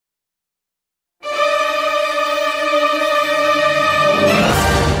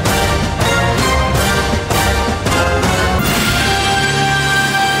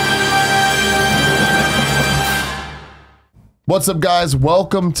What's up, guys?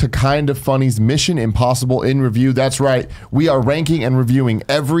 Welcome to Kinda Funny's Mission Impossible in Review. That's right. We are ranking and reviewing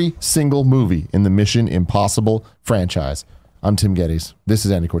every single movie in the Mission Impossible franchise. I'm Tim Gettys. This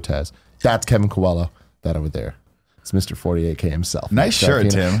is Andy Cortez. That's Kevin Coelho. That over there. It's Mr. 48K himself. Nice shirt,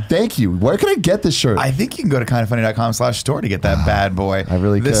 Tim. Thank you. Where can I get this shirt? I think you can go to kindafunny.com/store to get that bad boy. I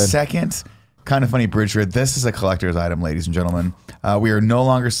really could. The second Kinda Funny bridge shirt. This is a collector's item, ladies and gentlemen. We are no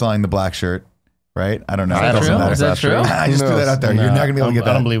longer selling the black shirt. Right? I don't know. Is that true? Is that true? I just threw that out there. No, You're not going to be able to get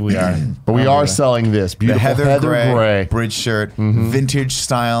that. I don't believe we are. But we are selling this beautiful the heather gray bridge shirt, vintage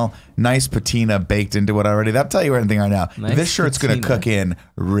style, nice patina baked into it already. That'll tell you anything right now. Nice this shirt's going to cook in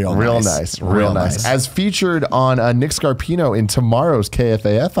real nice. Real nice. As featured on Nick Scarpino in tomorrow's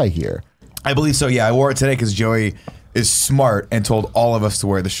KFAF, I hear. I believe so, yeah. I wore it today because Joey is smart and told all of us to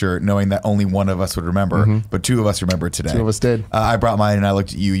wear the shirt, knowing that only one of us would remember, but two of us remember it today. Two of us did. I brought mine and I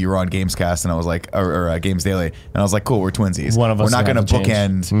looked at you. You were on Gamescast and I was like, or Games Daily, and I was like, cool, we're twinsies. One of us we're not going to have to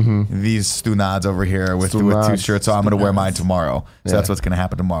bookend these stunads over here with two shirts, so I'm going to wear mine tomorrow. So that's what's going to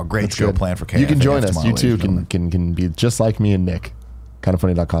happen tomorrow. Great show planned for KFAF. You can join us. Tomorrow, You too can be just like me and Nick.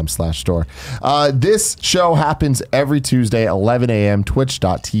 Kindafunny.com/store. This show happens every Tuesday, 11 a.m.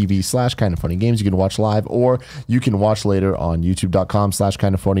 Twitch.tv/kindafunnygames. You can watch live, or you can watch later on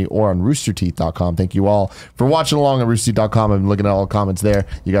YouTube.com/kindafunny or on roosterteeth.com. Thank you all for watching along on roosterteeth.com. I'm looking at all the comments there.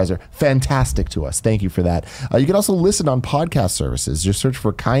 You guys are fantastic to us. Thank you for that. You can also listen on podcast services. Just search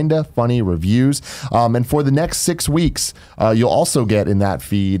for Kinda Funny Reviews. And for the next 6 weeks, you'll also get in that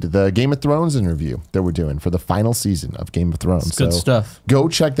feed the Game of Thrones interview that we're doing for the final season of Game of Thrones. It's good stuff. Go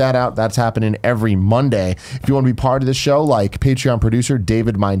check that out. That's happening every Monday. If you want to be part of the show, like Patreon producer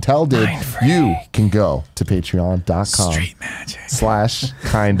David Mintel did, you can go to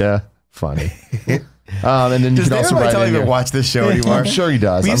patreon.com/kindafunny. And then you can also write in here. Watch this show anymore? I'm sure he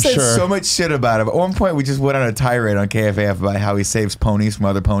does. We said so much shit about him. At one point, we just went on a tirade on KFAF about how he saves ponies from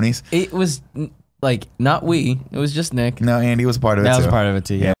other ponies. It was like not we. It was just Nick. No, Andy was part of it too. That was part of it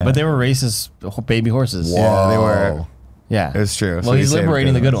too. Yeah, but they were racist baby horses. Whoa. Yeah, they were. Yeah, it was true. Well, So he's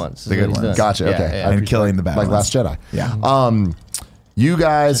liberating the good ones. The good ones. Gotcha. Yeah, Okay. yeah. And killing the bad like ones. Last Jedi. Yeah. You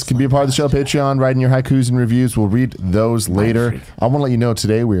guys can be a part of the show, Patreon, writing your haikus and reviews. We'll read those later. I want to let you know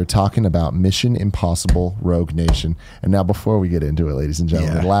today we are talking about Mission Impossible Rogue Nation. And now before we get into it, ladies and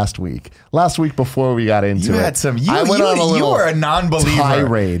gentlemen, last week before we got into You it, had some. You were are a non-believer.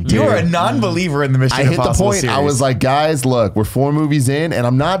 tirade, You dude. are a non-believer in the Mission I hit Impossible the point. series. I was like, guys, look, we're 4 movies in, and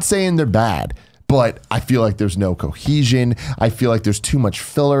I'm not saying they're bad, but I feel like there's no cohesion. I feel like there's too much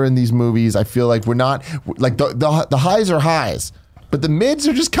filler in these movies. I feel like we're not, like the highs are highs, but the mids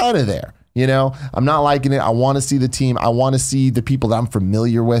are just kind of there. You know, I'm not liking it. I want to see the team. I want to see the people that I'm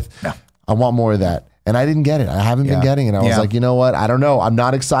familiar with. Yeah. I want more of that. And I didn't get it. I haven't been getting it. I was like, you know what? I don't know. I'm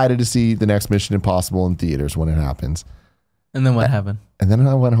not excited to see the next Mission Impossible in theaters when it happens. And then what happened? And then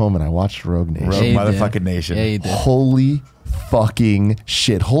I went home and I watched Rogue Nation. Rogue motherfucking Nation. Yeah, you did. Holy fucking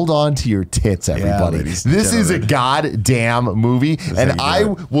shit. Hold on to your tits, everybody. ladies and This is a gentlemen. goddamn movie, and I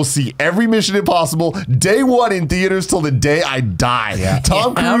will see every Mission Impossible day 1 in theaters till the day I die.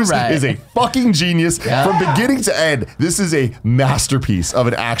 Tom Cruise is a fucking genius from beginning to end. This is a masterpiece of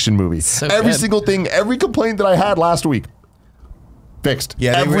an action movie. So every good. single thing, every complaint that I had last week, fixed.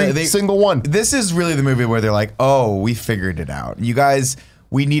 Yeah, every single one. This is really the movie where they're like, oh, we figured it out. You guys,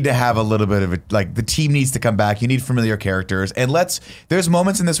 we need to have a little bit of it. Like, the team needs to come back. You need familiar characters. And there's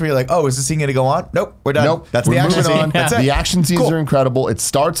moments in this where you're like, oh, is this scene going to go on? Nope, we're done. Nope. That's We're the action moving scene. on. That's it. The action scenes are incredible. It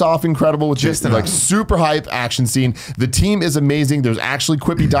starts off incredible with Just this like super hype action scene. The team is amazing. There's actually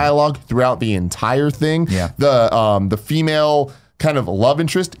quippy dialogue throughout the entire thing. Yeah. The female kind of love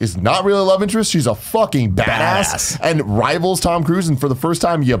interest is not really a love interest. She's a fucking badass and rivals Tom Cruise, and for the first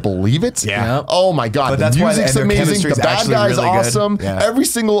time you believe it. Yeah. Yep. Oh my god. But The that's why music's their amazing. chemistry's The bad actually guy's really good. awesome. Yeah. Every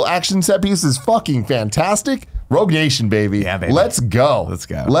single action set piece is fucking fantastic. Rogue Nation, baby. Yeah, baby. Let's go. Let's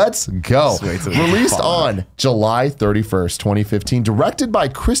go. Let's go. Let's wait till we Released fall on July 31st, 2015. Directed by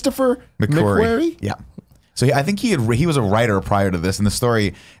Christopher McQuarrie. Yeah. So I think he was a writer prior to this, and the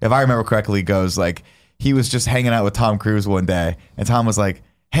story, if I remember correctly, goes like he was just hanging out with Tom Cruise one day, and Tom was like,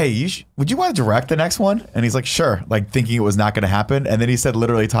 hey, would you want to direct the next one? And he's like, sure, like thinking it was not going to happen. And then he said,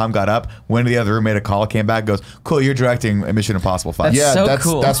 literally, Tom got up, went to the other room, made a call, came back, goes, cool, you're directing Mission Impossible 5. That's so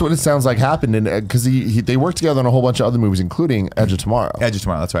cool. That's what it sounds like happened. And because they worked together on a whole bunch of other movies, including Edge of Tomorrow. Edge of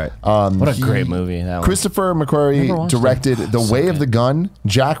Tomorrow, that's right. What a great movie that one. Christopher McQuarrie directed The Way of the Gun,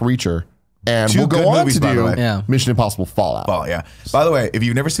 Jack Reacher, and we'll go on to do Mission Impossible Fallout. By the way, if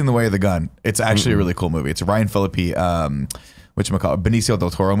you've never seen The Way of the Gun, it's actually a really cool movie. It's a Ryan Phillippe. whatchamacallit, Benicio del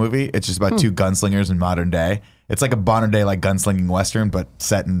Toro movie. It's just about two gunslingers in modern day. It's like a modern day like gunslinging western, but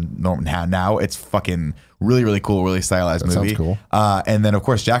set in now. It's fucking really, really cool, really stylized movie. Sounds cool. And then of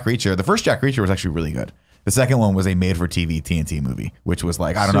course Jack Reacher. The first Jack Reacher was actually really good. The second one was a made-for-TV TNT movie, which was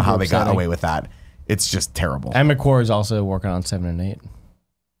like I don't know how they got away with that. It's just terrible. And McCord is also working on 7 and 8.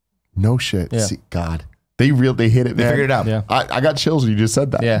 No shit. Yeah. See, God. They hit it, man. They figured it out. Yeah. I got chills when you just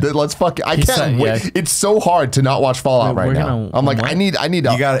said that. Yeah. Let's fucking. I He can't said- wait. yeah. It's so hard to not watch Fallout We're right now. gonna- I'm like, what? I need.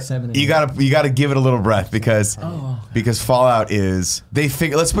 You got to give it a little breath because Fallout is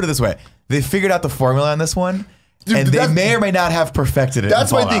let's put it this way. They figured out the formula on this one. Dude, and they may or may not have perfected it.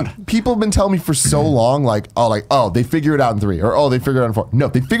 That's in my Fallout. thing. People have been telling me for so long, they figure it out in 3, or they figured it out in 4. No,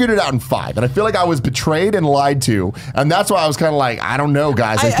 they figured it out in 5, and I feel like I was betrayed and lied to, and that's why I was kind of like, I don't know,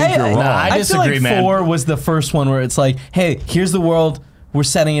 guys. I think you're wrong. I I disagree, feel like man. 4 was the first one where it's like, hey, here's the world, we're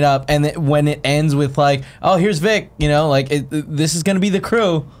setting it up, and when it ends with like, oh, here's Vic, this is gonna be the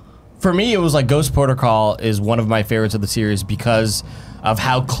crew. For me, it was like Ghost Protocol is one of my favorites of the series because of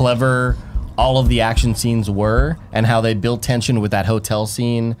how clever all of the action scenes were and how they built tension with that hotel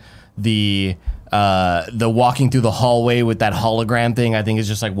scene. The walking through the hallway with that hologram thing, I think is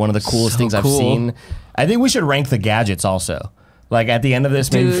just like one of the coolest things I've seen. I think we should rank the gadgets also. Like at the end of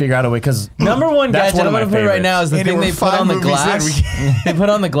this, maybe Dude. figure out a way because Number one that's gadget one I'm of gonna my put right favorites. now is the Andy, thing we're they put 5 on the movies in. glass. They put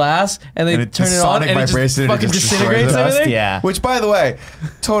on the glass and they And it's turn a it on sonic and it just vibration and it fucking just destroys disintegrates it. everything. Yeah. Which, by the way,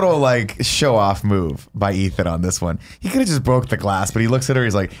 total like show off move by Ethan on this one. He could have just broke the glass, but he looks at her.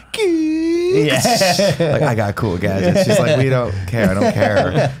 He's like, like I got cool gadgets. She's like, we don't care. I don't care.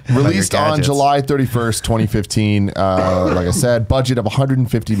 about your Released on gadgets. July 31st, 2015. Like I said, budget of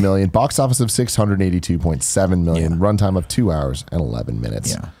 150 million, box office of 682.7 million, runtime of 2 hours and 11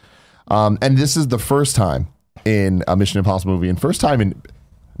 minutes. Yeah. And this is the first time in a Mission Impossible movie, and first time in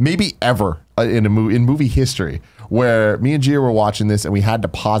maybe ever in movie history, where me and Gia were watching this and we had to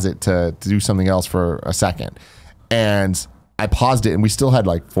pause it to do something else for a second. And I paused it and we still had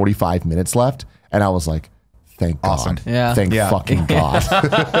like 45 minutes left. And I was like, thank Awesome. God. Yeah. Thank Yeah. fucking God.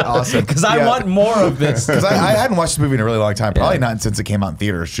 Awesome. Because I want more of this. Because I hadn't watched this movie in a really long time, probably not since it came out in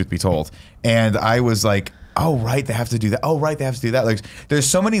theaters, truth be told. And I was like, oh, right, they have to do that. Oh, right, they have to do that. Like, there's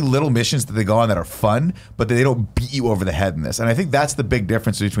so many little missions that they go on that are fun, but they don't beat you over the head in this. And I think that's the big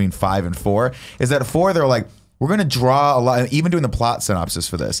difference between 5 and 4, is that 4, they're like, we're going to draw a lot, even doing the plot synopsis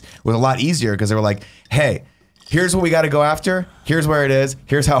for this was a lot easier because they were like, hey, here's what we got to go after. Here's where it is.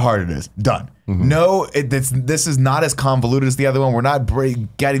 Here's how hard it is. Done. No, this is not as convoluted as the other one. We're not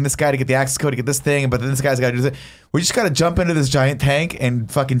getting this guy to get the access code to get this thing, but then this guy's got to do this. We just got to jump into this giant tank and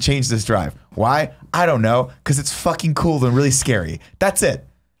fucking change this drive. Why? I don't know. Because it's fucking cool and really scary. That's it.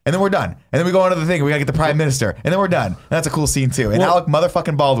 And then we're done. And then we go on to the thing. We got to get the prime minister. And then we're done. And that's a cool scene too. And Alec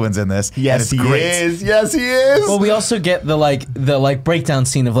motherfucking Baldwin's in this. Yes, and he it's great. is. Yes, he is. Well, we also get the breakdown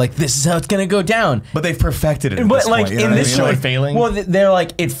scene of like, this is how it's gonna go down. But they've perfected it. At But this like point, you know in what this I show, mean? Like failing? well, they're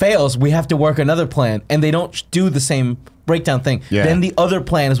like, it fails. We have to work another plan, and they don't do the same breakdown thing. Yeah. Then the other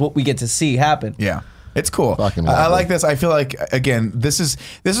plan is what we get to see happen. Yeah. It's cool. Fucking I lovely. like this. I feel like again, this is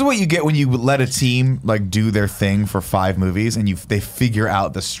what you get when you let a team like do their thing for 5 movies and they figure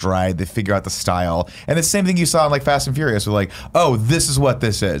out the stride, they figure out the style. And the same thing you saw in like Fast and Furious with like, oh, this is what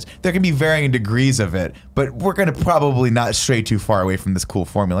this is. There can be varying degrees of it, but we're gonna probably not stray too far away from this cool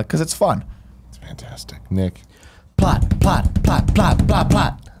formula because it's fun. It's fantastic. Nick. Plot.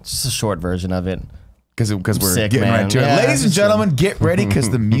 Just a short version of it. Because we're Sick, getting man. right to it. Yeah, Ladies and it's gentlemen, get ready because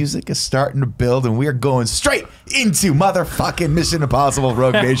the music is starting to build and we are going straight into motherfucking Mission Impossible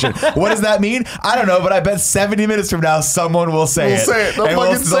Rogue Nation. What does that mean? I don't know, but I bet 70 minutes from now someone will say it. They'll and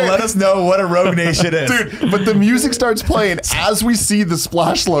fucking say they'll let it. us know what a Rogue Nation is. Dude, but the music starts playing as we see the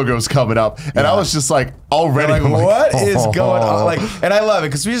splash logos coming up, and I was just like, already, Like, I'm like, what is going on? oh. Like, and I love it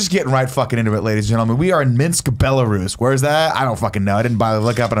because we're just getting right fucking into it, ladies and gentlemen. We are in Minsk, Belarus. Where's that? I don't fucking know. I didn't bother to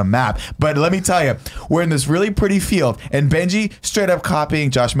look up on a map. But let me tell you, we're in this really pretty field, and Benji straight up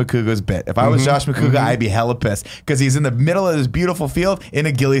copying Josh McCouga's bit. If I was Josh McCouga, I'd be hella pissed because he's in the middle of this beautiful field in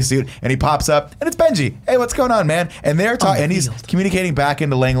a ghillie suit, and he pops up, and it's Benji. Hey, what's going on, man? And they're talking, and he's communicating back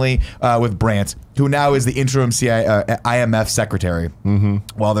into Langley with Brant, who now is the interim IMF secretary,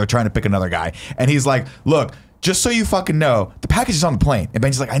 while they're trying to pick another guy. And he's like, look, just so you fucking know, the package is on the plane. And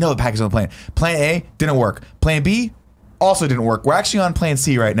Benji's like, I know the package is on the plane. Plan A didn't work. Plan B also didn't work. We're actually on plan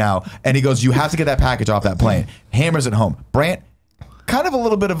C right now. And he goes, you have to get that package off that plane. Hammer's at home. Brant kind of a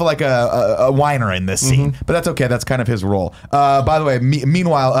little bit of like a whiner in this scene, but that's okay. That's kind of his role. By the way,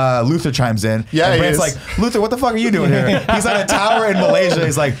 meanwhile, Luther chimes in. Yeah, and Brandt's like, Luther, what the fuck are you doing here? He's on a tower in Malaysia.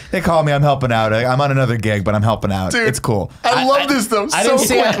 He's like, they call me. I'm helping out. I'm on another gig, but I'm helping out. Dude, it's cool. I love this though. I so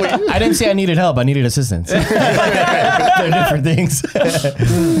didn't quickly. I didn't say I needed help. I needed assistance. They're different things.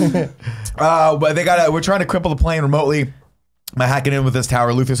 But we're trying to cripple the plane remotely by hacking in with this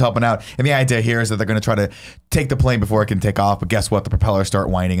tower. Luther's helping out, and the idea here is that they're going to try to take the plane before it can take off. But guess what? The propellers start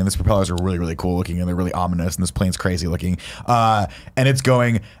whining, and these propellers are really, really cool looking, and they're really ominous, and this plane's crazy looking. And it's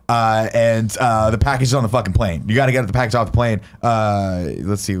going, and the package is on the fucking plane. You got to get the package off the plane.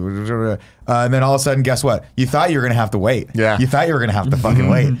 Let's see. And then all of a sudden, guess what? You thought you were going to have to wait. Yeah. You thought you were going to have to fucking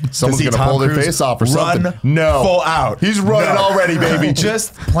wait. Someone's going to pull their face off or something. No. Full out. He's running already, baby.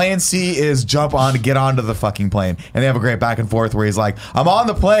 Just plan C is jump on to get onto the fucking plane. And they have a great back and forth where he's like, I'm on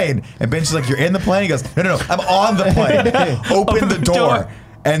the plane. And Ben's like, you're in the plane? He goes, no, I'm on the plane. Open the door.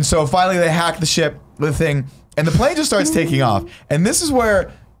 And so finally they hack the ship, the thing, and the plane just starts taking off. And this is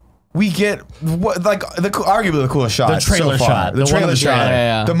where we get arguably the coolest shot. The trailer so far. shot. The trailer shot.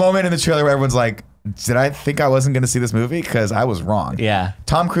 Yeah. The moment in the trailer where everyone's like, did I think I wasn't going to see this movie? Because I was wrong. Yeah.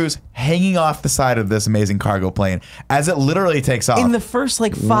 Tom Cruise hanging off the side of this amazing cargo plane as it literally takes off. In the first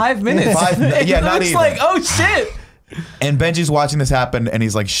like 5 minutes. Yeah, it not looks even. like, oh shit. And Benji's watching this happen, and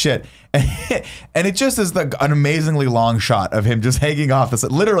he's like, shit. And it just is an amazingly long shot of him just hanging off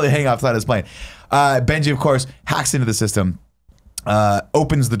literally hanging off the side of his plane. Benji, of course, hacks into the system,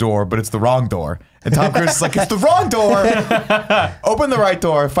 opens the door, but it's the wrong door. And Tom Cruise is like, it's the wrong door. Open the right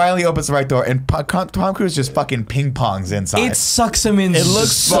door. Finally opens the right door, and Tom Cruise just fucking ping pongs inside. It sucks him in. It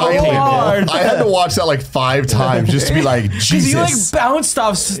looks so hard. I had to watch that like 5 times just to be like, Because Jesus. he like bounced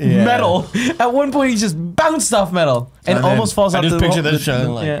off metal. At one point, he just bounced off metal and then- almost falls off. I just the picture wall. this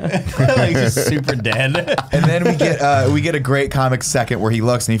show like, like just super dead. And then we get a great comic second where he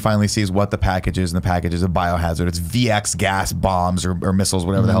looks and he finally sees what the package is, and the package is a biohazard. It's VX gas bombs or missiles,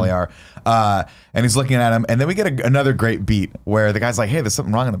 whatever the hell they are. And he's looking at him, and then we get another great beat where the guy's like, hey, there's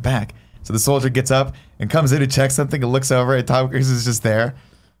something wrong in the back. So the soldier gets up and comes in to check something and looks over, and Tom Cruise is just there,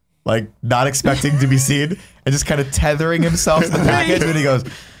 like not expecting to be seen, and just kind of tethering himself to the package, and he goes,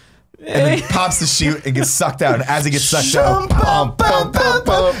 and then pops the chute and gets sucked out. And as he gets sucked out,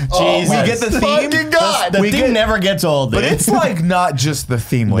 Jesus. we get the theme. Fucking God. The theme never gets old. But dude. it's like not just the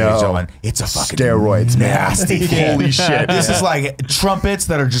theme, ladies and No. gentlemen. It's a fucking Steroids, man. nasty thing. Holy shit. This is like trumpets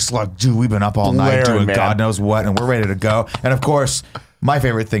that are just like, dude, we've been up all night Blaring, doing man. God knows what, and we're ready to go. And of course, my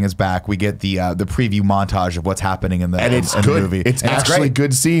favorite thing is back. We get the preview montage of what's happening in the, And it's in good. the movie. It's And actually great.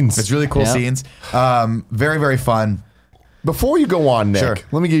 good scenes. It's really cool Yeah. scenes. Very, very fun. Before you go on, Nick, Sure.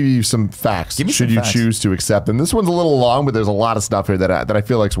 let me give you some facts. Give me should some you facts. choose to accept them. This one's a little long, but there's a lot of stuff here that I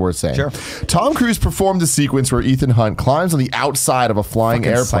feel like is worth saying. Sure. Tom Cruise performed a sequence where Ethan Hunt climbs on the outside of a flying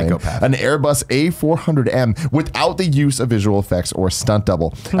Fucking airplane, psychopath. an Airbus A400M, without the use of visual effects or stunt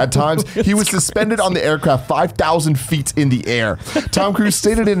double. At times, he was suspended on the aircraft 5,000 feet in the air. Tom Cruise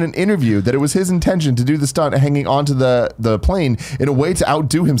stated in an interview that it was his intention to do the stunt hanging onto the plane in a way to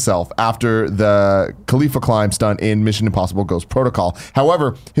outdo himself after the Khalifa climb stunt in Mission Impossible Ghost Protocol.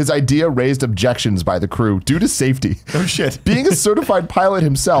 However, his idea raised objections by the crew due to safety. Oh, shit. Being a certified pilot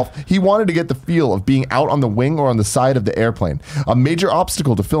himself, he wanted to get the feel of being out on the wing or on the side of the airplane. A major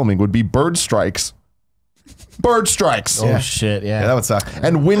obstacle to filming would be bird strikes. Bird strikes. Oh shit! Yeah, that would suck.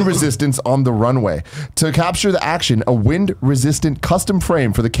 And wind resistance on the runway. To capture the action, a wind-resistant custom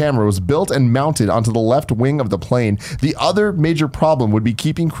frame for the camera was built and mounted onto the left wing of the plane. The other major problem would be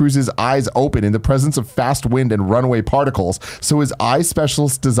keeping Cruise's eyes open in the presence of fast wind and runway particles, so his eye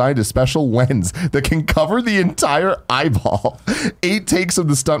specialist designed a special lens that can cover the entire eyeball. 8 takes of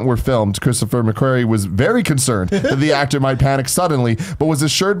the stunt were filmed. Christopher McQuarrie was very concerned that the actor might panic suddenly, but was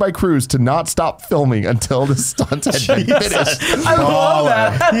assured by Cruise to not stop filming until the stunt had been finished. I love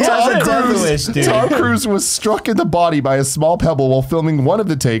that. Tom Cruise was struck in the body by a small pebble while filming one of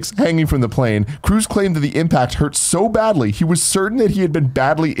the takes hanging from the plane. Cruise claimed that the impact hurt so badly he was certain that he had been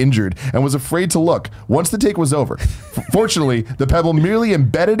badly injured and was afraid to look once the take was over. Fortunately, the pebble merely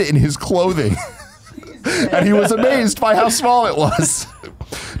embedded in his clothing. And he was amazed by how small it was.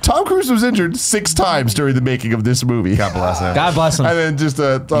 Tom Cruise was injured 6 times during the making of this movie. God bless him. God bless him. And then just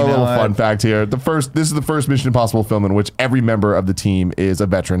a little fun fact here. This is the first Mission Impossible film in which every member of the team is a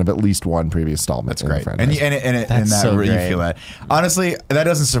veteran of at least one previous installment. That's great. And that so you great. feel that. Honestly, that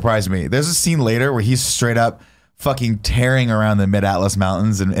doesn't surprise me. There's a scene later where he's straight up fucking tearing around the Mid-Atlas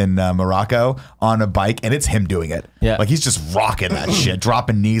Mountains in Morocco on a bike, and it's him doing it. Yeah. Like, he's just rocking that shit,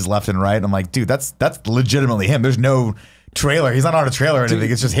 dropping knees left and right. I'm like, dude, that's legitimately him. There's no trailer. He's not on a trailer or anything.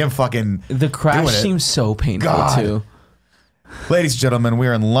 It's just him fucking The crash doing it. seems so painful God. too. Ladies and gentlemen,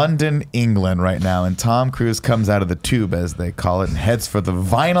 we're in London, England right now, and Tom Cruise comes out of the tube, as they call it, and heads for the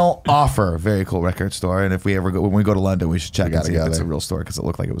Vinyl Offer. Very cool record store. And if we ever go, when we go to London, we should check and see if it's a real store because it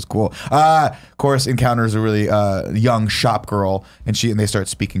looked like it was cool. Of course, encounters a really young shop girl, and they start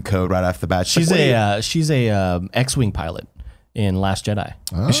speaking code right off the bat. She's a X-wing pilot in Last Jedi.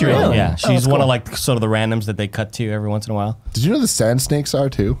 Oh. Is she really? Yeah, she's one of like sort of the randoms that they cut to every once in a while. Did you know the Sand Snakes are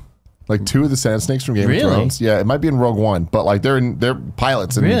too? Like 2 of the Sand Snakes from Game of Really? Thrones. Yeah, it might be in Rogue One, but like they're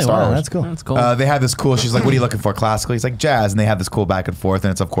pilots in Really? Star Wow, Wars. that's cool. That's cool. They have this cool. She's like, "What are you looking for? Classical?" He's like, "Jazz," and they have this cool back and forth,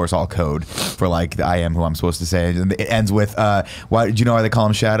 and it's of course all code for like I am who I'm supposed to say. And it ends with, "Why do you know why they call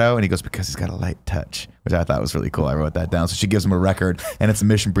him Shadow?" And he goes, "Because he's got a light touch," which I thought was really cool. I wrote that down. So she gives him a record, and it's a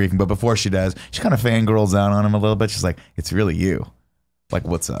mission briefing. But before she does, she kind of fangirls down on him a little bit. She's like, "It's really you." Like,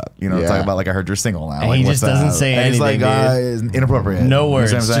 what's up? You know, Yeah. talking about like I heard you're single now. And like, he what's just doesn't up? say and he's like, anything, it's inappropriate. No You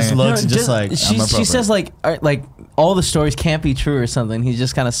words. know what I'm Just saying? looks just like she says like all the stories can't be true or something. He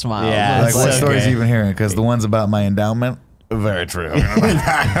just kind of smiles. Yeah. Like, It's what so stories gay. you even hearing? Because the ones about my endowment, very true. What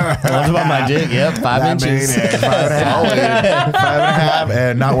about my dick? Yep, 5 inches. 5.5,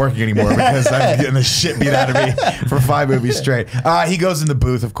 and not working anymore because I'm getting the shit beat out of me for 5 movies straight. He goes in the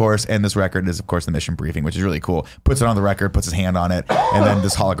booth, of course, and this record is, of course, the mission briefing, which is really cool. Puts it on the record, puts his hand on it, and then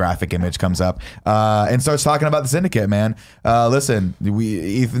this holographic image comes up and starts talking about the Syndicate, man. Listen,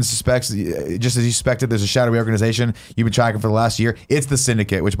 Ethan suspects, just as you suspected, there's a shadowy organization you've been tracking for the last year. It's the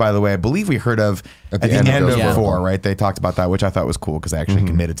Syndicate, which, by the way, I believe we heard of at the end of Ghost 4, right? They talked about that, which I thought was cool because they actually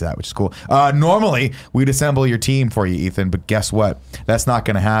committed to that, which is cool. Normally, we'd assemble your team for you, Ethan, but guess what? That's not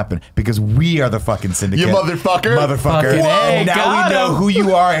going to happen because we are the fucking Syndicate. You motherfucker. Motherfucker. And now we know who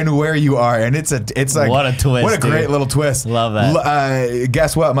you are and where you are, and it's like What a twist, What a great dude. little twist. Love that.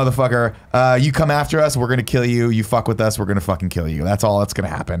 Guess what, motherfucker? You come after us, we're going to kill you. You fuck with us, we're going to fucking kill you. That's all that's going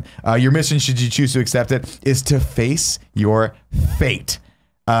to happen. Your mission, should you choose to accept it, is to face your fate.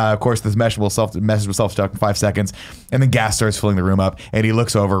 Of course, this message will self-destruct in 5 seconds, and then gas starts filling the room up, and he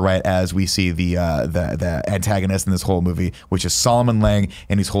looks over right as we see the antagonist in this whole movie, which is Solomon Lang,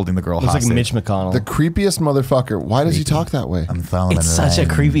 and he's holding the girl Looks hostage. like Mitch McConnell. The creepest motherfucker. Why does he talk that way? I'm Solomon It's such a Lang.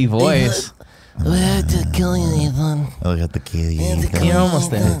 creepy voice. We have to kill you, Ethan. I got the kill you, Ethan. You're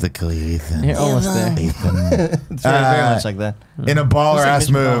almost there. The kill you, Ethan. You're almost there. Ethan. It's very much like that. In a baller ass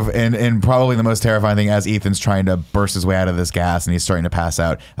Mitch McConnell. move, and probably the most terrifying thing, as Ethan's trying to burst his way out of this gas and he's starting to pass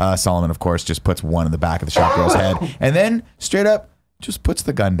out, Solomon, of course, just puts one in the back of the shot girl's head and then straight up just puts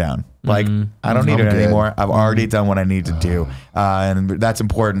the gun down. Like, I don't need it anymore. I've already done what I need to do. And that's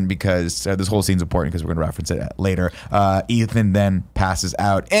important because this whole scene's important because we're going to reference it later. Ethan then passes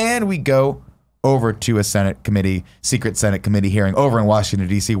out, and we go over to a secret Senate committee hearing over in Washington,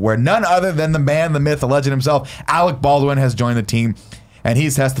 D.C., where none other than the man, the myth, the legend himself, Alec Baldwin, has joined the team. And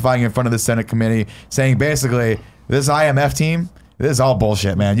he's testifying in front of the Senate committee saying basically, this IMF team, this is all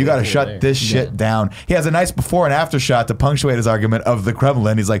bullshit, man. You got to shut this shit down. He has a nice before and after shot to punctuate his argument of the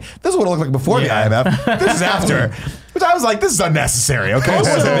Kremlin. He's like, this is what it looked like before the IMF. This is after. Which I was like, this is unnecessary, okay? It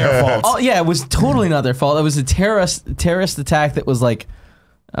wasn't their fault. Oh yeah, it was totally not their fault. It was a terrorist attack that was like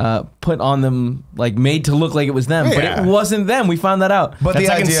put on them, like made to look like it was them, but Yeah. it wasn't them. We found that out. But That's the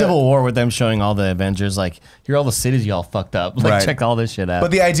like in idea, Civil War with them showing all the Avengers, like, here are all the cities y'all fucked up. Like, Right. check all this shit out. But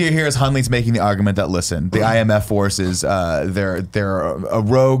the idea here is Hunley's making the argument that, listen, the IMF forces, they're a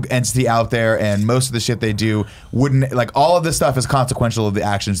rogue entity out there, and most of the shit they do wouldn't, like, all of this stuff is consequential of the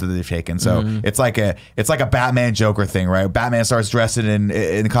actions that they've taken. So it's like a Batman Joker thing, right? Batman starts dressing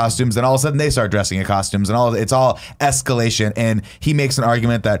in costumes, and all of a sudden they start dressing in costumes, and it's all escalation. And he makes an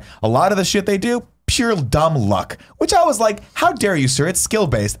argument that a lot of the shit they do, pure dumb luck, which I was like, how dare you, sir? It's skill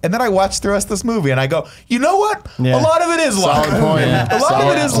based. And then I watched the rest of this movie and I go, you know what? Yeah. A lot of it is luck. Solid point. A lot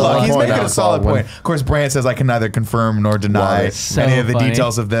of it is Solid luck. He's point, making a Alex solid Baldwin. point. Of course, Brand says I can neither confirm nor deny So any of the funny.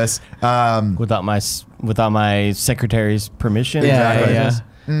 details of this. without my secretary's permission. Yeah,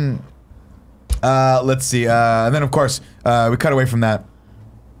 Exactly. Let's see. And then, of course, we cut away from that.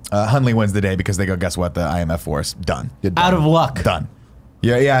 Hunley wins the day because they go, guess what? The IMF force, done. Out of luck. Done.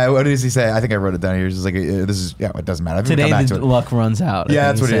 Yeah. What does he say? I think I wrote it down here. He's just like, this is, it doesn't matter. I think we Today come back the to it. luck runs out. I Yeah,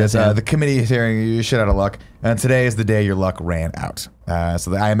 think that's what he it is. says, yeah. The committee is hearing you shit out of luck, and today is the day your luck ran out. So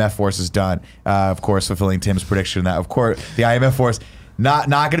the IMF force is done. Of course, fulfilling Tim's prediction that, of course, the IMF force not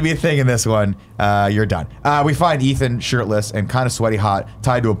going to be a thing in this one. You're done. We find Ethan shirtless and kind of sweaty hot,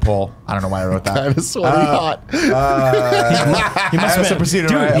 tied to a pole. I don't know why I wrote that. Kind of sweaty hot. He must have been, proceeded,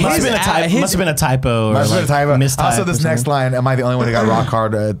 dude, right? he must have his- been a typo. Or Must have been a typo. mistype Also, or this next something. line, am I the only one who got rock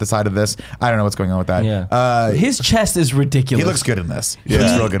hard at the side of this? I don't know what's going on with that. Yeah. His chest is ridiculous. He looks good in this. He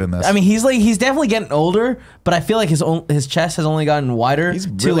looks real good in this. I mean, he's definitely getting older, but I feel like his chest has only gotten wider he's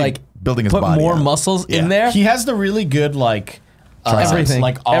to really like building his put body more up. muscles Yeah. in there. He has the really good like Everything.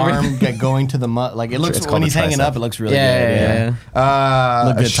 like arm Everything. get going to the like it looks It's when called he's a hanging tricep. up. It looks really Yeah, good. yeah.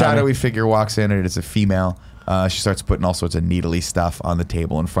 Look A good, shadowy Tommy. figure walks in, and it's a female. She starts putting all sorts of needly stuff on the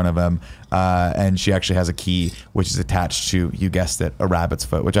table in front of him, and she actually has a key which is attached to, you guessed it, a rabbit's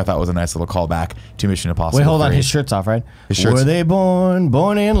foot, which I thought was a nice little callback to Mission Impossible. Wait, hold on. 3. His shirt's off, right? His shirt's- Were they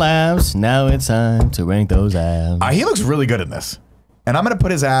born in labs? Now it's time to rank those abs. He looks really good in this, and I'm gonna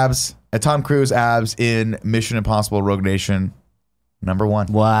put his abs, Tom Cruise abs, in Mission Impossible: Rogue Nation #1.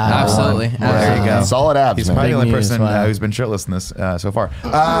 Wow. Absolutely. There you go. Solid abs, He's man. probably the Big only news, person wow. who's been shirtless in this so far.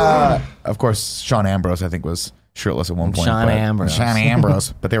 Of course, Sean Ambrose, I think, was shirtless at one point. Sean Ambrose. Sean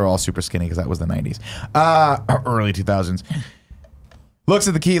Ambrose. But they were all super skinny because that was the 90s. Early 2000s. Looks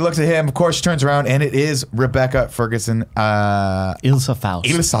at the key, looks at him. Of course, she turns around, and it is Rebecca Ferguson. Ilsa Faust.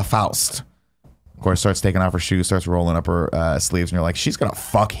 Ilsa Faust. Of course, starts taking off her shoes, starts rolling up her sleeves, and you're like, she's going to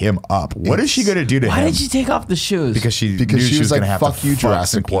fuck him up. What is she going to do to him? Why did she take off the shoes? Because she knew Because she was gonna like, have fuck to you, fuck some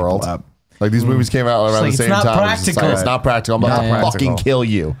Jurassic people World. up. Like these movies came out around like, the same it's not time. It's just like, practical. it's not practical. I'm about to Not fucking practical. kill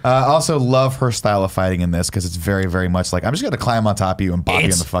you. Also love her style of fighting in this because it's very, very much like, I'm just going to climb on top of you and bop you in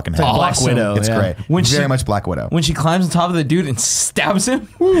It's the fucking like head. Black Widow, It's yeah. great. When very she- much Black Widow. when she climbs on top of the dude and stabs him,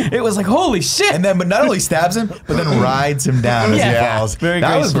 it was like, holy shit. And then, but not only stabs him, but then rides him down as he Yeah. falls. Very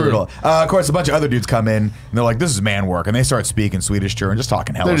that was gracefully. brutal. Of course, a bunch of other dudes come in and they're like, "This is man work," and they start speaking Swedish to her and just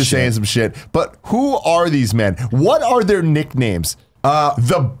talking hell. They're just saying some shit. But who are these men? What are their nicknames?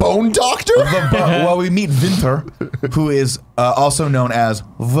 The Bone Doctor? Well, we meet Winter, who is also known as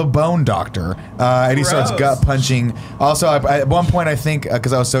the Bone Doctor, and he starts gut punching. Also, at one point, I think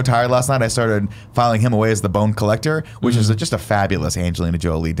because I was so tired last night, I started filing him away as the Bone Collector, which is just a fabulous Angelina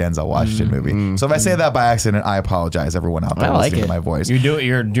Jolie Denzel Washington movie. So if I say that by accident, I apologize, everyone out there I like listening it. to my voice.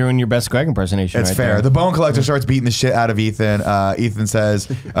 You're doing your best Greg impersonation. It's right fair. There. The Bone Collector starts beating the shit out of Ethan. Ethan says,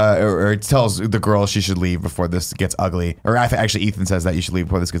 or tells the girl she should leave before this gets ugly. Or actually, Ethan says that you should leave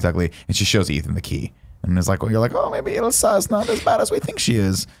before this gets ugly, and she shows Ethan the key. And it's like, well, you're like, oh, maybe Ilsa's not as bad as we think she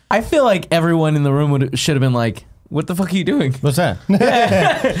is. I feel like everyone in the room should have been like, what the fuck are you doing? What's that?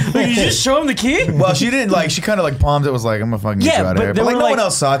 Like, you just show him the key? Well, she didn't like. She kind of like palmed it. Was like, I'm gonna fucking get you out of here. But like, no one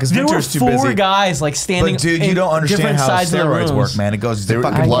else saw because there Vinter's were too four busy. guys like standing. But dude, you in don't understand different how sides of the steroids rooms. work, man. It goes They it were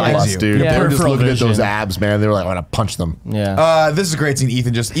fucking bloodlust, blinds you. dude. Yeah. They were just Peripheral looking at those vision. abs, man. They were like, I want to punch them. Yeah. This is a great scene.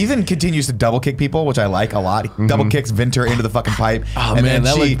 Ethan continues to double kick people, which I like a lot. He double kicks Vinter into the fucking pipe. Oh, and man, then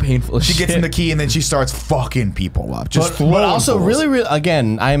that looked painful as She gets shit. him the key, and then she starts fucking people up. Just But throwing also, fools. really,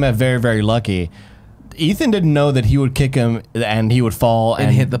 again, I am very, very lucky. Ethan didn't know that he would kick him and he would fall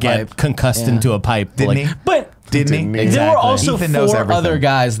and hit the get pipe. concussed Yeah. into a pipe. Didn't he? But Didn't he? Didn't he? there Exactly. were also Ethan knows four everything. other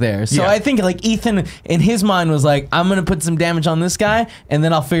guys there. So Yeah. I think like Ethan in his mind was like, I'm going to put some damage on this guy and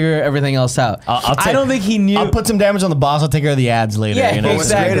then I'll figure everything else out. I don't think he knew. I'll put some damage on the boss. I'll take care of the ads later. Yeah, you know? But what's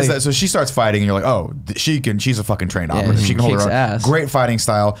Exactly. great is that so she starts fighting and you're like, oh, she's a fucking trained operative. she She can hold her kicks own. ass. Great fighting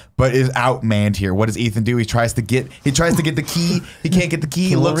style, but is outmanned here. What does Ethan do? He tries to get the key. He can't get the key.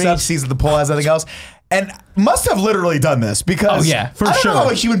 He looks up, sees that the pole has nothing else. And must have literally done this because Oh, yeah, for I don't sure. know how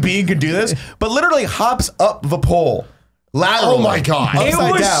a human being could do this, but literally hops up the pole. Laterally. Oh my God. it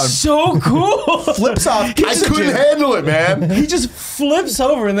Upside was down. so cool. Flips off. I kicks a couldn't dude. handle it, man. He just flips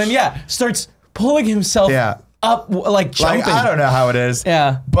over and then starts pulling himself Yeah. up like jumping. Like, I don't know how it is.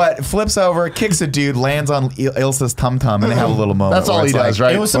 Yeah. But flips over, kicks a dude, lands on Ilsa's tum-tum, and they have a little moment. That's all where he it's does, like-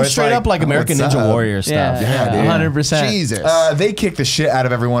 right? It was some Where it's straight up like American what's Ninja up? Warrior stuff. Yeah, dude. 100%. Jesus. They kick the shit out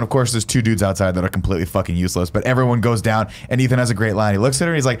of everyone. Of course, there's two dudes outside that are completely fucking useless, but everyone goes down, and Ethan has a great line. He looks at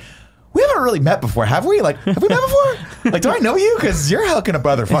her and he's like, we haven't really met before, have we? Like, have we met before? Like, do I know you? Because you're hooking a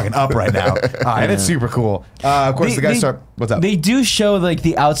brother fucking up right now. And it's super cool. Of course, the guys start, what's up? They do show like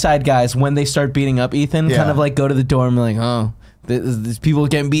the outside guys when they start beating up Ethan, Yeah. kind of like go to the door and be like, oh, there's people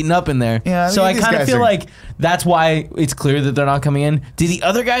getting beaten up in there. Yeah, so I these kind of guys feel are- like that's why it's clear that they're not coming in. Did the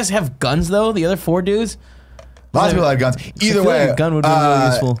other guys have guns though? The other four dudes? Lots of people had guns. Either feel way, like a gun would be really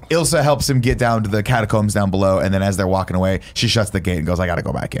useful. Ilsa helps him get down to the catacombs down below, and then as they're walking away, she shuts the gate and goes, I gotta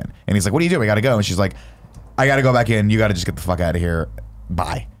go back in. And he's like, what are you doing? I gotta go. And she's like, I gotta go back in. You gotta just get the fuck out of here.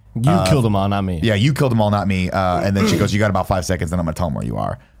 Bye. You killed them all, not me. Yeah, you killed them all, not me. And then she goes, you got about 5 seconds, then I'm gonna tell him where you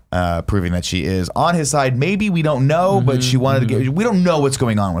are. Proving that she is on his side. Maybe we don't know, but she wanted to get. We don't know what's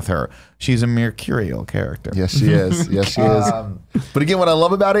going on with her. She's a mercurial character. Yes, she is. Yes, she is. But again, what I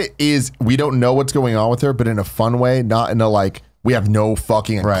love about it is we don't know what's going on with her, but in a fun way, not in a like, we have no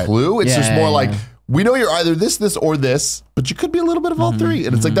fucking Right. clue. It's just more Yeah. like, we know you're either this, or this, but you could be a little bit of all three.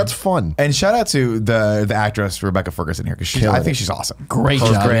 And it's like, that's fun. And shout out to the actress Rebecca Ferguson here because I think she's awesome. Great She's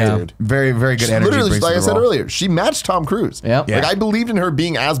job, great. yeah. Very very good energy. Literally, brings to like I the said role. earlier, she matched Tom Cruise. Yep. Yeah. Like I believed in her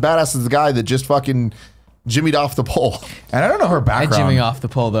being as badass as the guy that just fucking jimmied off the pole. And I don't know her I background. Jimmy off the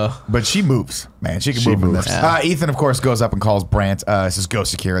pole though. But she moves, man. She can move in this. Yeah. Ethan, of course, goes up and calls Brant. Says go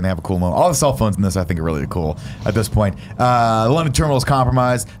secure, and they have a cool moment. All the cell phones in this, I think, are really cool at this point. The London terminal is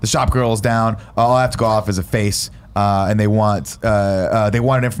compromised. The shop girl is down. All I have to go off is a face, and they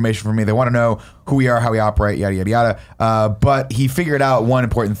wanted information from me. They want to know who we are, how we operate, yada yada yada. But he figured out one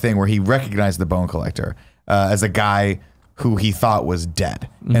important thing where he recognized the bone collector as a guy who he thought was dead.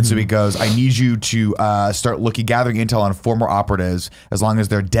 And so he goes, I need you to start gathering intel on former operatives, as long as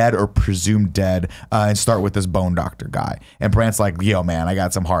they're dead or presumed dead, and start with this bone doctor guy. And Brant's like, yo, man, I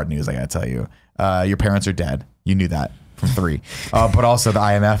got some hard news I got to tell you. Your parents are dead. You knew that from 3. But also the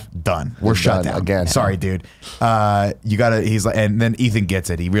IMF, done. We're shut down. Again. Sorry, dude. You got to, he's like, and then Ethan gets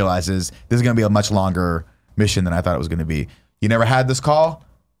it. He realizes this is going to be a much longer mission than I thought it was going to be. You never had this call?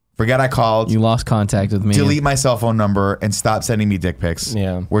 Forget I called. You lost contact with me. Delete my cell phone number and stop sending me dick pics.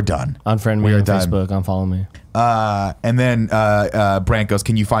 Yeah. We're done. Unfriend me on Facebook. Unfollow me. And then Brant goes,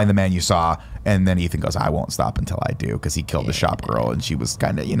 can you find the man you saw? And then Ethan goes, I won't stop until I do, because he killed the shop girl and she was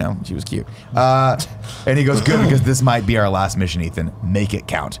kind of, she was cute. And he goes, good, because this might be our last mission, Ethan. Make it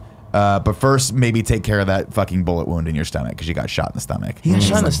count. But first, maybe take care of that fucking bullet wound in your stomach, because you got shot in the stomach. He got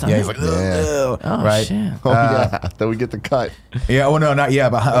shot in the stomach. Yeah, he's like, ugh, Oh right? shit. Oh, yeah. Then we get the cut. Yeah, well, no, not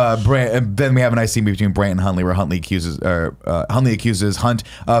yet. But Brant, and then we have a nice scene between Brant and Huntley, where Huntley accuses Hunt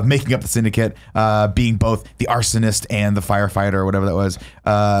of making up the syndicate, being both the arsonist and the firefighter, or whatever that was.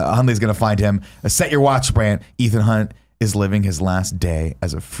 Huntley's gonna find him. Set your watch, Brant. Ethan Hunt is living his last day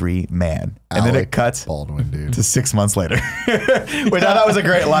as a free man. And then it cuts Baldwin, dude. to 6 months later, which I thought was a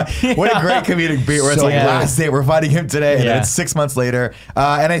great line. What a great comedic beat, where it's So like, good. last day, we're finding him today, and then Yeah. it's 6 months later.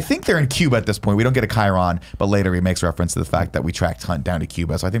 And I think they're in Cuba at this point. We don't get a Chiron, but later he makes reference to the fact that we tracked Hunt down to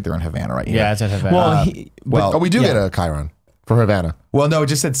Cuba. So I think they're in Havana right here. Yeah, it's at Havana. Well, Oh, we do get a Chiron for Havana. Well, no, it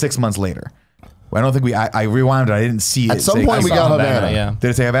just said 6 months later. Well, I don't think I rewound it. I didn't see it. At some say- point, I we saw got Havana. Havana. Yeah. Did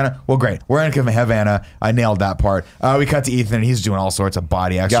it say Havana? Well, great. We're in Havana. I nailed that part. We cut to Ethan, and he's doing all sorts of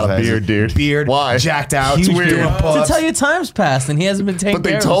body exercises. Got a beard, dude. Beard. Why? Jacked out. It's doing weird. to pull-ups. tell you, time's passed and he hasn't been taking But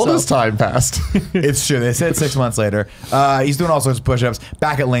they care told of us himself. time passed. It's true. They said 6 months later. He's doing all sorts of push-ups.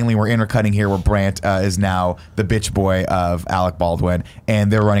 Back at Langley, we're intercutting here, where Brant is now the bitch boy of Alec Baldwin, and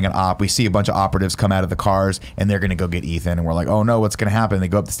they're running an op. We see a bunch of operatives come out of the cars, and they're going to go get Ethan, and we're like, oh no, what's going to happen? They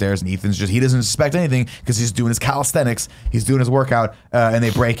go up the stairs, and Ethan's he doesn't suspect anything, because he's doing his calisthenics. He's doing his workout, and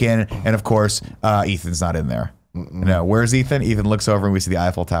they break in, and of course, Ethan's not in there. No, where's Ethan? Ethan looks over and we see the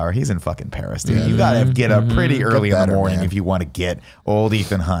Eiffel Tower. He's in fucking Paris, dude. You gotta get up pretty early in the better, morning man. if you want to get old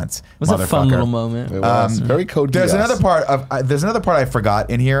Ethan Hunt. It was a fun motherfucker. little moment. It was very code. There's DS. another part I forgot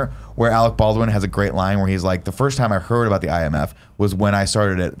in here, where Alec Baldwin has a great line where he's like, the first time I heard about the IMF was when I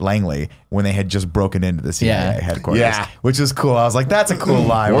started at Langley, when they had just broken into the CIA Yeah. headquarters. Yeah. Which is cool. I was like, that's a cool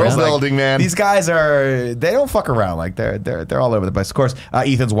line. where World it's like, building, man. These guys they don't fuck around. Like they're all over the place. Of course,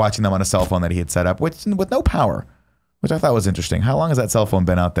 Ethan's watching them on a cell phone that he had set up, with no power, which I thought was interesting. How long has that cell phone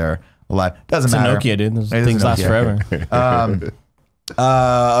been out there alive? Doesn't It's a matter. Nokia, dude. Those It is things a last Nokia. forever.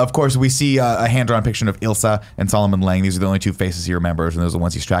 Of course, we see a hand-drawn picture of Ilsa and Solomon Lang. These are the only two faces he remembers, and those are the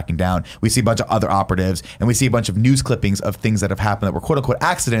ones he's tracking down. We see a bunch of other operatives, and we see a bunch of news clippings of things that have happened that were quote-unquote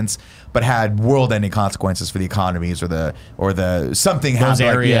accidents, but had world-ending consequences for the economies or the something happened.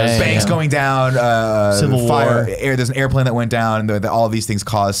 areas, banks yeah. going down, Civil fire, war. there's an airplane that went down, and all of these things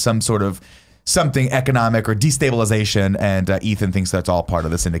caused some sort of something economic or destabilization, and Ethan thinks that's all part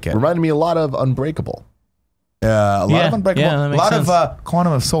of the syndicate. Reminded me a lot of Unbreakable. A lot Yeah, of Unbreakable, yeah, that a makes lot sense. of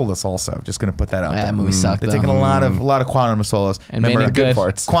Quantum of Solace also. Just gonna put that out. That there. movie sucked. They're though. taking a lot of Quantum of Solace. And made it good.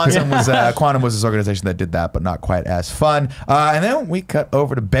 parts. Quantum was this organization that did that, but not quite as fun. And then we cut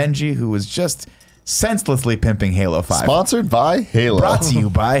over to Benji, who was just senselessly pimping Halo 5. Sponsored by Halo. Brought to you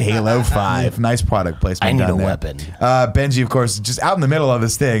by Halo 5. Nice product placement. I need done a there. weapon. Benji, of course, just out in the middle of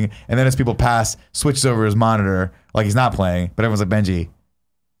this thing, and then as people pass, switches over his monitor like he's not playing, but everyone's like, Benji,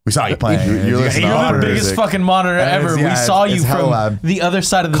 we saw you playing. You're And you got listening your to You're the monitor. music. biggest fucking monitor And ever. it's- yeah, we saw it's you hella from loud. the other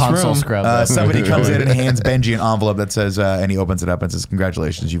side of this Console room. scrub. Somebody comes in and hands Benji an envelope that says, and he opens it up and says,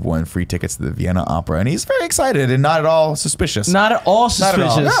 congratulations, you've won free tickets to the Vienna Opera. And he's very excited and not at all suspicious. Not at all Not at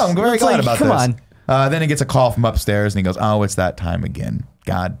suspicious. all. No, I'm very It's glad like, about come this. on. Then he gets a call from upstairs and he goes, oh, it's that time again.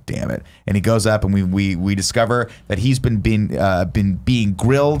 God damn it. And he goes up and we discover that he's been being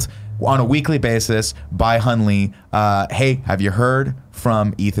grilled on a weekly basis by Hunley. Hey, have you heard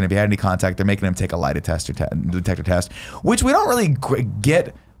from Ethan? Have you had any contact? They're making him take a lie detector test, which we don't really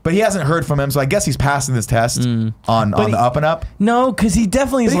get But he hasn't heard from him, so I guess he's passing this test on the up and up. No, because he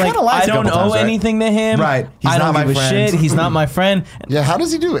definitely is But he like, kinda lies I a don't couple owe times, right? anything to him. Right. He's I don't not give my a friend. shit. He's not my friend. Yeah, how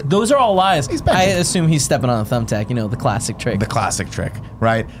does he do it? Those are all lies. Benji. I assume he's stepping on a thumbtack. You know, the classic trick. The classic trick,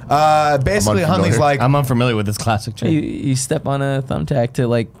 right? Basically, unfamiliar. Huntley's like, I'm unfamiliar with this classic trick. You step on a thumbtack to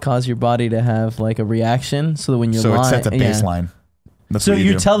like cause your body to have like a reaction, so that when you're so it lying, sets a baseline. That's So what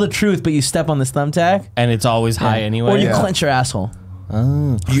you do. tell the truth, but you step on this thumbtack, And it's always high anyway. or you Yeah. clench your asshole.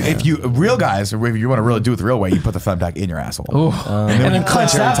 If you real guys, if you want to really do it the real way, you put the thumbtack in your asshole. And then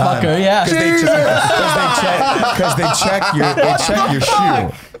clench that fucker. Yeah. Because they check your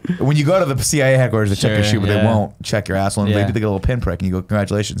shoe. When you go to the CIA headquarters, they check your Sure, shoe, but they yeah. won't check your asshole. And Yeah. they get a little pinprick, and you go,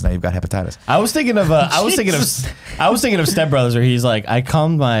 "Congratulations! Now you've got hepatitis." I was thinking of Step Brothers, where he's like, I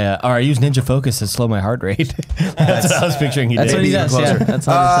calmed my or I use Ninja Focus to slow my heart rate. That's what I was picturing. That's did. what he Maybe does. even Yeah. closer. That's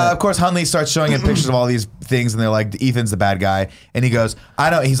what he said. Of course, Huntley starts showing him pictures of all these things, and they're like, Ethan's the bad guy. And he goes, I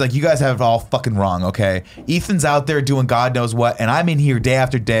know. He's like, you guys have it all fucking wrong, okay? Ethan's out there doing God knows what, and I'm in here day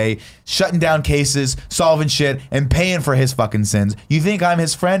after day, shutting down cases, solving shit, and paying for his fucking sins. You think I'm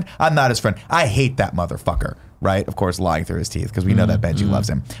his friend? I'm not his friend. I hate that motherfucker. Right? Of course, lying through his teeth, because we know that Benji loves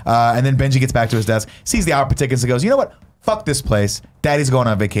him. And then Benji gets back to his desk, sees the opera tickets, and goes, you know what? Fuck this place. Daddy's going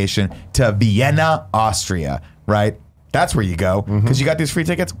on vacation to Vienna, Austria. Right? That's where you go, because you got these free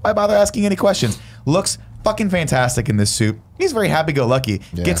tickets. Why bother asking any questions? Looks fucking fantastic in this suit. He's very happy-go-lucky.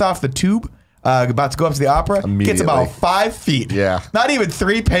 Yeah. Gets off the tube, about to go up to the opera, gets about Immediately. 5 feet. Yeah. Not even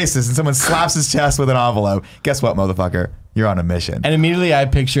 3 paces, and someone slaps his chest with an envelope. Guess what, motherfucker? You're on a mission. And immediately I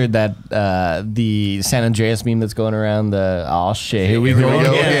pictured that the San Andreas meme that's going around. The oh shit, here we go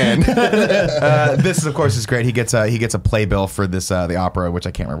again. This is, of course, is great. He gets a playbill for this the opera, which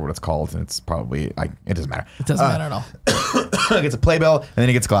I can't remember what it's called, and it's probably it doesn't matter. It doesn't matter at all. He gets a playbill, and then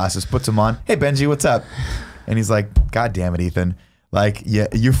he gets glasses, puts them on. Hey Benji, what's up? And he's like, God damn it, Ethan. Like, yeah,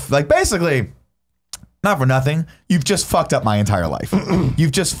 you like basically. Not for nothing, you've just fucked up my entire life. You've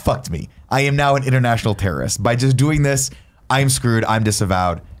just fucked me. I am now an international terrorist. By just doing this, I'm screwed. I'm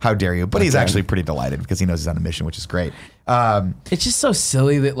disavowed. How dare you? But he's actually pretty delighted because he knows he's on a mission, which is great. It's just so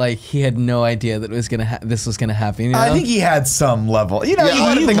silly that like he had no idea that it was gonna this was gonna happen. You know? I think he had some level. You know, you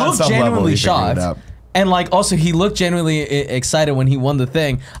would he think on looked some level genuinely he figured shocked. it out. And like also he looked genuinely excited when he won the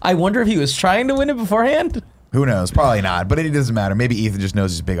thing. I wonder if he was trying to win it beforehand. Who knows? Probably not, but it doesn't matter. Maybe Ethan just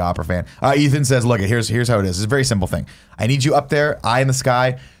knows he's a big opera fan. Ethan says, look, here's how it is. It's a very simple thing. I need you up there, eye in the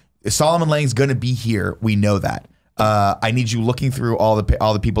sky. Solomon Lang's going to be here. We know that. I need you looking through all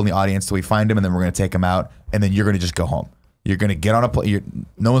the people in the audience till we find him, and then we're going to take him out, and then you're going to just go home. You're going to get on a plane.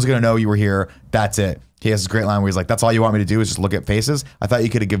 No one's going to know you were here. That's it. He has this great line where he's like, that's all you want me to do is just look at faces? I thought you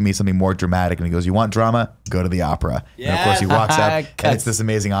could have given me something more dramatic. And he goes, you want drama? Go to the opera. And of course he walks up and it's this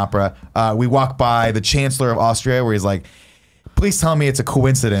amazing opera. We walk by the Chancellor of Austria where he's like, please tell me it's a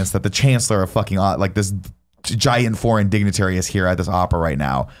coincidence that the Chancellor of fucking, like this giant foreign dignitary is here at this opera right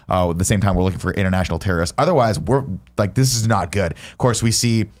now. At the same time, we're looking for international terrorists. Otherwise, we're like, this is not good. Of course, we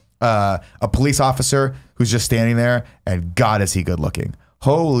see a police officer who's just standing there, and God, is he good looking.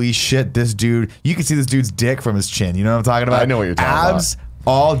 Holy shit, this dude, you can see this dude's dick from his chin. You know what I'm talking about? I know what you're talking Abs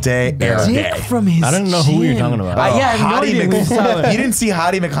all day, every Dick day. from his I don't know who you're talking about. Yeah, I have no idea who he's talking about. You didn't see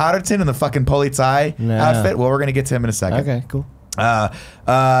Hottie McHotterton in the fucking Polizei outfit? Well, we're going to get to him in a second. Okay, cool.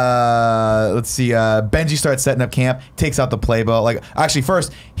 Let's see. Benji starts setting up camp, takes out the playbill. Like, actually,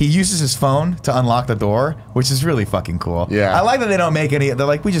 first he uses his phone to unlock the door, which is really fucking cool. Yeah. I like that they don't make any. They're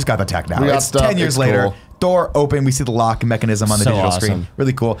like, we just got the tech now. We got It's stuff. 10 years It's later. cool. Door open. We see the lock mechanism on the So digital awesome. screen.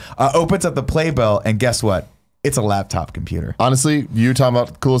 Really cool. Opens up the playbill, and guess what? It's a laptop computer. Honestly, you talking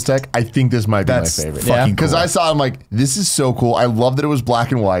about coolest tech, I think this might be That's my favorite. fucking Because cool. I saw, I'm like, this is so cool. I love that it was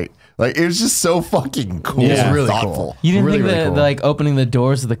black and white. Like, it was just so fucking cool. Yeah. and Really cool. thoughtful. You didn't Really, think really that cool. like opening the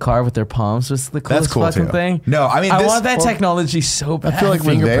doors of the car with their palms was the coolest That's cool, fucking too. thing? No, I mean, I this- want that technology so bad. I feel like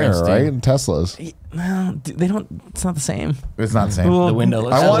we're there, Fingerprints, right? dude. In Teslas. No, they don't. It's not the same. It's not the same. Well, The window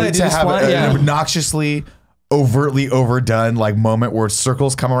looks I want it LED to have display, an obnoxiously, overtly overdone like moment where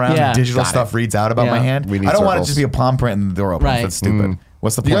circles come around Yeah. and digital Got stuff reads out about Yeah. my hand. We need I don't want it to circles. just be a palm print and the door opens. Right. That's stupid.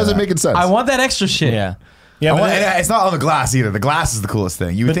 What's the point? You guys of are that? making sense. I want that extra shit. Yeah. Yeah, I but want- and it's not on the glass either. The glass is the coolest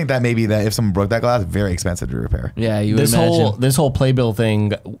thing. You would think that maybe that if someone broke that glass, very expensive to repair. Yeah, you would this imagine. whole playbill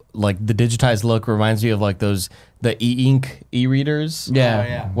thing, like the digitized look, reminds me of like the e-ink e-readers.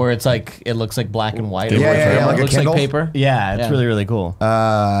 Yeah. Where it's like it looks like black and white. Yeah, like it a looks Kindle. like paper. Yeah, it's Yeah. really really cool.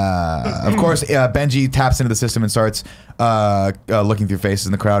 Of course, Benji taps into the system and starts looking through faces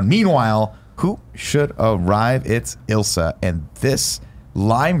in the crowd. Meanwhile, who should arrive? It's Ilsa, and this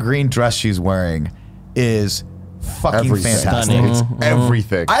lime green dress she's wearing is fucking Everything. fantastic. Stunning. It's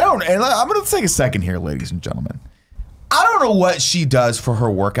Everything. I don't. And I'm going to take a second here, ladies and gentlemen. I don't know what she does for her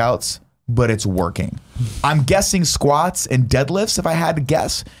workouts, but it's working. I'm guessing squats and deadlifts, if I had to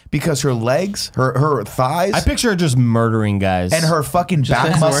guess, because her legs, her thighs. I picture her just murdering guys. And her fucking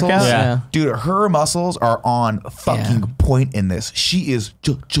back as a muscles. workout? Yeah. Dude, her muscles are on fucking point in this. She is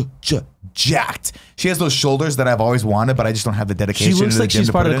jacked. She has those shoulders that I've always wanted, but I just don't have the dedication. She looks like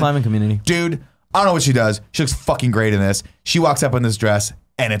she's part of the climbing community. Dude, I don't know what she does. She looks fucking great in this. She walks up in this dress,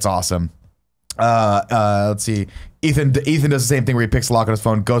 and it's awesome. Let's see. Ethan does the same thing where he picks the lock on his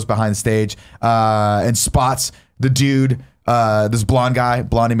phone, goes behind the stage, and spots the dude, this blonde guy,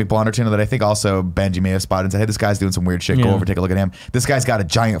 Blondie McBlonderton, that I think also Benji may have spotted and said, hey, this guy's doing some weird shit. Go over, take a look at him. This guy's got a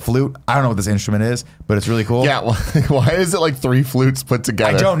giant flute. I don't know what this instrument is, but it's really cool. Yeah, why is it like 3 flutes put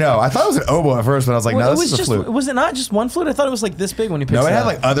together? I don't know. I thought it was an oboe at first, but I was like, no, this is a flute. Was it not just one flute? I thought it was like this big when you picked it No, it had up.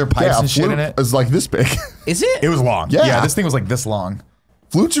 like other pipes and shit in it. It's like this big. Is it? It was long. Yeah. Yeah, this thing was like this long.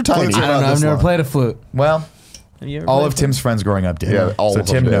 Flutes are tiny. Flutes are I don't know. I've never played a flute. Well, Have you ever all played of a Tim's friends growing up did. Yeah, all so of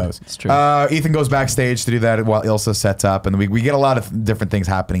them Tim did. knows. It's true. Ethan goes backstage to do that while Ilsa sets up, and we get a lot of different things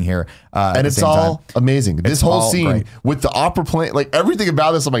happening here. And it's all amazing. This whole all scene great. with the opera playing, like everything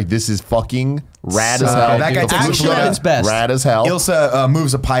about this, I'm like, this is fucking rad as hell. that guy The takes flute a at its best. Rad as hell. Ilsa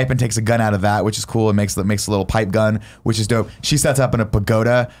moves a pipe and takes a gun out of that, which is cool. It makes a little pipe gun, which is dope. She sets up in a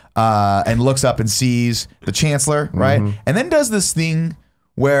pagoda and looks up and sees the Chancellor, right? And then does this thing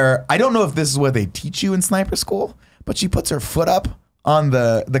where I don't know if this is what they teach you in sniper school, but she puts her foot up on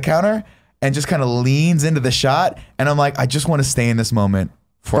the counter and just kind of leans into the shot. And I'm like, I just want to stay in this moment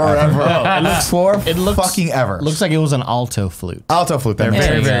forever. It looks fucking ever. Looks like it was an alto flute. Alto flute. That They're makes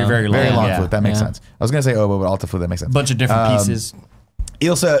very, sense. very, very long. Very long Yeah. flute. That makes Yeah. sense. I was going to say oboe, but alto flute, that makes sense. Bunch of different pieces.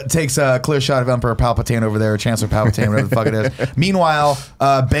 Ilsa takes a clear shot of Emperor Palpatine over there, Chancellor Palpatine, whatever the fuck it is. Meanwhile,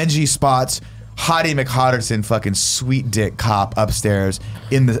 Benji spots Hottie McHotterson, fucking sweet dick cop upstairs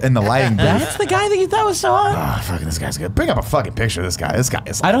in the lighting booth. That's the guy that you thought was so hot? Ah, fucking this guy's good. Bring up a fucking picture of this guy. This guy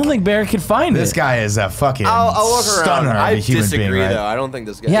is. I don't think Barrett could find This it. guy is a fucking I'll look stunner around. of a I human disagree, being, right? though. I don't think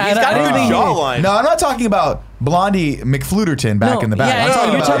this guy. Yeah, He's got I a don't good think he- jawline. No, I'm not talking about Blondie McFluterton back in the back. Yeah,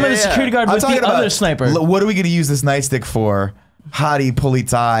 I'm you're talking about the yeah. security guard I'm with talking the about other sniper. What are we going to use this nightstick for? Hottie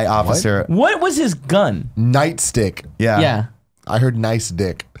Polizei officer. What was his gun? Nightstick. Yeah. I heard nice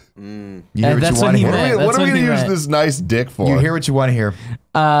dick. You hear what that's you what want to he hear. meant. What That's are we what going he to use meant. this nice dick for? You hear what you want to hear.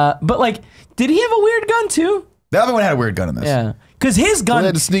 But like, did he have a weird gun too? The other one had a weird gun in this. Yeah. Because his gun, They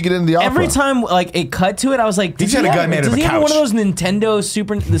had to sneak it into the opera. every time like it cut to it, I was like, does had he a have, gun made out does of he a have one of couch. those Nintendo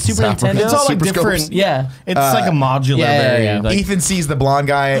Super Nintendo? It's all like Super different. scopes. Yeah. It's like a modular yeah. like, Ethan sees the blonde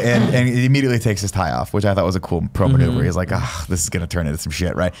guy and he immediately takes his tie off, which I thought was a cool pro maneuver. He's like, ah, this is going to turn into some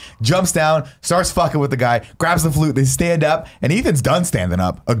shit, right? Jumps down, starts fucking with the guy, grabs the flute, they stand up, and Ethan's done standing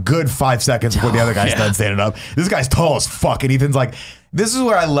up a good 5 seconds before the other guy's done standing up. This guy's tall as fuck, and Ethan's like, this is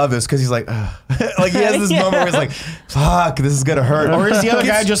where I love this, because he's like, ugh. Like he has this moment where he's like, fuck, this is going to hurt. or is the other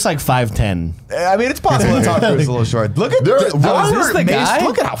guy just like 5'10"? I mean, it's possible that Tom Cruise is a little short. Look at There- this this the guy?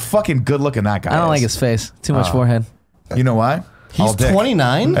 Look at how fucking good looking that guy is. I don't like his face. Too much forehead. You know why? He's All dick.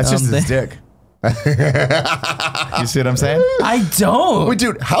 29. That's just All his dick. You see what I'm saying? I don't. Wait,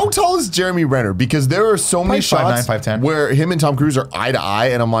 dude, how tall is Jeremy Renner? Because there are so many Probably 5'9", shots 5'10". where him and Tom Cruise are eye to eye,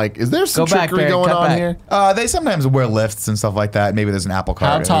 and I'm like, is there some Go back, trickery Barrett, going cut on back. here? They sometimes wear lifts and stuff like that. Maybe there's an Apple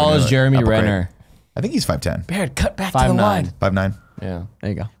Card. How tall is Jeremy Apple Crate. Renner? I think he's 5'10", Barrett, cut back to the 5'9". line. 5'9", Yeah. There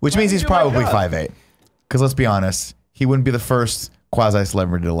you go. which means he's probably 5'8". Because let's be honest, he wouldn't be the first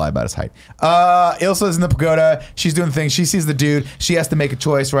quasi-celebrity to lie about his height. Ilsa's in the pagoda. She's doing things. She sees the dude. She has to make a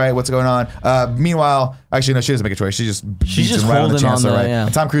choice, right? What's going on? Meanwhile, actually, no, she doesn't make a choice. She just beats just him right on the holding on chancellor, the- right? yeah.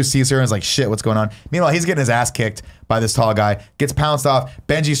 And Tom Cruise sees her and is like, shit, what's going on? Meanwhile, he's getting his ass kicked by this tall guy. Gets pounced off.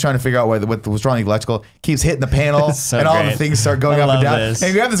 Benji's trying to figure out what's wrong with the electrical. Keeps hitting the panel. So and all the great. things start going I up and love down. this.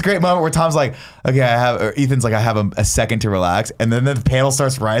 And you have this great moment where Tom's like, okay, or Ethan's like, I have a second to relax. And then the panel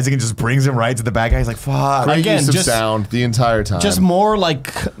starts rising and just brings him right to the bad guy. He's like, fuck. Great Again, use of just- sound the entire time. Just more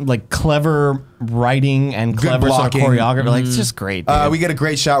like clever writing and clever sort of blocking. choreography. Like it's just great. Dude. We get a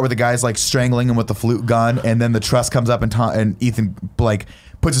great shot where the guy's like strangling him with the flute gun, and then the truss comes up, and Ethan like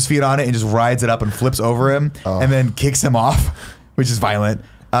puts his feet on it and just rides it up and flips over him, and then kicks him off, which is violent.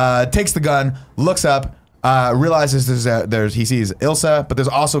 Takes the gun, looks up, realizes he sees Ilsa, but there's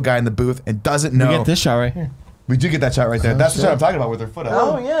also a guy in the booth and doesn't know. We get this shot right here. We do get that shot right there. That's the shot I'm talking about with her foot up.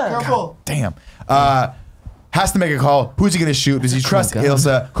 Oh, yeah. Careful. Damn. Has to make a call. Who's he going to shoot? Does he trust God.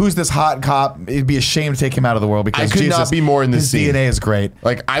 Ilsa? Who's this hot cop? It'd be a shame to take him out of the world because I could Jesus, not be more in this his scene. DNA is great.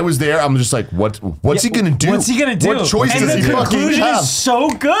 like, I was there. I'm just like, what's he gonna do? What's he gonna do? What choice and does the he fucking conclusion have? is so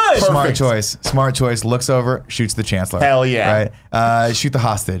good. Smart choice. Smart choice. Looks over, shoots the chancellor. Hell yeah. Right. Shoot the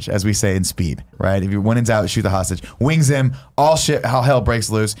hostage, as we say in Speed. Right. If you're when in doubt, shoot the hostage. Wings him. All shit. How hell breaks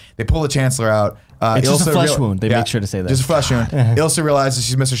loose. They pull the chancellor out. It's just a Ilsa flesh wound. They make sure to say that. Just a flesh wound. Ilsa realizes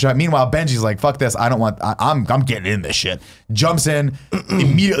she's missed her shot. Meanwhile, Benji's like, fuck this. I'm getting in this shit. Jumps in,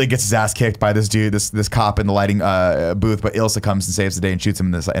 immediately gets his ass kicked by this dude, this cop in the lighting booth. But Ilsa comes and saves the day and shoots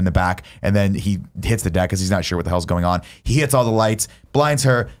him in the back. And then he hits the deck because he's not sure what the hell's going on. He hits all the lights, blinds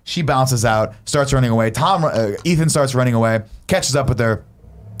her. She bounces out, starts running away. Ethan starts running away, catches up with her.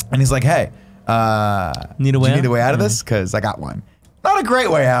 And he's like, hey, need a way out of this? Because I got one. Not a great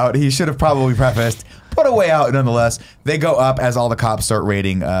way out. He should have probably prefaced, but a way out nonetheless. They go up as all the cops start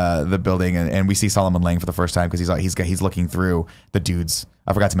raiding the building, and we see Solomon Lang for the first time because he's looking through the dude's.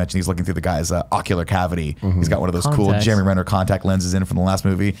 I forgot to mention he's looking through the guy's ocular cavity. He's got one of those cool Jeremy Renner contact lenses in from the last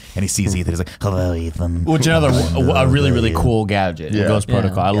movie, and he sees Ethan. He's like, "Hello, Ethan." Which another a really cool gadget in Ghost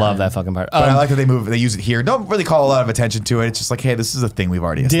Protocol. I love that fucking part. But I like that they use it here. Don't really call a lot of attention to it. It's just like, hey, this is a thing we've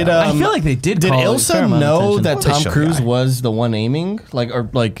already established. I feel like they did. Did call Ilsa know that Well, they Tom showed Cruise the guy. was the one aiming?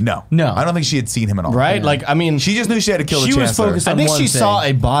 No. No. I don't think she had seen him at all. Right? Like, I mean, She just knew she had to kill the She was Chancellor. focused I on think one she thing. saw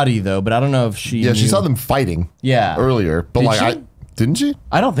a body though, but I don't know if she. Yeah, she knew. saw them fighting. Yeah. Earlier, but Did she? didn't she?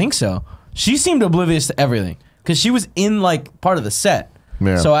 I don't think so. She seemed oblivious to everything because she was in like part of the set.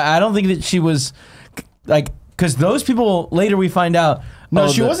 Yeah. So I don't think that she was like because those people later we find out. No,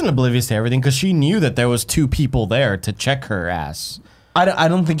 oh, she wasn't oblivious to everything because she knew that there was two people there to check her ass. I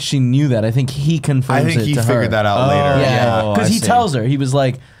don't think she knew that. I think he confirms I think it he to figured her. that out later. Yeah, Oh, because I he see. tells her he was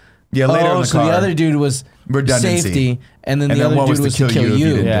like, Yeah, later in the so car. the other dude was Redundancy. safety, and then And the then other one dude was to kill you if you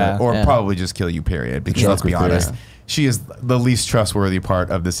didn't Yeah. do it. Or Yeah. probably just kill you, period. Because Yeah. let's be Fuck with honest, period. she is the least trustworthy part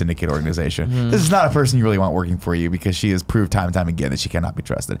of the syndicate organization. This is not a person you really want working for you because she has proved time and time again that she cannot be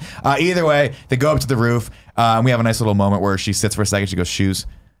trusted. Either way, they go up to the roof. And we have a nice little moment where she sits for a second. She goes, shoes,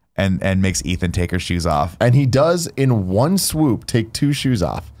 and makes Ethan take her shoes off. And he does in one swoop take 2 shoes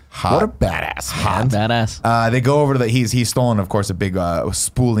off. Hot. What a badass, man. badass. They go over to he's stolen, of course, a big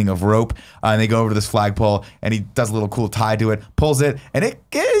spooling of rope. And they go over to this flagpole and he does a little cool tie to it, pulls it, and it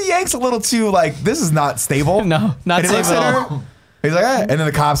yanks a little too, like, this is not stable. No, not And he safe looks at at all. her, he's like, and then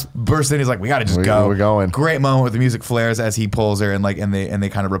the cops burst in. He's like, we got to just go. We're going. Great moment with the music flares as he pulls her and they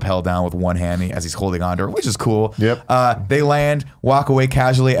kind of rappel down with one hand as he's holding on to her, which is cool. Yep. They land, walk away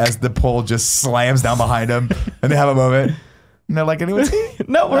casually as the pole just slams down behind them, and they have a moment. And they're like, anyone see?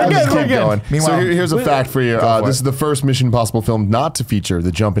 No, we're Let's good. We're keep good. going. Meanwhile- so here's a fact for you. Go for This it. is the first Mission Impossible film not to feature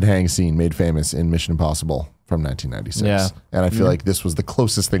the jump and hang scene made famous in Mission Impossible from 1996. Yeah. And I feel like this was the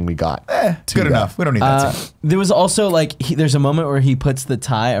closest thing we got. to Good that. enough. We don't need that scene. There was also like there's a moment where he puts the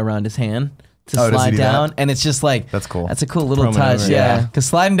tie around his hand to Oh, does he slide do that? down, and it's just like That's cool. That's a cool little Pro touch, maneuver, yeah. yeah. Because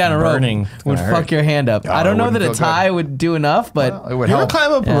sliding down a Burning. rope It's would gonna fuck hurt. your hand up. Oh, I don't it know wouldn't that a feel good. tie would do enough, but It would You ever help.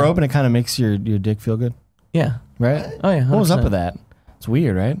 climb up Yeah. a rope and it kind of makes your dick feel good, yeah. right? Oh yeah. What was up 100%. with that? It's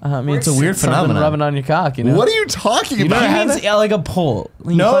weird, right? I mean, it's a weird something phenomenon. rubbing on your cock, you know. What are you talking You about? never He had means that? like a pole.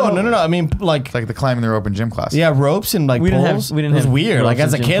 You No, climb no, up- no, no. I mean, like, It's like the climbing the rope in gym class. yeah, ropes and like We didn't have- poles. we didn't it was have weird. Like ropes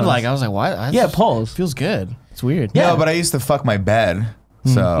as a in gym kid, class. like I was like, what? Yeah, poles. Feels good. It's weird. Yeah. No, but I used to fuck my bed.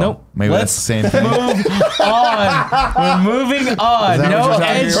 So Nope. maybe Let's that's the same thing. Move on. We're moving on. that No what you're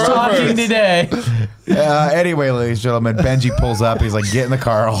edge talking talking today. Anyway, ladies and gentlemen, Benji pulls up. He's like, get in the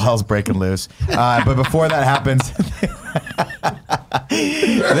car. All hell's breaking loose. But before that happens,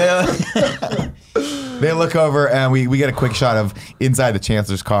 they look over and we get a quick shot of inside the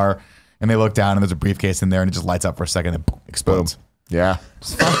Chancellor's car. And they look down and there's a briefcase in there and it just lights up for a second and boom, explodes. Yeah.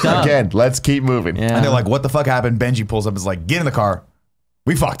 Fucked up. Again, let's keep moving. Yeah. And they're like, what the fuck happened? Benji pulls up and is like, get in the car.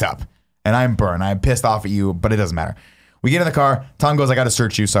 We fucked up. And I'm burned. I'm pissed off at you, but it doesn't matter. We get in the car. Tom goes, I got to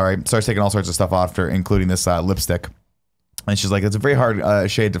search you. Sorry. Starts taking all sorts of stuff off her, including this lipstick. And she's like, it's a very hard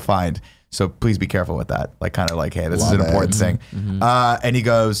shade to find. So please be careful with that. Like, kind of like, hey, this is an Love it. important thing. And he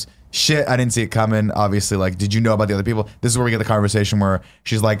goes, shit, I didn't see it coming. Obviously, like, did you know about the other people? This is where we get the conversation where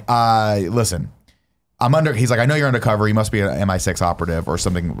she's like, listen, he's like, I know you're undercover. You must be an MI6 operative or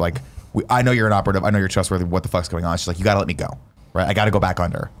something. Like, I know you're an operative. I know you're trustworthy. What the fuck's going on? She's like, you got to let me go. Right? I got to go back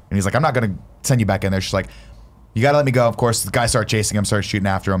under. And he's like, I'm not going to send you back in there. She's like, you got to let me go. Of course, the guys start chasing him, start shooting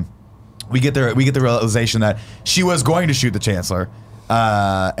after him. We get the realization that she was going to shoot the Chancellor.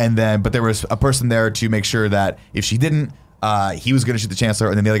 But there was a person there to make sure that if she didn't, he was going to shoot the Chancellor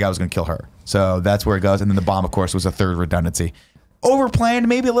and then the other guy was going to kill her. So that's where it goes. And then the bomb, of course, was a third redundancy. Overplanned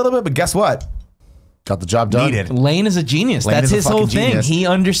maybe a little bit, but guess what? Got the job done. Needed. Lane is a genius. Lane That's is a his whole fucking thing. genius. He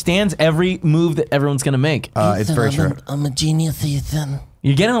understands every move that everyone's going to make. It's very true. I'm a genius, Ethan.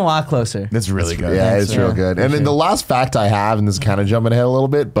 You're getting a lot closer. That's really good. Yeah, it's Yeah, real good. And then the last fact I have, and this is kind of jumping ahead a little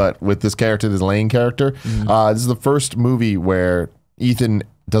bit, but with this character, this Lane character, this is the first movie where Ethan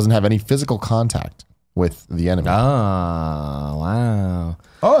doesn't have any physical contact with the enemy. Oh, wow.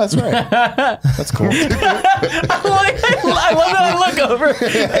 Oh, that's right. That's cool. I love that I look over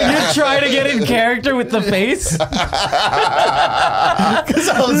and you're trying to get in character with the face. Because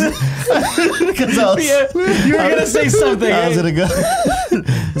I was Yeah, you were gonna say something. I was gonna go.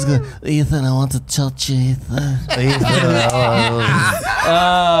 Ethan, I want to touch you, Ethan.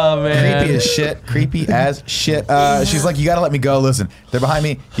 Oh man. Creepy as shit. Creepy as shit. She's like, you gotta let me go. Listen, they're behind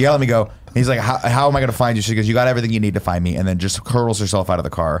me. You gotta let me go. And he's like, how am I gonna find you? She goes, you got everything you need to find me. And then just hurls herself out of the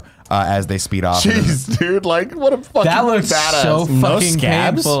car as they speed off. Jeez, dude, like what a fucking That looks badass. so No fucking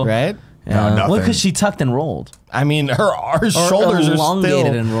scabs, painful. right? No, nothing. Well, because she tucked and rolled. I mean, her Or shoulders are elongated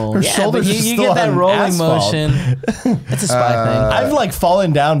still and rolled. Her Yeah, shoulders but are you still get that on rolling asphalt. motion. It's a spy thing. I've like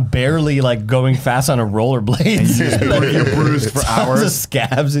fallen down barely, like going fast on a rollerblade. You're bruised for Tons of hours.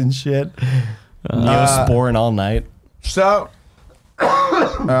 scabs and shit. Neosporin all night. So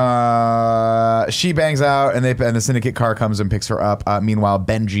she bangs out, and the syndicate car comes and picks her up. Meanwhile,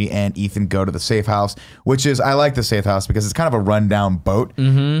 Benji and Ethan go to the safe house, which is, I like the safe house because it's kind of a rundown boat,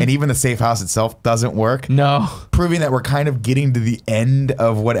 and even the safe house itself doesn't work. No. Proving that we're kind of getting to the end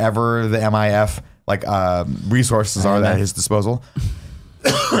of whatever the MIF resources are at his disposal.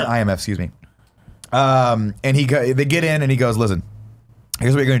 IMF, excuse me. And they get in, and he goes, "Listen,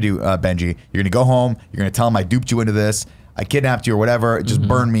 here's what you're gonna do, Benji. You're gonna go home. You're gonna tell him I duped you into this. I kidnapped you or whatever. Just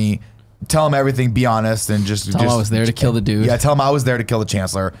burn me. Tell him everything. Be honest and just Tell him I was there to kill the dude. Yeah, tell him I was there to kill the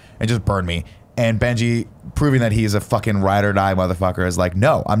Chancellor and just burn me." And Benji, proving that he's a fucking ride or die motherfucker, is like,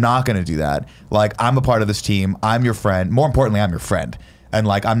 "No, I'm not gonna do that. Like, I'm a part of this team. I'm your friend. More importantly, I'm your friend. And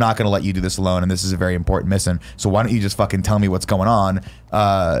like, I'm not gonna let you do this alone. And this is a very important mission. So why don't you just fucking tell me what's going on,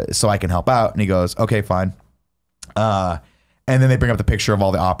 so I can help out?" And he goes, "Okay, fine." And then they bring up the picture of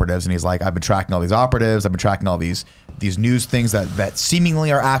all the operatives, and he's like, "I've been tracking all these operatives. I've been tracking all these news things that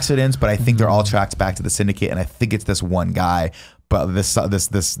seemingly are accidents, but I think they're all tracked back to the syndicate, and I think it's this one guy, but this guy,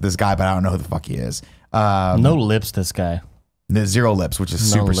 but I don't know who the fuck he is." No lips, this guy. There's 0 lips, which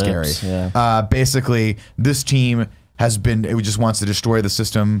is No super lips, scary. yeah. Basically, this team it just wants to destroy the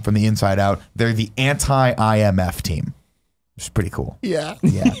system from the inside out. They're the anti-IMF team. Which is pretty cool. Yeah.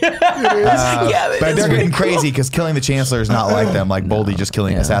 But they're getting crazy because killing the Chancellor is not like them. Like Boldy just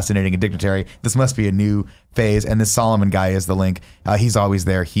assassinating a dignitary. This must be a new phase. And this Solomon guy is the link. He's always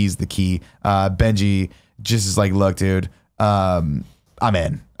there. He's the key. Benji just is like, "Look, dude, I'm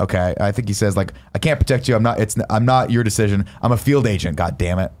in." Okay. I think he says like, "I can't protect you. I'm not your decision. I'm a field agent. God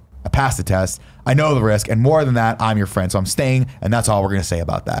damn it. I passed the test. I know the risk. And more than that, I'm your friend. So I'm staying. And that's all we're going to say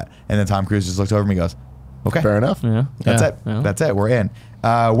about that." And then Tom Cruise just looks over at me and goes, "Okay. Fair enough. Yeah. That's it. Yeah. That's it. We're in."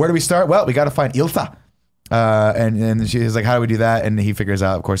 Where do we start? Well, we got to find Ilsa. And she's like, "How do we do that?" And he figures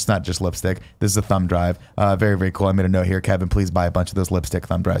out, of course, it's not just lipstick. This is a thumb drive. Very, very cool. I made a note here. Kevin, please buy a bunch of those lipstick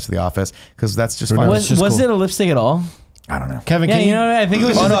thumb drives for the office because that's just fun. Was it a lipstick at all? I don't know. Kevin, Yeah, can you know what? I think it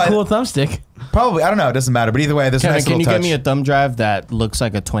was just a cool thumbstick. Probably. I don't know. It doesn't matter. But either way, there's a Kevin, nice can little you touch. get me a thumb drive that looks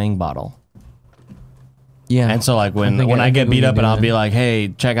like a Twang bottle? Yeah. And so like when I get beat up and I'll be like,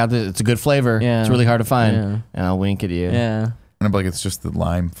 "Hey, check out this. It's a good flavor. Yeah. It's really hard to find." Yeah. And I'll wink at you. Yeah. And I'm like, it's just the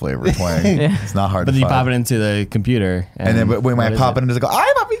lime flavor twang. It's not hard But to then you find. pop it into the computer. And then when I pop it in, does it go,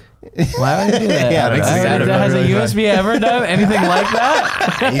 "Ay, papi"? Why would you do that? Yeah, it makes it sound Has a really USB ever done anything like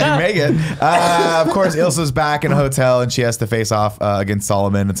that? You can make it. Of course, Ilsa's back in a hotel and she has to face off against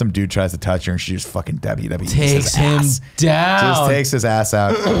Solomon. And some dude tries to touch her and she just fucking WWE Takes him down. Just takes his ass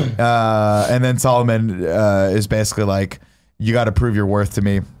out. And then Solomon is basically like, "You got to prove your worth to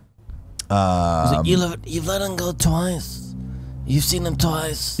me." You've let him go twice. You've seen him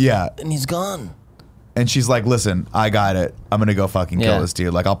twice. Yeah. And he's gone. And she's like, "Listen, I got it. I'm going to go fucking kill Yeah. this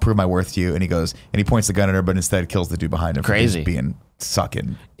dude. Like, I'll prove my worth to you." And he goes, and he points the gun at her, but instead kills the dude behind him. for Crazy.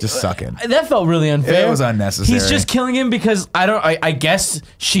 just sucking. That felt really unfair. It was unnecessary. He's just killing him because I guess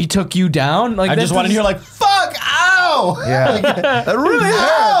she took you down. Like I just wanted to hear like, "Fuck, ow!" Yeah. That really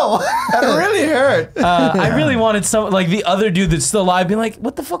hurt. That really hurt. I really wanted some like the other dude that's still alive being like,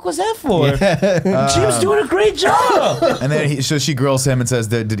 "What the fuck was that for?" She was doing a great job. And then so she grills him and says,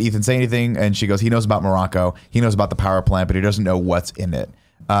 did Ethan say anything? And she goes, "He knows about Morocco. He knows about the power plant, but he doesn't know what's in it."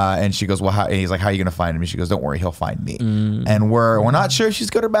 And she goes, "Well, how?" And he's like, "How are you going to find him?" And she goes, "Don't worry, he'll find me." And we're not sure if she's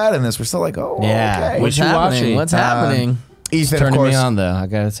good or bad in this. We're still like, "Oh, Yeah. okay." What's Wishy-washy. happening? What's happening? Ethan, of Turning course. me on though, I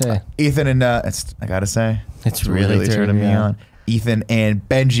gotta say. Ethan and I gotta say, It's really turning me on. Ethan and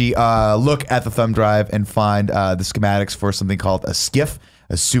Benji look at the thumb drive and find the schematics for something called a SCIF,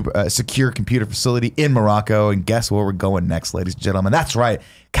 a secure computer facility in Morocco. And guess where we're going next, ladies and gentlemen? That's right,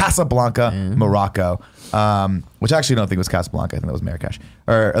 Casablanca, Morocco. Which I actually don't think was Casablanca. I think that was Marrakesh,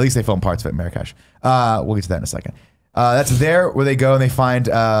 or at least they filmed parts of it in Marrakesh. We'll get to that in a second. That's there where they go and they find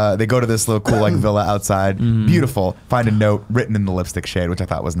they go to this little cool like villa outside, beautiful. Find a note written in the lipstick shade, which I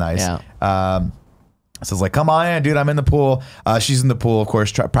thought was nice. Yeah. So it's like, come on in, dude. I'm in the pool. She's in the pool, of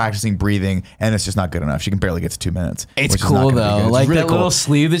course, practicing breathing, and it's just not good enough. She can barely get to 2 minutes. It's which is not cool gonna be though. good. It's Like really that cool. little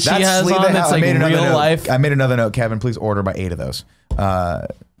sleeve that she has sleeve on. that It's I like made another real note. life. I made another note, Kevin. Please order by 8 of those.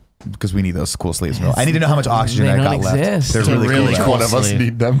 Because we need those cool sleeves. I need to know how much oxygen They I don't got exist. left. They're really, really cool. cool. One of us Sleeve.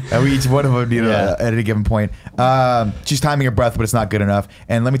 need them. And we each one of them need at any given point. She's timing her breath, but it's not good enough.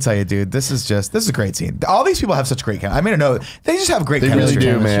 And let me tell you, dude, this is a great scene. All these people have such great chemistry. I made a note. They just have great chemistry.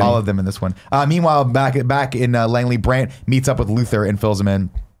 really do, man. All of them in this one. Meanwhile, back in Langley, Brant meets up with Luther and fills him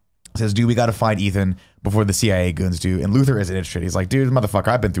in. Says, dude, we got to find Ethan before the CIA goons do. And Luther isn't interested. He's like, dude, motherfucker,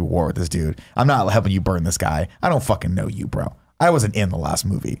 I've been through war with this dude. I'm not helping you burn this guy. I don't fucking know you, bro. I wasn't in the last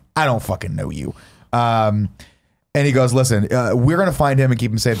movie. I don't fucking know you. And he goes, listen, we're going to find him and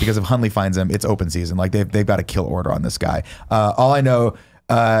keep him safe because if Hunley finds him, it's open season. Like they've got a kill order on this guy. All I know,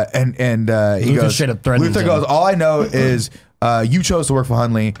 he Luther goes, straight up threatens Luther him. goes, all I know is you chose to work for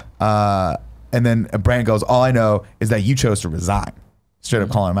Hunley. And then Brand goes, all I know is that you chose to resign. Straight up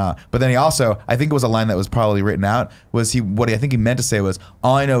calling him out. But then he also, I think it was a line that was probably written out, what I think he meant to say was,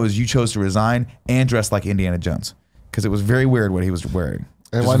 all I know is you chose to resign and dress like Indiana Jones. Because it was very weird what he was wearing.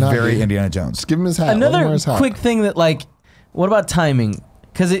 And Just why not, very dude? Indiana Jones. Just give him his hat. Let him wear Another his hat. quick thing that like, what about timing?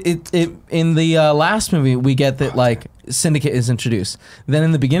 Because it in the last movie we get that like Syndicate is introduced. Then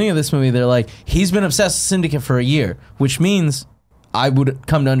in the beginning of this movie they're like he's been obsessed with Syndicate for a year, which means I would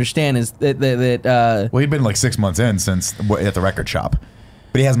come to understand is that Well, he'd been like 6 months in since at the record shop.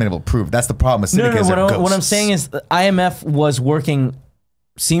 But he hasn't been able to prove. That's the problem with Syndicate. What I'm saying is the IMF was working.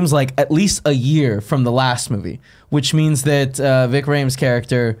 Seems like at least a year from the last movie, which means that Vic Rames'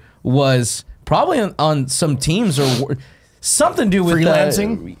 character was probably on some teams or something to do with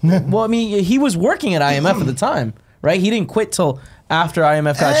Freelancing? Well, I mean, he was working at IMF at the time, right? He didn't quit till after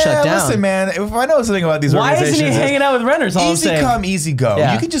IMF got shut down. Listen, man, if I know something about these Why organizations, isn't he hanging out with renters? All I'm easy saying. come, easy go.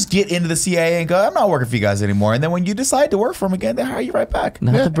 Yeah. You can just get into the CIA and go, I'm not working for you guys anymore. And then when you decide to work for them again, they hire you right back.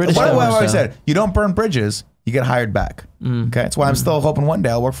 Not the British What government, I always though. said, you don't burn bridges, you get hired back. Okay, that's why I'm still hoping one day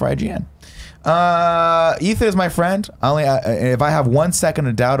I'll work for IGN. Ethan is my friend. If I have 1 second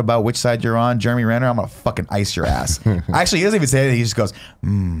of doubt about which side you're on, Jeremy Renner, I'm gonna fucking ice your ass. Actually, he doesn't even say anything. He just goes,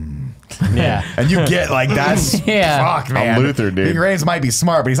 Yeah. and you get like that's Yeah. fuck, man. I'm Luther, dude. Big Raines might be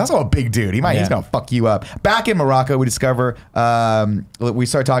smart, but he's also a big dude. He's gonna fuck you up. Back in Morocco, we discover we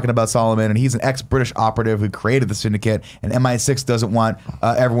start talking about Solomon, and he's an ex-British operative who created the syndicate. And MI6 doesn't want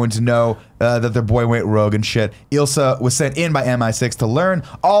everyone to know that their boy went rogue and shit. Ilsa was sent in by MI6 to learn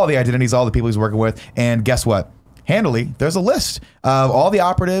all the identities, all the people he's working with, and guess what? Handily, there's a list of all the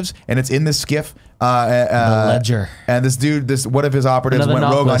operatives, and it's in this skiff. The ledger. And this dude, one of his operatives Another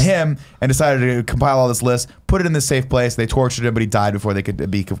went rogue on knock list. him and decided to compile all this list, put it in this safe place. They tortured him, but he died before they could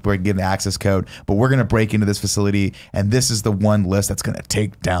give the access code. But we're gonna break into this facility, and this is the one list that's gonna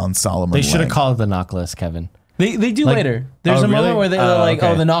take down Solomon. They should have Lang. called it the knock list, Kevin. They do Like- later. There's Oh, a moment really? where they're Oh, like, okay.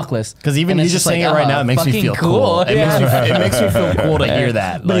 oh, the knock list. Because even And you it's just like, saying it right now, it makes me fucking feel cool. It, Yeah. makes me feel cool to hear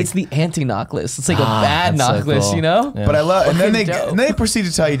that. But Like, it's the anti-knock list. It's like a bad that's so knock list, cool. you know? Yeah. But I love, and then Fucking dope. they proceed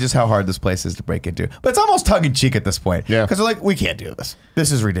to tell you just how hard this place is to break into. But it's almost tongue in cheek at this point. Yeah. Because they're like, we can't do this.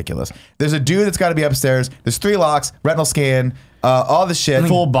 This is ridiculous. There's a dude that's got to be upstairs. There's 3 locks, retinal scan, all the shit,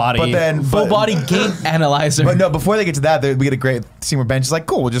 Full body. But then Full body gate analyzer. But no, before they get to that, we get a great scene where Ben's just like,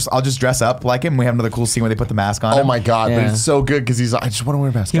 cool, I'll just dress up like him. We have another cool scene where they put the mask on Oh him. my god! But Yeah. it's so good because he's like, I just want to wear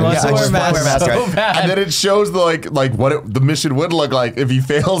a mask. He wants Yeah, to I wear a just wanna mask wear a mask, so right? bad. And then it shows like what the mission would look like if he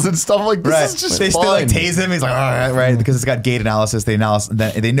fails and stuff like this. Right. Is just They fun. still like tase him. He's like, all right, right, because it's got gait analysis. They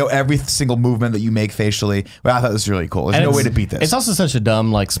know every single movement that you make facially. Well, I thought this was really cool. There's and no way it's- to beat this. It's also such a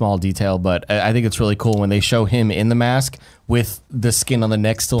dumb, like, small detail, but I think it's really cool when they show him in the mask with the skin on the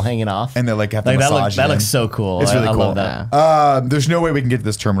neck still hanging off. And they're like, have to that massage that it looks in. so cool. It's really I cool. love that. There's no way we can get to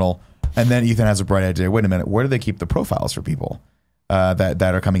this terminal. And then Ethan has a bright idea. Wait a minute, where do they keep the profiles for people that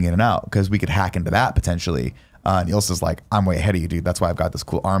are coming in and out? Because we could hack into that potentially. And Ilsa's like, I'm way ahead of you, dude. That's why I've got this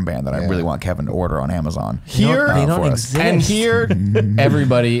cool armband that I really want Kevin to order on Amazon. Here- They don't for us. exist. And here,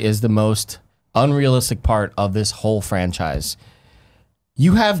 everybody is the most unrealistic part of this whole franchise.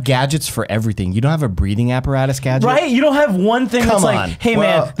 You have gadgets for everything. You don't have a breathing apparatus gadget. Right? You don't have one thing Come that's on. like, hey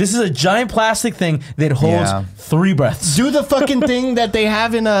Well- man, this is a giant plastic thing that holds Yeah. 3 breaths. Do the fucking thing that they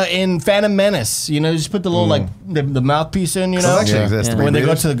have in Phantom Menace. You know, just put the little like the mouthpiece in. You know, Does it actually Yeah. exist? Yeah. when they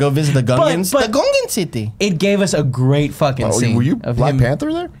go visit the Gungans, but- the Gungan city. It gave us a great fucking Oh, scene. were you of Black him.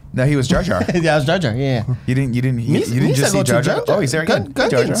 Panther there? No, he was Jar Jar. Yeah, I was Jar Jar. Yeah. You didn't just see Jar Jar? Oh, he's there again. Jar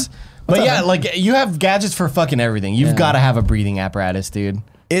Jar. Gungans. But yeah, like you have gadgets for fucking everything. You've got to have a breathing apparatus, dude.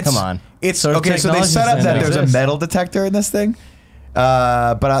 Come on. It's So okay. So they technology set up doesn't that there's a exist. metal detector in this thing.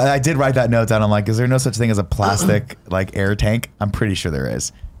 But I did write that note down. I'm like, is there no such thing as a plastic like air tank? I'm pretty sure there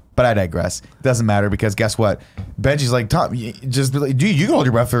is. But I digress. It doesn't matter because guess what? Benji's like, Tom, just be like, dude, you can hold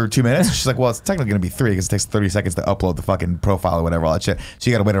your breath for 2 minutes. She's like, well, it's technically going to be 3 because it takes 30 seconds to upload the fucking profile or whatever, all that shit. So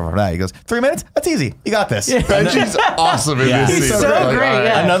you got to wait over that. He goes, 3 minutes? That's easy. You got this. Benji's awesome in Yeah. this He's scene. so Like, great, all right,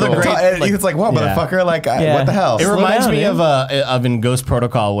 yeah. Another cool. great- And like- it's like, whoa, yeah. motherfucker. Like, Yeah. what the hell? It Slow reminds down, me dude. of in Ghost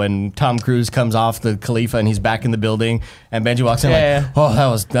Protocol when Tom Cruise comes off the Khalifa and he's back in the building and Benji walks in Yeah, like, oh,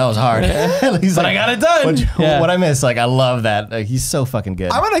 that was hard. He's But like, I got it done. Yeah. What I missed? Like, I love that. Like, he's so fucking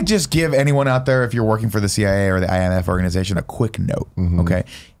good. I'm gonna just give anyone out there, if you're working for the CIA or the IMF organization, a quick note. Okay,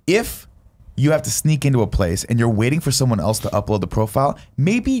 if you have to sneak into a place and you're waiting for someone else to upload the profile,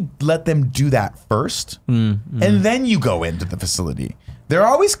 maybe let them do that first, and then you go into the facility. They're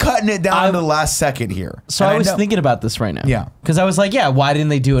always cutting it down to the last second here. So And I was know- thinking about this right now. Yeah. Because I was like, yeah, why didn't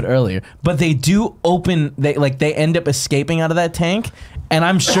they do it earlier? But they do open, they end up escaping out of that tank. And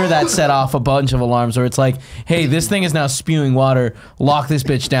I'm sure that set off a bunch of alarms where it's like, hey, this thing is now spewing water. Lock this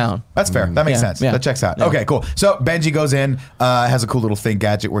bitch down. That's fair. That makes Yeah, sense. yeah. That checks out. Yeah. Okay, cool. So Benji goes in, has a cool little thing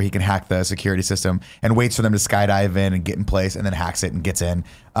gadget where he can hack the security system and waits for them to skydive in and get in place, and then hacks it and gets in.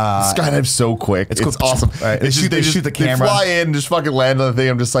 Skydive's so quick. It's cool. awesome. All right, they shoot the camera. They fly in, just fucking land on the thing.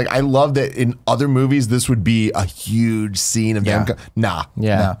 I'm just like, I love that in other movies, this would be a huge scene of them. Yeah. Nah.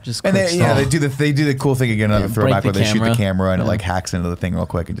 yeah. No. Just and quick they, yeah, stuff. they do the cool thing again, another throwback break where the they shoot the camera. camera and it like hacks into the thing real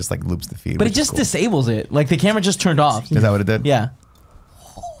quick and just like loops the feed. But it which is just cool. disables it. Like the camera just turned off. Is that what it did? Yeah.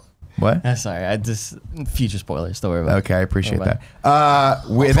 What? Sorry, I just future spoilers. Don't worry about it. Okay, I appreciate Don't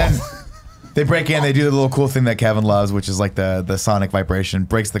worry that. Then they break in. They do the little cool thing that Kevin loves, which is like the sonic vibration.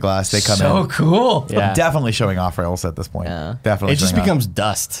 Breaks the glass. They come So in. cool. Yeah. Definitely showing off rails at this point. Yeah. Definitely. It just showing off. becomes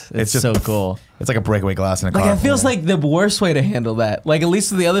dust. It's just so cool. It's like a breakaway glass in a car. Like it feels like the worst way to handle that. Like at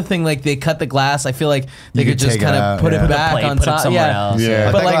least with the other thing, like they cut the glass. I feel like they You could could just take it kind out, of put yeah. it Put a back plate, on put it top. somewhere Yeah. else. Yeah.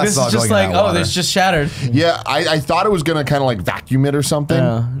 That But like glass this is all is just going in like, that oh, water. this just shattered. Yeah, I thought it was going to kind of like vacuum it or something,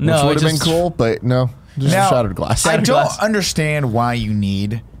 No, which it would have been just- cool, but no. Just Now, shattered glass. I Shattered don't glass. understand why you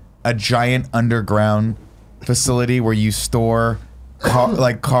need a giant underground facility where you store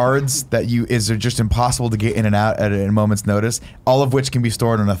like cards that are just impossible to get in and out at a moment's notice. All of which can be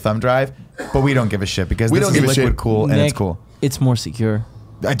stored on a thumb drive, but we don't give a shit because We this don't is give a liquid shit. cool and it's Nick, cool. It's more secure.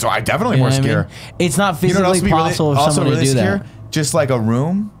 I definitely You more know what I secure. mean? It's not You know what else physically would be possible for also someone really to do secure? that. Just like a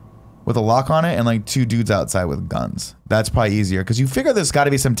room with a lock on it and like 2 dudes outside with guns. That's probably easier because you figure there's got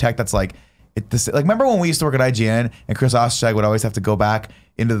to be some tech that's like. Like remember when we used to work at IGN and Chris Ostertag would always have to go back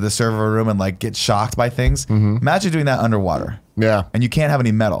into the server room and like get shocked by things? Imagine doing that underwater. Yeah. And you can't have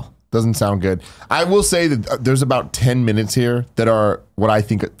any metal. Doesn't sound good. I will say that there's about 10 minutes here that are what I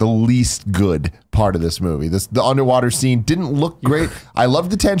think the least good part of this movie. The underwater scene didn't look great. I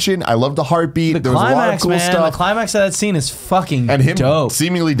loved the tension. I loved the heartbeat. There was a lot of Climax, cool man. stuff. The climax of that scene is fucking And him dope.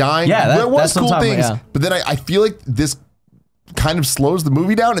 seemingly dying. Yeah, there was that's what I'm cool talking things. about, yeah. But then I feel like this kind of slows the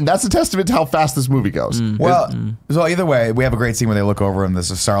movie down, and that's a testament to how fast this movie goes. Well, so either way, we have a great scene where they look over and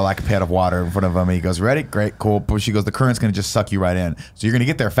there's a Sarlacc pit of water in front of him. And he goes, ready? Great, cool. But she goes, the current's going to just suck you right in. So you're going to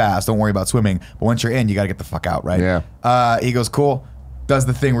get there fast. Don't worry about swimming. But once you're in, you got to get the fuck out, right? Yeah. He goes, cool. Does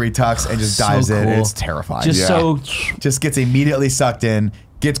the thing where he tucks and just So dives in. cool. It's terrifying. Just Yeah. so Just gets immediately sucked in,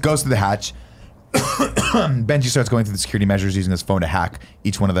 goes through the hatch. Benji starts going through the security measures using his phone to hack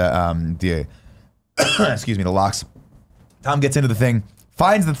each one of the excuse me, the locks. Tom gets into the thing,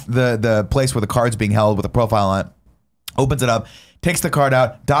 finds the place where the card's being held with a profile on it, opens it up, takes the card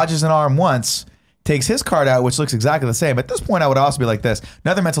out, dodges an arm once, takes his card out, which looks exactly the same. At this point, I would also be like this.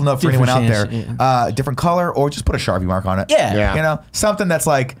 Another mental note for Different anyone out chance, there. Different color, or just put a Sharpie mark on it. Yeah. Yeah. You know, something that's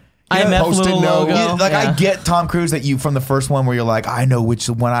like, you know, IMF Post-it little note. logo. yeah, like I Yeah. get Tom Cruise that you from the first one where you're like, I know which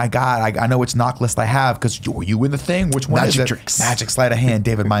one I got. I know which knock list I have because were you in the thing? Which one is Magic it? tricks. Magic sleight of hand.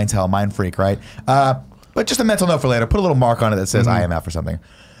 David Mindtell, mind freak, right? But just a mental note for later. Put a little mark on it that says IMF or something.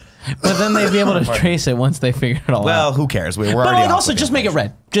 But then they'd be able to trace it once they figure it all Well, out. who cares? We're But already like off also with just it. make it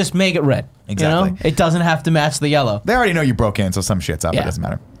red. Just make it red. Exactly. You know? It doesn't have to match the yellow. They already know you broke in, so some shit's up. It Yeah. doesn't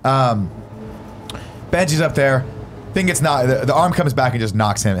matter. Benji's up there. Thing gets knocked. The arm comes back and just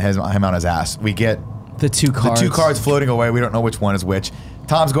knocks him on his ass. We get The two cards. the 2 cards floating away. We don't know which one is which.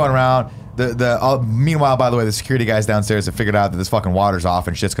 Tom's going around. Meanwhile, by the way, the security guys downstairs have figured out that this fucking water's off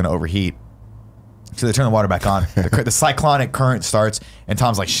and shit's going to overheat. So they turn the water back on. The cyclonic current starts, and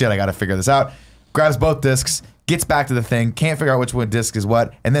Tom's like, shit, I got to figure this out. Grabs both discs, gets back to the thing, can't figure out which one disc is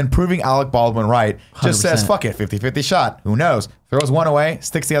what, and then proving Alec Baldwin right, just says, 100%. fuck it, 50-50 shot. Who knows? Throws one away,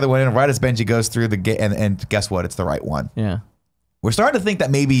 sticks the other one in, right as Benji goes through the gate, and guess what? It's the right one. Yeah. We're starting to think that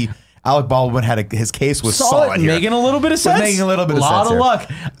maybe Alec Baldwin had his case was Solid, solid here. making a little bit of sense. Making a little bit of lot sense of here. luck.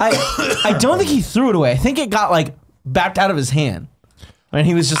 I don't think he threw it away. I think it got like backed out of his hand, and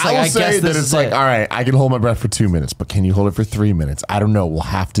he was just like, I will I say guess that this it's is like, it. all right, I can hold my breath for 2 minutes, but can you hold it for 3 minutes? I don't know. We'll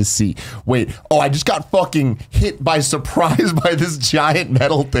have to see. Wait, I just got fucking hit by surprise by this giant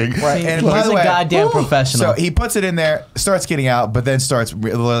metal thing. Right, and He's by the a way, goddamn professional. So he puts it in there, starts getting out, but then starts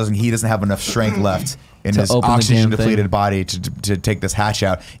realizing he doesn't have enough strength left in his open the damn oxygen thing. depleted body to take this hatch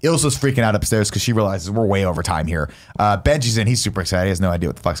out. Ilsa's freaking out upstairs because she realizes we're way over time here. Benji's in, he's super excited. He has no idea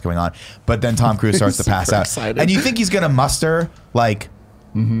what the fuck's going on. But then Tom Cruise starts to pass out. excited. And you think he's going to muster, like,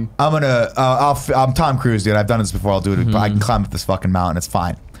 I'm Tom Cruise, dude. I've done this before. I'll do it. But I can climb up this fucking mountain. It's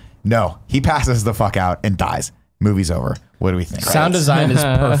fine. No, he passes the fuck out and dies. Movie's over. What do we think? Sound design is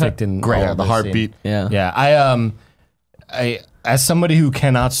perfect in Great. all Yeah, of the this heartbeat. scene. Yeah. Yeah, I as somebody who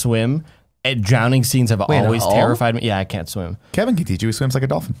cannot swim, drowning scenes have Wait, always at all? terrified me. Yeah, I can't swim. Kevin can teach you. He swims like a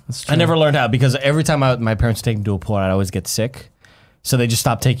dolphin. I never learned how because every time my parents take me to a pool, I'd always get sick. So they just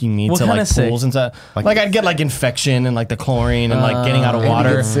stopped taking me What to kind like of sick? pools and stuff. Like I'd get like infection and like the chlorine and like getting out of Andy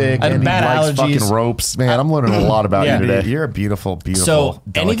water. gets sick. I had Andy bad likes allergies. fucking ropes. Man, I'm learning a lot about Yeah. you today. You're a beautiful, beautiful. So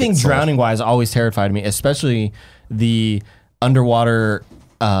delicate anything soul. drowning wise always terrified me, especially the underwater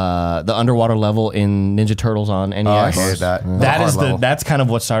level in Ninja Turtles on NES. I hated that. Yeah. That Hard is level. that's kind of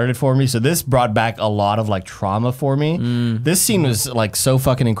what started it for me. So this brought back a lot of like trauma for me. This scene was like so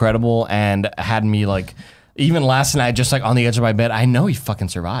fucking incredible and had me like even last night just like on the edge of my bed. I know he fucking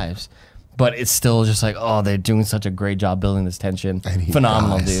survives. But it's still just like, oh, they're doing such a great job building this tension. And he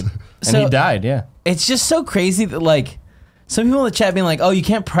Phenomenal, dies. dude. And So- he died, yeah. It's just so crazy that like some people in the chat being like, oh, you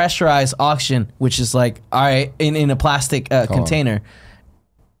can't pressurize oxygen, which is like, all right, in a plastic container.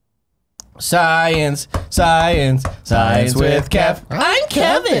 Science with Kev. I'm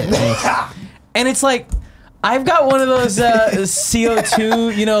Kevin. And it's like, I've got one of those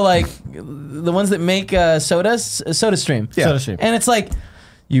CO2, you know, like the ones that make SodaStream. Yeah. SodaStream. And it's like,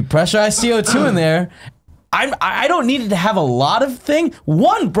 you pressurize CO2 in there. I don't need it to have a lot of thing.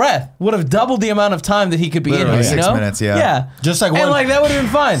 One breath would have doubled the amount of time that he could be Literally in here. 6 you know? minutes, yeah. Yeah. Just like and one- like that would have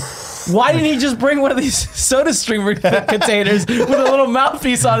been fine. Why didn't he just bring one of these SodaStream containers with a little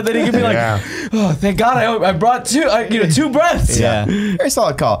mouthpiece on it that he could be like, Yeah. oh, thank God I brought two breaths. Yeah. Very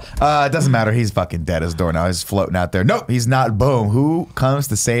solid call. It doesn't matter. He's fucking dead as a door now. He's floating out there. Nope, he's not. Boom. Who comes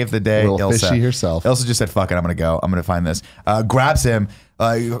to save the day? Little Ilsa. fishy herself. Ilsa just said, fuck it, I'm going to go. I'm going to find this. Grabs him.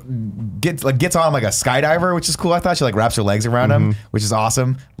 Gets on him like a skydiver, which is cool. I thought she like wraps her legs around him, which is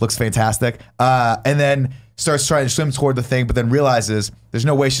awesome. Looks fantastic. And then starts trying to swim toward the thing, but then realizes there's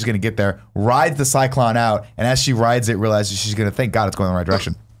no way she's going to get there. Rides the cyclone out, and as she rides it, realizes she's going to thank God it's going in the right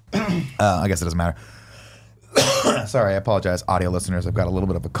direction. I guess it doesn't matter. Sorry, I apologize, audio listeners. I've got a little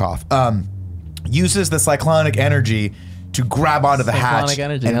bit of a cough. Uses the cyclonic energy to grab onto the hatch Cyclonic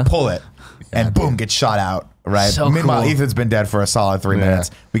energy, and huh? pull it, and boom, gets shot out. Right. So Meanwhile, cool. Ethan's been dead for a solid 3 minutes.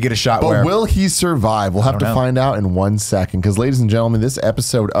 We get a shot But where will he survive? We'll have to know. find out in 1 second. Because, ladies and gentlemen, this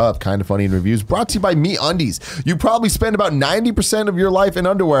episode of Kind of Funny in Reviews brought to you by MeUndies. You probably spend about 90% of your life in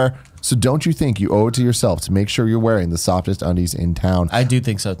underwear. So don't you think you owe it to yourself to make sure you're wearing the softest undies in town? I do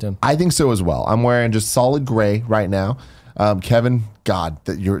think so, Tim. I think so as well. I'm wearing just solid gray right now. Kevin, God,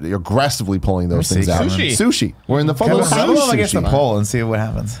 that you're aggressively pulling those Let me things see, out. Sushi. Sushi. We're in the Kevin, fucking rub him against the sushi. pole and see what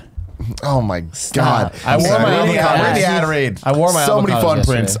happens. Oh my God. I wore Sorry, my where'd the avocados. ad read? I wore my So many avocados fun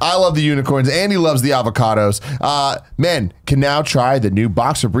yesterday. prints. I love the unicorns. Andy loves the avocados. Men can now try the new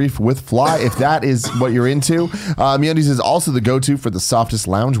boxer brief with fly if that is what you're into. MeUndies is also the go-to for the softest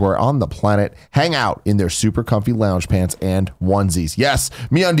loungewear on the planet. Hang out in their super comfy lounge pants and onesies. Yes,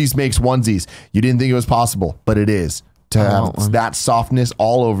 MeUndies makes onesies. You didn't think it was possible, but it is. To have that softness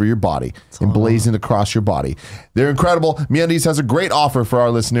all over your body, emblazoned across your body. They're incredible. MeUndies has a great offer for our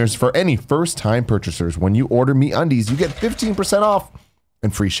listeners. For any first-time purchasers, when you order MeUndies, you get 15% off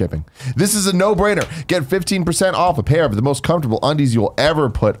and free shipping. This is a no-brainer. Get 15% off a pair of the most comfortable undies you'll ever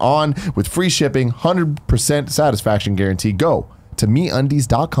put on with free shipping, 100% satisfaction guarantee. Go to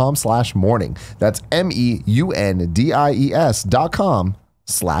MeUndies.com/morning. That's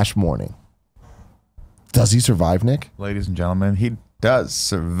MEUNDIES.com/morning. Does he survive, Nick? Ladies and gentlemen, he does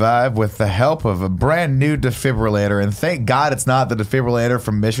survive with the help of a brand new defibrillator. And thank God it's not the defibrillator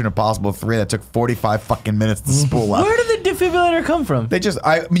from Mission Impossible 3 that took 45 fucking minutes to spool up. Where did the defibrillator come from? They just,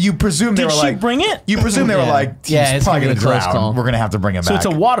 you presume they Did were she like, bring it? You presume they were Yeah. like, he's Yeah, it's probably gonna going be to a close drown. call. We're going to have to bring him So back. it's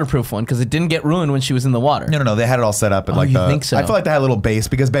a waterproof one because it didn't get ruined when she was in the water. No, they had it all set up. At like you the, think so? I feel like they had a little base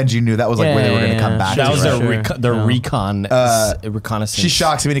because Benji knew that was like where they were going to come back That to. was right? their Sure. recon reconnaissance. She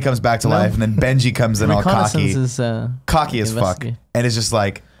shocks him and he comes back to life, and then Benji comes in all Reconnaissance cocky. is Cocky as fuck, investigate. and it's just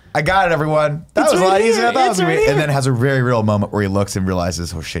like, I got it, everyone. That It's was a right lot easier than I thought it here. was gonna It's be. right And then has a very real moment where he looks and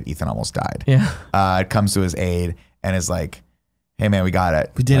realizes, oh shit, Ethan almost died. Yeah. It comes to his aid and is like, hey man, we got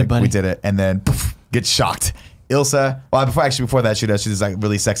it. We did it, buddy. We did it. And then poof, gets shocked. Ilsa, well, before that, she does this like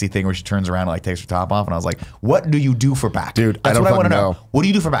really sexy thing where she turns around and like takes her top off, and I was like, "What do you do for back, Dude, I That's don't what I want to fucking know. know. What do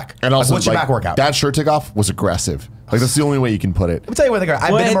you do for back? And also, what's your back workout?" That shirt take off was aggressive. Like, that's the only way you can put it. Let me tell you what, I've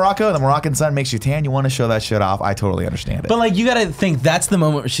been What? in Morocco. The Moroccan sun makes you tan. You want to show that shit off. I totally understand it. But like, you gotta think that's the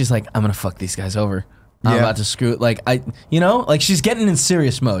moment where she's like, I'm gonna fuck these guys over. I'm Yeah. about to screw. Like like she's getting in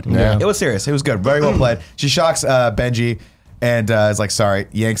serious mode. Yeah. it was serious. It was good. Very well played. She shocks Benji and is like, sorry,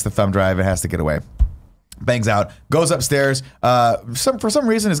 yanks the thumb drive and has to get away. Bangs out, goes upstairs. For some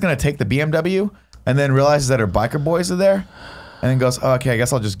reason is going to take the BMW and then realizes that her biker boys are there. And then goes, oh, okay, I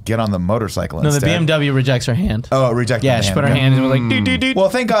guess I'll just get on the motorcycle No, the instead. BMW rejects her hand. Oh, rejected Yeah, the she put her okay. hand and was like, doo doo doo. Well,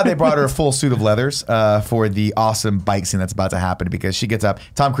 thank God they brought her a full suit of leathers for the awesome bike scene that's about to happen, because she gets up.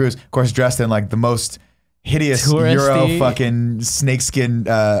 Tom Cruise, of course, dressed in like the most hideous Touristy. Euro fucking snakeskin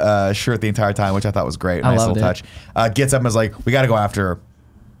shirt the entire time, which I thought was great. Nice little loved touch. Gets up and is like, we got to go after her.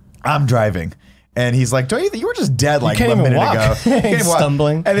 I'm driving. And he's like, don't you think you were just dead like a can't even minute walk. ago? You can't He's even walk.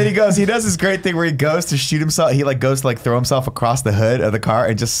 stumbling. And then he does this great thing where he goes to shoot himself. He like goes to like throw himself across the hood of the car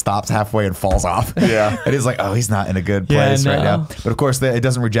and just stops halfway and falls off. Yeah. And he's like, oh, he's not in a good Yeah, place right no. now. But of course, it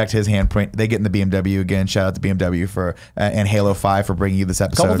doesn't reject his handprint. They get in the BMW again. Shout out to BMW for and Halo 5 for bringing you this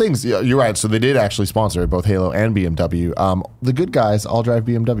episode. Couple things. Yeah, you're right. So they did actually sponsor both Halo and BMW. The good guys all drive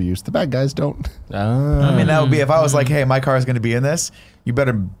BMWs. The bad guys don't. I mean, that would be if I was like, hey, my car is going to be in this. You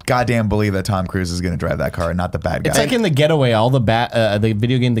better goddamn believe that Tom Cruise is going to drive that car and not the bad guy. It's like in The Getaway, all the the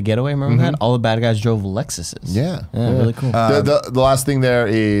video game The Getaway, remember that? All the bad guys drove Lexuses. Yeah. Really cool. The last thing there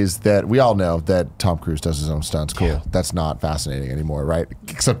is that we all know that Tom Cruise does his own stunts. Cool. Yeah. That's not fascinating anymore, right?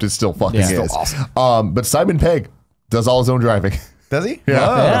 Except it's still fucking Yeah. is. Still awesome. But Simon Pegg does all his own driving. Does he? Yeah.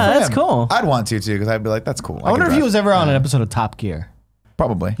 Oh, Yeah, good for that's him. cool. I'd want to too, because I'd be like, that's cool. I wonder if he was ever on an episode of Top Gear.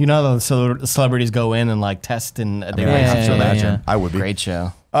 Probably. You know, the celebrities go in and like test and they Yeah, race each other. yeah. I would be. Great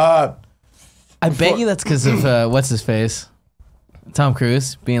show. I bet you that's because of what's his face, Tom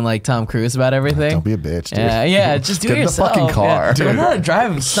Cruise being like Tom Cruise about everything. Don't be a bitch, dude. Yeah, just do Get it in the yourself. fucking car. Yeah. Dude. I'm not a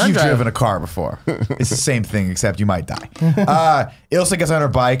driving stunt You've driver. driven a car before. It's the same thing, except you might die. Ilsa gets on her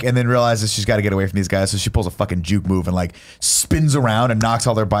bike and then realizes she's got to get away from these guys, so she pulls a fucking juke move and like spins around and knocks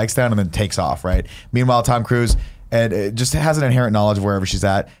all their bikes down and then takes off, right? Meanwhile, Tom Cruise just has an inherent knowledge of wherever she's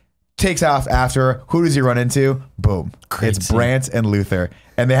at. Takes off after her. Who does he run into? Boom. It's scene. Brandt and Luther.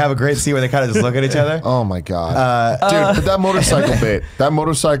 And they have a great scene where they kind of just look at each other. Oh my god, dude! But that motorcycle bit, that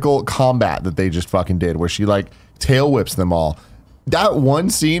motorcycle combat that they just fucking did, where she like tail whips them all. That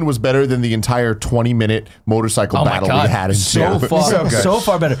one scene was better than the entire 20-minute motorcycle Oh my battle god, we had in so two. far, So good. so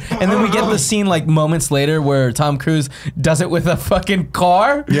far better. And then we get the scene like moments later where Tom Cruise does it with a fucking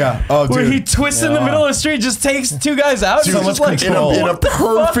car. Yeah. Oh, where dude. he twists in the middle of the street, just takes two guys out. Dude, It's just like, in a what the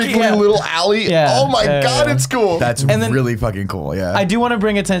fuck? perfectly Yeah. little alley. Yeah. Oh my Yeah, god, yeah. it's cool. That's And then- really fucking cool. Yeah. I do want to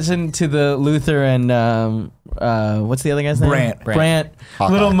bring attention to the Luther and what's the other guy's name? Brandt. Brandt.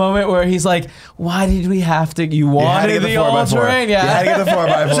 Hawkeye. Little moment where he's like, "Why did we have to? You had to wanted get the 4x4. all-terrain, You had to get the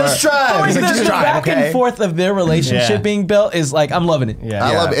 4x4. Just drive. Like, He's like, the just drive, back okay? and forth of their relationship Yeah. being built is like, I'm loving it. Yeah.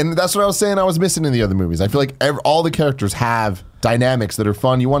 I Yeah. love it, and that's what I was saying. I was missing in the other movies. I feel like all the characters have dynamics that are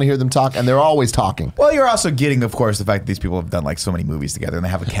fun. You want to hear them talk, and they're always talking. Well, you're also getting, of course, the fact that these people have done like so many movies together and they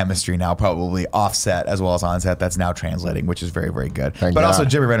have a chemistry now, probably offset as well as onset, that's now translating, which is very, very good. Thank But God. also,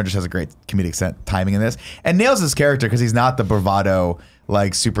 Jimmy Renner just has a great comedic timing in this and nails his character because he's not the bravado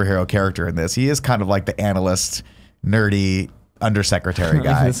like superhero character in this. He is kind of like the analyst, nerdy undersecretary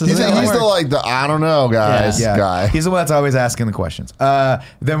guy. This is He's how it the works. like the I don't know guys guy. He's the one that's always asking the questions.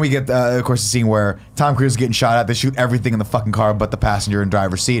 Then we get, of course, the scene where Tom Cruise is getting shot at. They shoot everything in the fucking car but the passenger and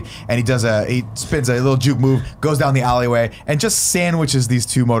driver's seat. And he spins a little juke move, goes down the alleyway, and just sandwiches these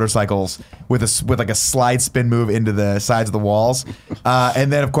two motorcycles with like a slide spin move into the sides of the walls.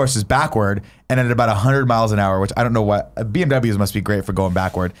 And then, of course, is backward. And at about 100 miles an hour, which I don't know what, BMWs must be great for going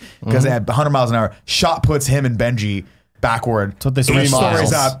backward. Because at 100 miles an hour, shot puts him and Benji backward. So they 3 switch miles.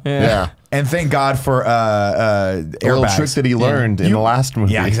 stories up. Yeah. And thank God for A little airbags. trick that he learned in the last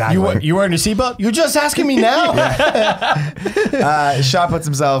movie. Yeah, exactly. You wearing your seatbelt? You're just asking me now? Shot puts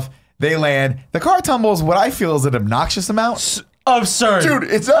himself. They land. The car tumbles. What I feel is an obnoxious amount. Absurd. Dude,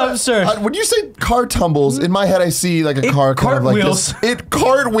 it's not absurd. When you say car tumbles, in my head I see like a car kind of like cartwheels. this. It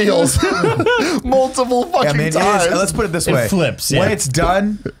cartwheels multiple fucking I mean, times. let's put it this It way: flips, When yeah. it's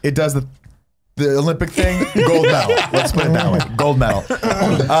done, it does the the Olympic thing, gold medal. Let's put it that way, gold medal.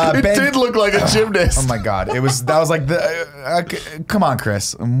 It did look like a gymnast. Oh my god, that was like the come on,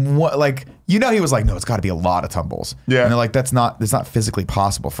 Chris. What, like, you know, he was like, no, it's got to be a lot of tumbles. Yeah, and they're like, it's not physically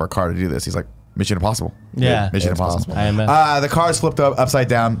possible for a car to do this. He's like, Mission Impossible. Yeah, Mission Impossible. I the car's flipped upside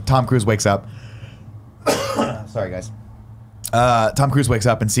down. Tom Cruise wakes up. Sorry, guys. Tom Cruise wakes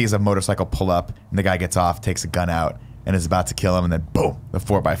up and sees a motorcycle pull up, and the guy gets off, takes a gun out, and is about to kill him, and then boom, the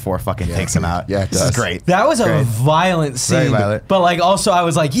 4x4 fucking takes him out. Yeah, this is great. That was Great. a violent scene. Very violent. But like, also, I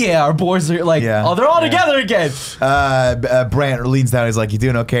was like, yeah, our boys are like, oh, they're all together again. Brant leans down. He's like, "You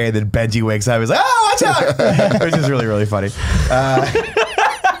doing okay?" And then Benji wakes up. He's like, "Oh, watch out!" Which is really, really funny.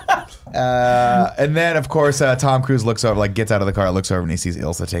 And then, of course, Tom Cruise looks over, like, gets out of the car, looks over, and he sees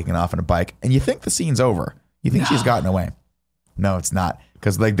Ilsa taking off on a bike. And you think the scene's over. You think she's gotten away. No, it's not.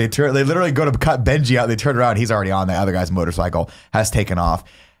 Because like they literally go to cut Benji out. They turn around. He's already on the other guy's motorcycle, has taken off.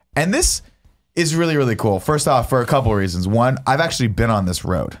 And this is really, really cool. First off, for a couple of reasons. One, I've actually been on this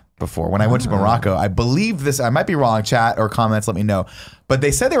road before. When I went to Morocco, I believe this, I might be wrong, chat or comments, let me know. But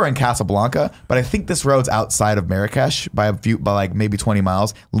they said they were in Casablanca, but I think this road's outside of Marrakesh by like maybe 20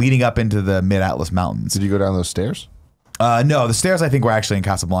 miles, leading up into the Mid-Atlas Mountains. Did you go down those stairs? No, the stairs I think were actually in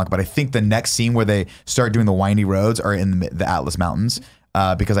Casablanca, but I think the next scene where they start doing the windy roads are in the Atlas Mountains.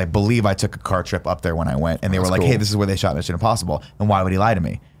 Because I believe I took a car trip up there when I went, and they were like, "Hey, this is where they shot Mission Impossible." And why would he lie to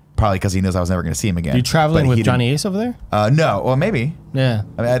me? Probably because he knows I was never going to see him again. You traveling with Johnny Ace over there? No, well, maybe. Yeah.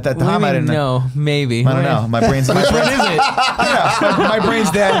 I mean, at that time, I didn't know. No, maybe. I don't know. My brain's. Which one is it? Yeah, my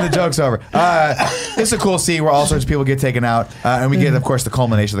brain's dead and the joke's over. It's a cool scene where all sorts of people get taken out, and we get, of course, the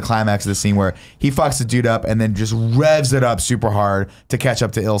culmination, the climax of the scene where he fucks the dude up and then just revs it up super hard to catch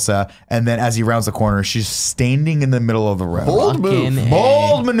up to Ilsa, and then as he rounds the corner, she's standing in the middle of the road. Bold move.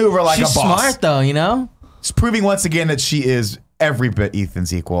 Bold maneuver like She's a boss. smart though, you know? It's proving once again that she is every bit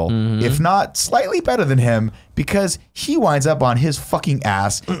Ethan's equal, if not slightly better than him, because he winds up on his fucking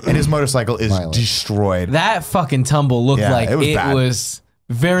ass and his motorcycle is destroyed. That fucking tumble looked like it was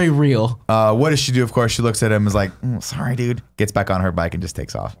very real. What does she do? Of course, she looks at him and is like, sorry, dude. Gets back on her bike and just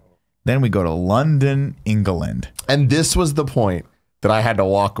takes off. Then we go to London, England. And this was the point that I had to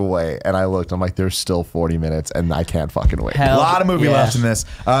walk away, and I looked. I'm like, there's still 40 minutes, and I can't fucking wait. A lot of movie left in this.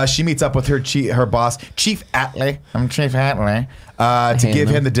 She meets up with her boss, Chief Atlee. I'm Chief Atlee. To give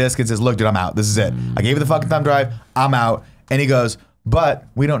him the disc and says, look, dude, I'm out. This is it. I gave you the fucking thumb drive. I'm out. And he goes, but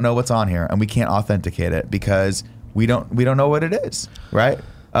we don't know what's on here, and we can't authenticate it because we don't know what it is, right?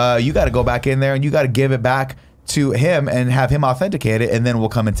 You got to go back in there, and you got to give it back to him and have him authenticate it, and then we'll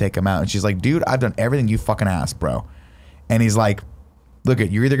come and take him out. And she's like, dude, I've done everything you fucking asked, bro. And he's like, look,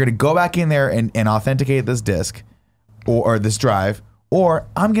 you're either going to go back in there and authenticate this disc or this drive, or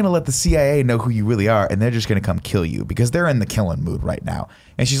I'm going to let the CIA know who you really are, and they're just going to come kill you because they're in the killing mood right now.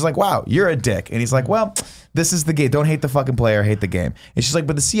 And she's like, wow, you're a dick. And he's like, well, this is the game. Don't hate the fucking player, hate the game. And she's like,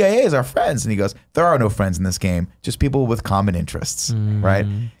 but the CIA is our friends. And he goes, there are no friends in this game, just people with common interests, right?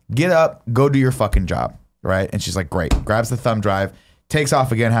 Get up, go do your fucking job, right? And she's like, great. Grabs the thumb drive, takes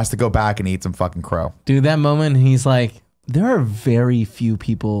off again, has to go back and eat some fucking crow. Dude, that moment, he's like, there are very few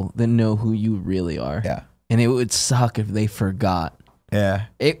people that know who you really are. Yeah. And it would suck if they forgot. Yeah.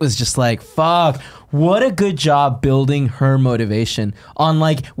 It was just like, fuck, what a good job building her motivation on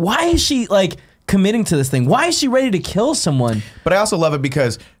like, why is she like committing to this thing? Why is she ready to kill someone? But I also love it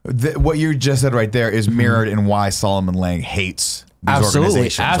because what you just said right there is mirrored in why Solomon Lang hates these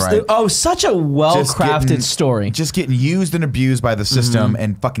organizations, right? Oh, such a well-crafted story. Just getting used and abused by the system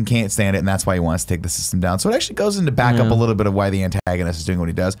and fucking can't stand it, and that's why he wants to take the system down. So it actually goes into back up a little bit of why the antagonist is doing what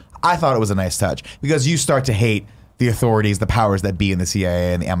he does. I thought it was a nice touch because you start to hate the authorities, the powers that be in the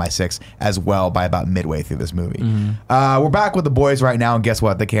CIA and the MI6 as well by about midway through this movie. We're back with the boys right now, and guess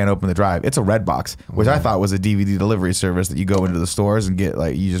what? They can't open the drive. It's a Redbox, which I thought was a DVD delivery service that you go into the stores and get,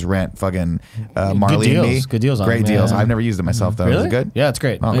 like, you just rent fucking Marley and Me. Good deals on Great it, deals. yeah. I've never used it myself, though. Really? Is it good? Yeah, it's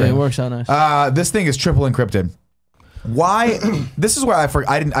great. Oh, Yeah, great. it works out nice. This thing is triple encrypted. Why? This is where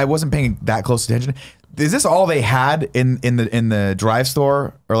I wasn't paying that close attention. Is this all they had in the drive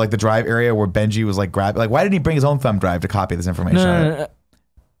store or like the drive area where Benji was like grabbing? Like, why didn't he bring his own thumb drive to copy this information? No.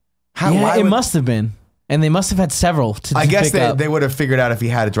 How, Yeah, it must have been. And they must have had several to I guess pick up. they would have figured out if he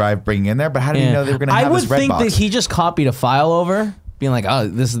had a drive bringing in there, but how did he know they were going to have I would this red think box? that he just copied a file over, being like, oh,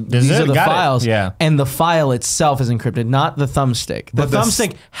 these are the Got it. files. Yeah. And the file itself is encrypted, not the thumbstick. The But the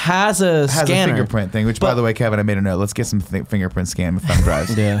thumbstick has a scanner. a fingerprint thing, which, by the way, Kevin, I made a note. Let's get some fingerprint scan with thumb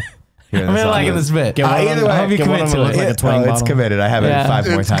drives. Yeah. Here, I'm really liking this bit. Get one of either them- way, I hope you get one commit of them to that it. looks like a twang It's bottle. committed. I have it Yeah. 5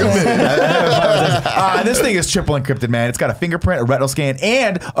 more times. This thing is triple encrypted, man. It's got a fingerprint, a retinal scan,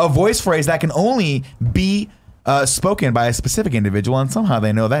 and a voice phrase that can only be spoken by a specific individual, and somehow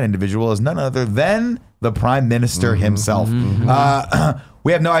they know that individual is none other than the Prime Minister himself.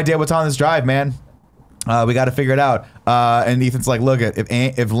 We have no idea what's on this drive, man. We got to figure it out. And Ethan's like, look,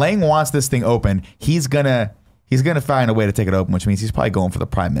 if Lang wants this thing open, he's gonna find a way to take it open, which means he's probably going for the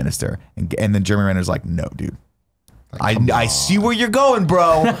Prime Minister. And then Jeremy Renner's like, no, dude. I see where you're going,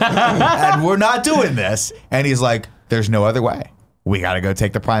 bro. And we're not doing this. And he's like, there's no other way. We got to go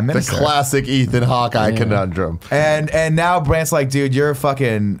take the Prime Minister. The classic Ethan Hawkeye conundrum. And now Brant's like, dude, you're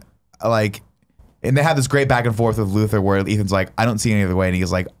fucking like, and they have this great back and forth with Luther where Ethan's like, I don't see any other way. And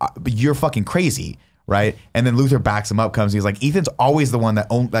he's like, but you're fucking crazy. Right. And then Luther backs him up, comes. He's like, Ethan's always the one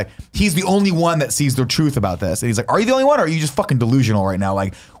that he's the only one that sees the truth about this. And he's like, are you the only one? Or are you just fucking delusional right now?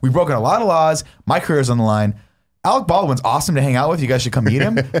 Like, we've broken a lot of laws. My career's on the line. Alec Baldwin's awesome to hang out with. You guys should come meet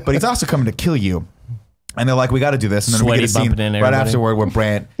him. But he's also coming to kill you. And they're like, we got to do this. And then we get a scene right afterward where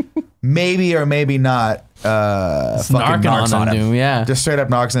Brant maybe or maybe not fucking narcs on him. Yeah. Just straight up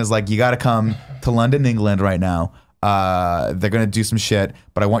narcs and is like, you got to come to London, England right now. They're going to do some shit,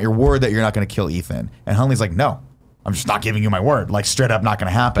 but I want your word that you're not going to kill Ethan. And Huntley's like, no, I'm just not giving you my word. Like, straight up not going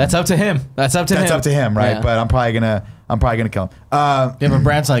to happen. That's up to him. That's up to him, right? Yeah. But I'm probably going to kill him. Yeah, but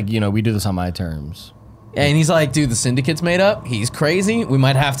Brant's like, we do this on my terms. And he's like, dude, the syndicate's made up. He's crazy. We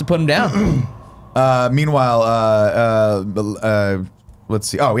might have to put him down. Meanwhile, let's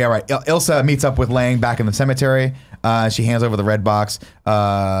see. Oh, yeah, right. Ilsa meets up with Lang back in the cemetery. She hands over the red box,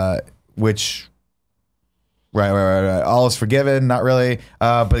 which... Right. All is forgiven. Not really.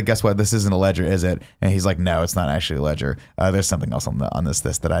 But guess what? This isn't a ledger, is it? And he's like, no, it's not actually a ledger. There's something else on this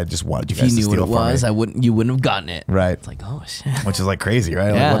that I just wanted you guys to steal from me. If you knew what it was, you wouldn't have gotten it. Right. It's like, oh, shit. Which is like crazy,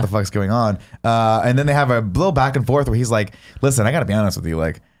 right? Yeah. Like, what the fuck's going on? And then they have a little back and forth where he's like, listen, I got to be honest with you.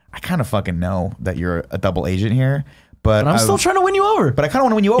 Like, I kind of fucking know that you're a double agent here. But I'm still trying to win you over. But I kind of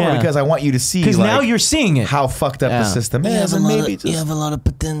want to win you over because I want you to see. Because now you're seeing it. How fucked up the system is. And maybe you have a lot of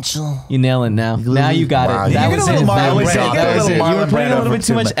potential. You nail it now. Now you got it. That was it. You were putting a little bit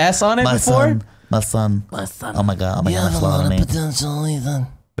too much S on it before? My son. Oh my God. You have a lot of potential, Ethan.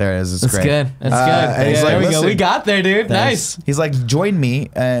 There it is. It's That's great. good. That's good. And he's like, there we listen, go. We got there, dude. Nice. He's like, join me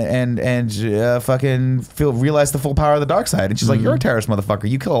and fucking realize the full power of the dark side. And she's like, you're a terrorist motherfucker.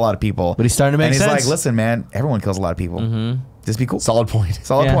 You kill a lot of people. But he's starting to make sense. And he's like, listen, man, everyone kills a lot of people. Just be cool. Solid point.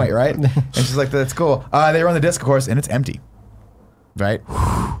 Solid point, right? And she's like, that's cool. They run the disc, of course, and it's empty. Right?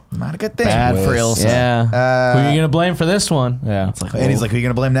 Not a good thing. Bad for Ilsa. Yeah. Who are you going to blame for this one? Yeah. It's like, And he's like, who are you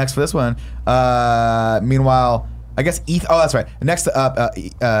going to blame next for this one? Meanwhile, I guess Ethan. Oh, that's right. Next up,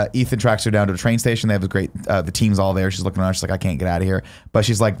 Ethan tracks her down to a train station. They have a great. The team's all there. She's looking around. She's like, I can't get out of here. But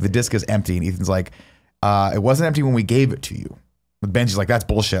she's like, the disc is empty. And Ethan's like, it wasn't empty when we gave it to you. But Benji's like, that's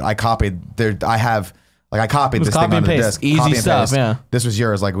bullshit. I copied. I copied this thing on the disc. Easy Copy and stuff. paste. Yeah. This was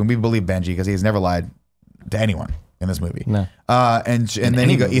yours. Like, when we believe Benji because he's never lied to anyone in this movie. No. And then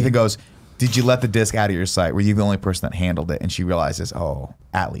Ethan goes, did you let the disc out of your sight? Were you the only person that handled it? And she realizes, oh,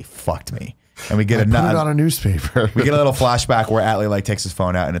 Atlee fucked me. And we get Put it on a newspaper. We get a little flashback where Atlee like takes his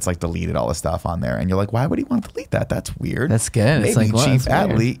phone out and it's like deleted all the stuff on there. And you're like, why would he want to delete that? That's weird. That's good. Maybe It's like, Chief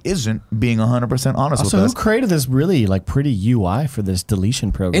Atlee isn't being 100% honest with Also, us. who created this really like pretty UI for this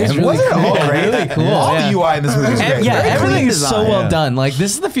deletion program? It's really Wasn't it all cool. great? Really cool. All Yeah. the UI in this movie is great. Yeah, Very everything clean is so design. well done. Like,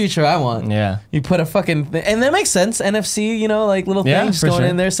 this is the future I want. Yeah. You put a fucking and that makes sense. NFC, like little Yeah, things just for going sure.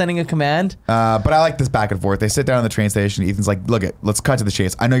 in there, sending a command. But I like this back and forth. They sit down in the train station. Ethan's like, look let's cut to the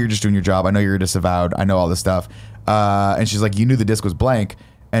chase. I know you're just doing your job. I know you're disavowed. I know all this stuff. And she's like, you knew the disc was blank.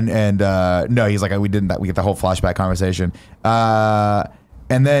 And no, he's like, we didn't. We get the whole flashback conversation.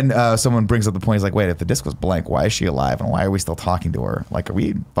 And then someone brings up the point. He's like, wait, if the disc was blank, why is she alive? And why are we still talking to her? Like, are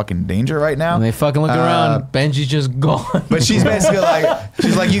we in fucking danger right now? And they fucking look around. Benji's just gone. But she's basically like,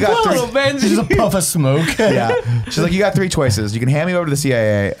 she's like, you got Little three. Benji. Just a puff of smoke. Yeah. She's like, you got three choices. You can hand me over to the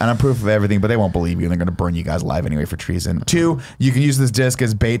CIA and I'm proof of everything, but they won't believe you and they're going to burn you guys alive anyway for treason. 2, you can use this disc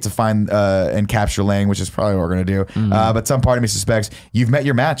as bait to find and capture Lang, which is probably what we're going to do. But some part of me suspects you've met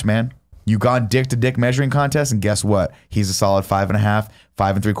your match, man. You gone dick to dick measuring contest, and guess what? He's a solid 5.5,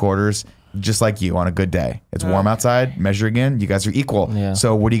 5 3/4, just like you on a good day. It's warm outside. Measure again. You guys are equal. Yeah.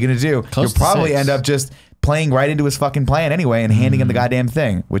 So what are you gonna do? Close You'll to probably 6. end up just playing right into his fucking plan anyway, and handing him the goddamn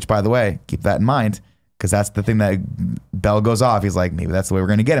thing. Which, by the way, keep that in mind, because that's the thing that bell goes off. He's like, maybe that's the way we're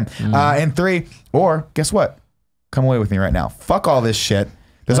gonna get him. And 3, or guess what? Come away with me right now. Fuck all this shit.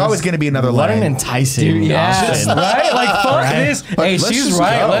 There's always going to be another What line. an enticing Yeah, option. right? Like, fuck this. Hey, Let's she's just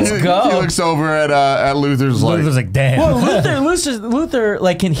right. go. Let's He go. looks over at Luther's like, Luther's like, damn. Well, Luther,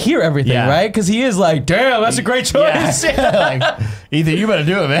 like, can hear everything, Yeah. right? Because he is like, damn, that's a great choice. Like, either you better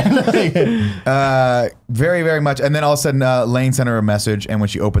do it, man. Very, very much. And then all of a sudden, Lane sent her a message, and when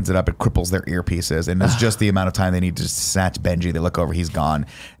she opens it up, it cripples their earpieces. And it's just the amount of time they need to snatch Benji. They look over, he's gone.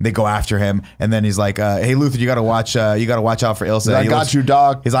 They go after him, and then he's like, "Hey, Luther, you gotta watch out for Ilsa." I got you,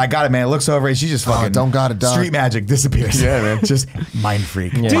 dog. He's like, "I got it, man." Looks over, and she just fucking don't got it, dog. Street magic disappears. Yeah, man. Just mind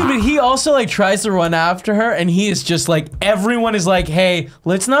freak. Dude, but he also like tries to run after her, and he is just like, everyone is like, "Hey,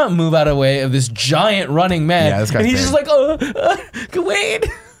 let's not move out of the way of this giant running man." Yeah, this guy's and he's big. just like, wait.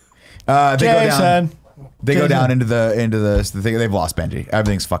 They go down into the thing. They've lost Benji.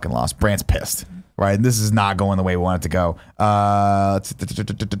 Everything's fucking lost. Brant's pissed. Right, this is not going the way we want it to go.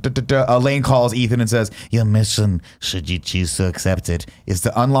 Lane calls Ethan and says, Your mission, should you choose to accept it, is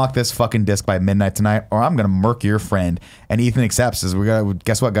to unlock this fucking disc by midnight tonight, or I'm gonna murk your friend. And Ethan accepts. Says,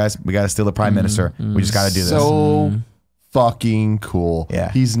 guess what, guys? We gotta steal the Prime Minister. We just gotta do this. So fucking cool.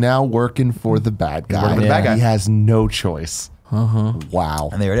 Yeah. He's now working for the bad guy. working for the bad guy. He has no choice. Wow.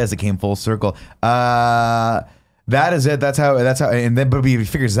 And there it is. It came full circle. That is it. That's how. And then, but he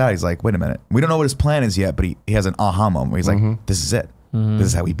figures it out. He's like, wait a minute. We don't know what his plan is yet, but he has an aha moment where he's like, this is it. This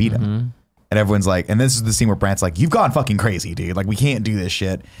is how we beat him. And everyone's like, and this is the scene where Brant's like, you've gone fucking crazy, dude. Like, we can't do this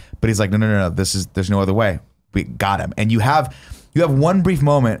shit. But he's like, no. There's no other way. We got him. And you have one brief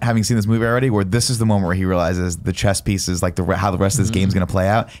moment, having seen this movie already, where this is the moment where he realizes the chess pieces, like how the rest of this game's going to play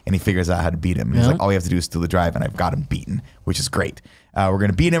out, and he figures out how to beat him. And he's like, all we have to do is steal the drive, and I've got him beaten, which is great. We're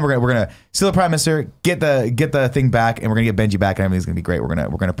going to beat him. We're going to steal the Prime Minister, get the thing back, and we're going to get Benji back, and everything's going to be great. We're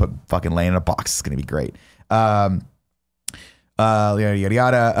going to put fucking Lane in a box. It's going to be great. Yada yada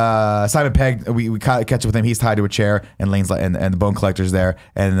yada. Simon Pegg, we catch up with him. He's tied to a chair, and Lane's like, and the Bone Collector's there,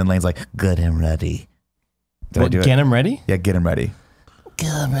 and then Lane's like, get him ready. did I do it? Get him ready? Yeah, get him ready. Get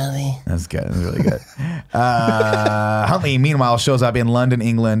him ready. That's good. That's really good. Huntley, meanwhile, shows up in London,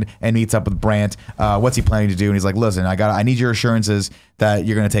 England, and meets up with Brant. What's he planning to do? And he's like, listen, I need your assurances that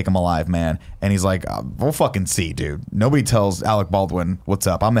you're going to take him alive, man. And he's like, we'll fucking see, dude. Nobody tells Alec Baldwin what's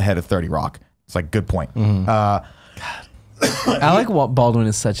up. I'm the head of 30 Rock. It's like, good point. Alec Baldwin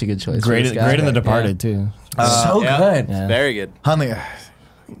is such a good choice. Great in The Departed, too. So good. Yeah. Very good. Huntley,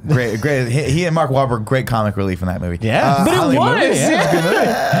 great. He and Mark Wahlberg, great comic relief in that movie. Yeah. But Huntley,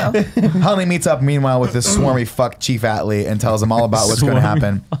 it was. Huntley meets up, meanwhile, with this swarmy fuck Chief Atlee and tells him all about what's going to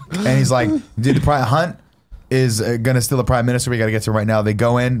happen. And he's like, dude, Hunt is going to steal the Prime Minister. We got to get to him right now. They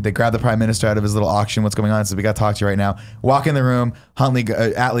go in, they grab the Prime Minister out of his little auction. What's going on? So we got to talk to you right now. Walk in the room.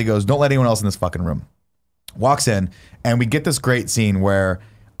 Atlee goes, don't let anyone else in this fucking room. Walks in, and we get this great scene where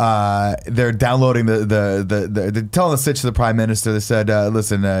they're downloading they're telling the stitch to the Prime Minister. They said,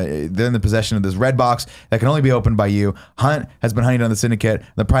 listen, they're in the possession of this red box that can only be opened by you. Hunt has been hunting down the syndicate.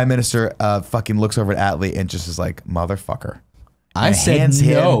 The Prime Minister fucking looks over at Atlee and just is like, motherfucker. I And said hands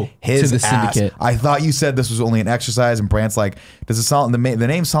no him his to the ass. syndicate. I thought you said this was only an exercise. And Brant's like, does the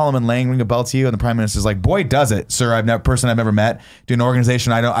name Solomon Lang ring a bell to you? And the Prime Minister's like, boy, does it, sir. I've never met. To an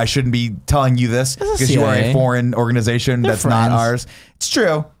organization I shouldn't be telling you this because you are a CIA. foreign organization that's not friends. ours. It's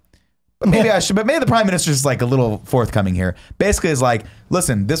true. But maybe I should. But maybe the Prime Minister's like a little forthcoming here. Basically, is like,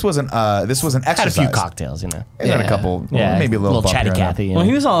 listen, this was an exercise. Had a few cocktails, you know. He's had a couple. Yeah, Maybe a little bump chatty here and there. Cathy. you Well, know.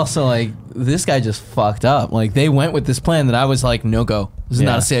 he was also like, this guy just fucked up. Like, they went with this plan that I was like, no go. This is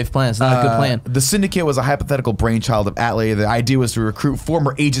not a safe plan. It's not a good plan. The syndicate was a hypothetical brainchild of Atlee. The idea was to recruit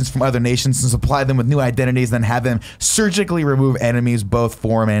former agents from other nations and supply them with new identities, then have them surgically remove enemies, both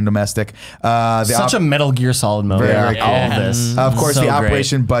foreign and domestic. Such a Metal Gear Solid moment. Very All of cool. this. Of course, So the great.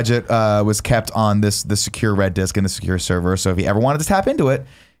 operation budget was kept on the secure red disk and the secure server. So if you ever wanted to tap into it,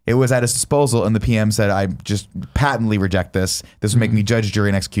 it was at his disposal, and the PM said, I just patently reject this. This would make me judge, jury,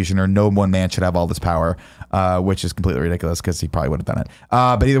 and executioner. No one man should have all this power, which is completely ridiculous because he probably would have done it.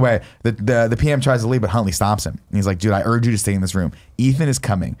 But either way, the PM tries to leave, but Huntley stops him. And he's like, dude, I urge you to stay in this room. Ethan is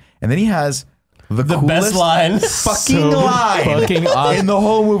coming. And then he has the The coolest best line. fucking line fucking awesome. in the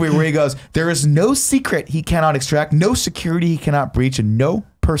whole movie, where he goes, there is no secret he cannot extract, no security he cannot breach, and no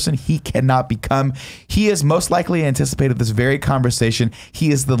person he cannot become. He has most likely anticipated this very conversation.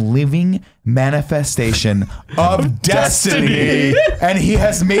 He is the living manifestation of destiny, and he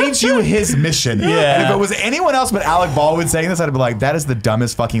has made you his mission. Yeah. And if it was anyone else but Alec Baldwin saying this, I'd be like, that is the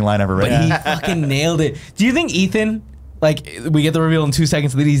dumbest fucking line ever written. He fucking nailed it. Do you think Ethan, like, we get the reveal in 2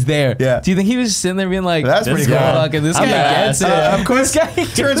 seconds that he's there? Yeah. Do you think he was just sitting there being like, That's pretty cool. Fucking, this guy gets it. Of course, This guy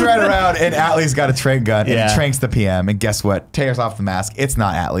turns right around, and Atlee's got a trank gun, and Yeah. he tranks the PM, and guess what? Tears off the mask. It's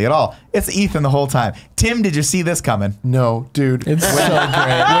not Atlee at all. It's Ethan the whole time. Tim, did you see this coming? No, dude. It's so great.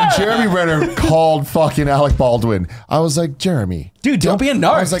 When Jeremy Renner called fucking Alec Baldwin, I was like, Jeremy, Dude, don't be a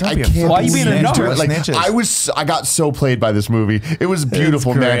narc. I was like, I be a can't. Why are you being a believe narc? it. Like, Snitches. I got so played by this movie. It was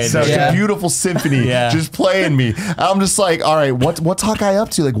beautiful, man. great. Such Yeah. a beautiful symphony, Yeah. just playing me. I'm just like, all right, what's Hawkeye up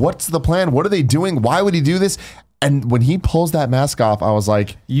to? Like, what's the plan? What are they doing? Why would he do this? And when he pulls that mask off, I was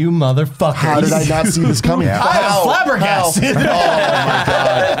like, You motherfucker. how did I not see this coming? Yeah. I am How? flabbergasted. How? Oh my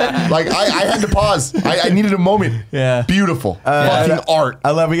god! Like I had to pause. I needed a moment. Yeah. Beautiful. Fucking art. I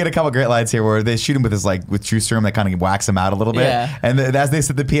love. We get a couple great lines here where they shoot him with his with true serum that kind of whacks him out a little bit. Yeah. And as they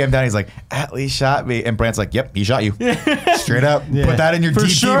sit the PM down, he's like, "Atlee shot me," and Brant's like, "Yep, he shot you." Straight up. Put that in your DP.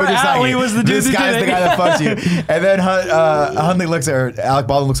 sure, with your Atlee psyche. was the dude This that guy's did the it. guy that fucked you. And then Huntley looks at her. Alec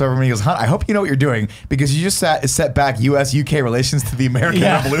Baldwin looks over at me and he goes, "Hunt, I hope you know what you're doing because you just set back U.S.-UK relations to the American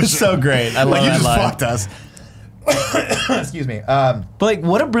Revolution." So great. I love like you that just line. fucked us. Excuse me. But like,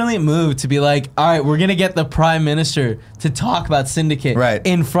 what a brilliant move to be like, all right, we're gonna get the prime minister to talk about Syndicate Right.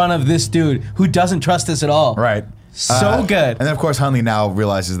 in front of this dude who doesn't trust us at all. Right. So good. And then, of course, Huntley now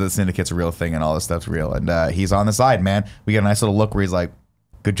realizes that Syndicate's a real thing and all this stuff's real. And he's on the side, man. We get a nice little look where he's like,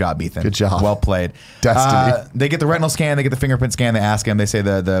 good job, Ethan. Good job. Well played. Destiny. They get the retinal scan. They get the fingerprint scan. They ask him. They say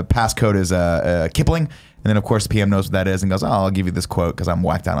the passcode is Kipling. And then, of course, the PM knows what that is and goes, "Oh, I'll give you this quote because I'm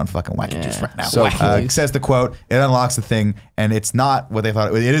whacked out on fucking wacky juice right now." So cool. Says the quote. It unlocks the thing. And it's not what they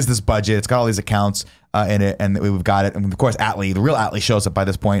thought. It is this budget. It's got all these accounts in it. And we've got it. And, of course, Atlee, the real Atlee, shows up by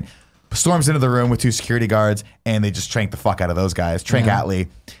this point. Storms into the room with 2 security guards, and they just trank the fuck out of those guys. Trank Atlee,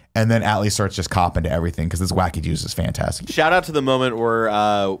 and then Atlee starts just copping to everything because this wacky juice is fantastic. Shout out to the moment where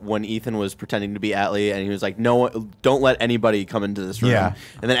when Ethan was pretending to be Atlee, and he was like, "No, don't let anybody come into this room." Yeah.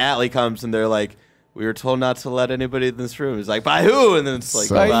 And then Atlee comes, and they're like, "We were told not to let anybody in this room." He's like, "By who?" And then it's like,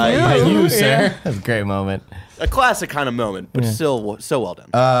 So- "By By you." you, sir. That's a great moment. A classic kind of moment, but still so well done.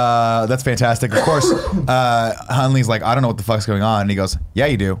 That's fantastic. Of course, Hunley's like, "I don't know what the fuck's going on," and he goes, "Yeah,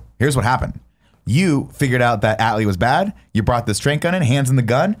 you do. Here's what happened. You figured out that Atlee was bad. You brought this trank gun in, hands in the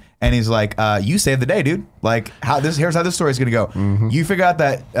gun, and he's like, you saved the day, dude. Like, here's how this story's gonna go. You figured out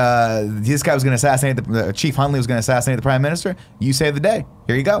that this guy was gonna assassinate the Chief Hunley was gonna assassinate the prime minister. You saved the day.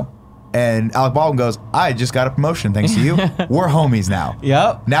 Here you go." And Alec Baldwin goes, "I just got a promotion thanks to you. We're homies now.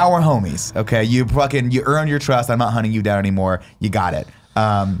 Yep. Now we're homies. Okay, you earned your trust. I'm not hunting you down anymore. You got it."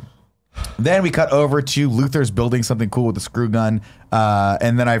 Then we cut over to Luther's building something cool with a screw gun.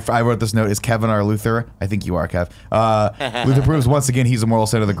 And then I wrote this note, is Kevin our Luther? I think you are, Kev. Luther proves once again he's the moral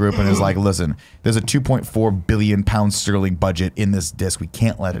center of the group and is like, "Listen, there's a 2.4 billion pound sterling budget in this disc. We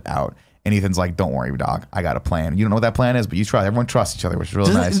can't let it out." And Ethan's like, "Don't worry, dog. I got a plan." You don't know what that plan is, but you try. Everyone trusts each other, which is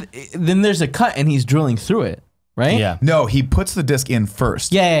really nice. Then there's a cut, and he's drilling through it, right? Yeah. No, he puts the disc in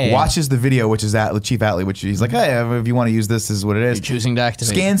first. Yeah. Watches the video, which is Chief Atlee, which he's like, "Hey, if you want to use this is what it is." You're choosing to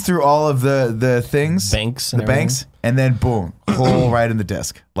activate. Scans through all of the things, Banks the and banks, and then boom, hole right in the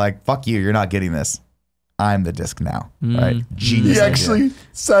disc. Like, fuck you, you're not getting this. I'm the disc now. Right? Genius. He idea. actually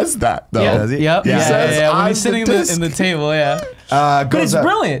says that though. Yep. Does he? Yep. Yeah. Yeah. He says, When "I'm he's the sitting disc." in the table, yeah. Goes But it's up,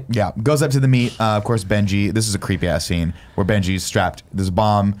 brilliant. Yeah, goes up to the meet. Of course, Benji. This is a creepy ass scene where Benji's strapped. There's a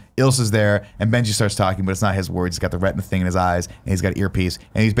bomb. Ilsa's there, and Benji starts talking, but it's not his words. He's got the retina thing in his eyes, and he's got an earpiece,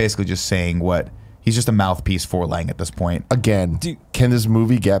 and he's basically just saying what. He's just a mouthpiece for Lang at this point. Again, can this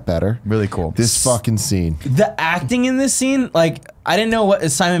movie get better? Really cool. This fucking scene. The acting in this scene, like, I didn't know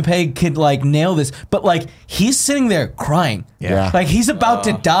what Simon Pegg could like nail this, but like he's sitting there crying. Yeah. Like he's about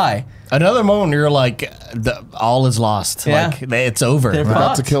to die. Another moment where you're like, all is lost. Yeah. Like, it's over. They're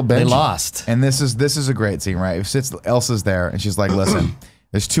About to fucked. kill Benji. They lost. And this is a great scene, right? It sits, Elsa's there, and she's like, "Listen,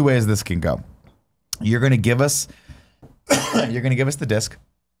 there's 2 ways this can go. You're gonna give us the disc,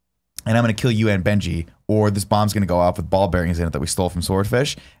 and I'm gonna kill you and Benji, or this bomb's gonna go off with ball bearings in it that we stole from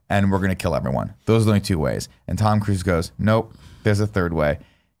Swordfish, and we're gonna kill everyone. Those are the only 2 ways." And Tom Cruise goes, "Nope, there's a third way.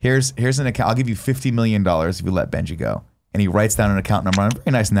 Here's an account. I'll give you $50 million if you let Benji go." And he writes down an account number on a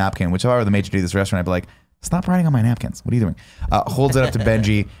very nice napkin, which if I were the maitre d' at this restaurant, I'd be like, "Stop writing on my napkins. What are you doing?" Holds it up to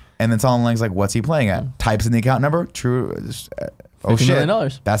Benji, and then Tom Lang's like, "What's he playing at?" Types in the account number. True. Oh $50 shit.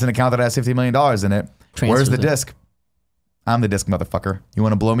 million. That's an account that has $50 million in it. Where's the Transfers it. disc? I'm the disc, motherfucker. You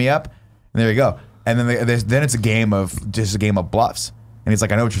want to blow me up? And there you go. And then then it's a game of bluffs. And he's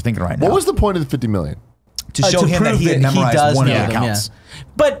like, "I know what you're thinking right now." What was the point of the 50 million? to show him that prove he had that memorized does one of know the them, accounts. yeah.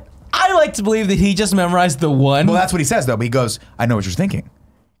 But I like to believe that he just memorized the one. Well, that's what he says though. But he goes, "I know what you're thinking.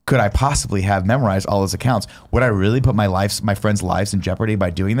 Could I possibly have memorized all his accounts? Would I really put my friends' lives in jeopardy by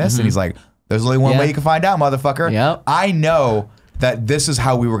doing this?" And he's like, "There's only one Yeah. way you can find out, motherfucker. Yep. I know that this is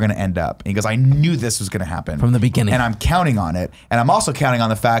how we were going to end up." And he goes, "I knew this was going to happen From the beginning. and I'm counting on it. And I'm also counting on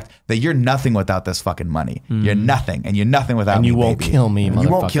the fact that you're nothing without this fucking money. You're nothing, and you're nothing without And me. you won't baby. kill me, You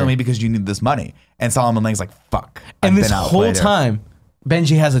won't kill motherfucker. me because you need this money." And Solomon Lang's like, "Fuck." and I've this been whole outplayed here. time,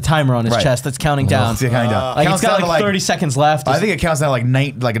 Benji has a timer on his Right. chest that's counting down. It's counting down. Like Counts it's got down like to, 30 seconds left. I think it counts down like a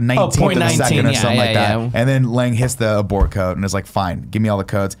 19th of a 0.19, second or yeah, something like yeah, that. yeah. And then Lang hits the abort code and is like, fine, give me all the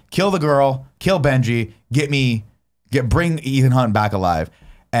codes. Kill the girl, kill Benji, bring Ethan Hunt back alive.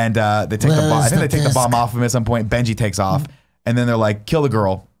 And they take the bomb. I think they take the bomb off of him at some point. Benji takes off. And then they're like, kill the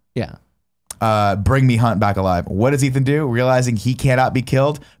girl. yeah. Bring me Hunt back alive. What does Ethan do? Realizing he cannot be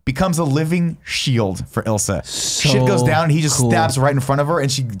killed, becomes a living shield for Ilsa. Shit goes down, and he just stabs right in front of her,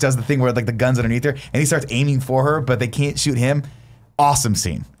 and she does the thing where like the gun's underneath her, and he starts aiming for her, but they can't shoot him. Awesome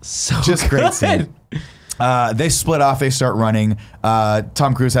scene. Just great scene. They split off. They start running.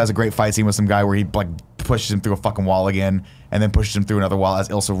 Tom Cruise has a great fight scene with some guy where he like pushes him through a fucking wall again, and then pushes him through another wall as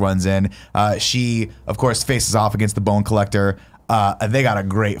Ilsa runs in. She, of course, faces off against the Bone Collector. They got a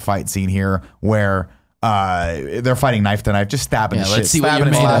great fight scene here where they're fighting knife to knife, just stabbing the shit, let's see what stabbing you're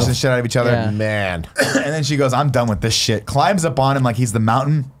and made slashing of. the shit out of each other. Yeah. Man. And then she goes, I'm done with this shit. Climbs up on him like he's the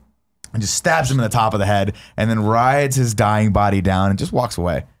mountain and just stabs him in the top of the head and then rides his dying body down and just walks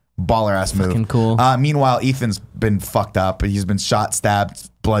away. Baller ass move. Fucking cool. Meanwhile, Ethan's been fucked up. He's been shot, stabbed,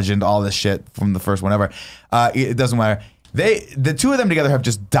 bludgeoned, all this shit from the first one ever. It doesn't matter. The two of them together have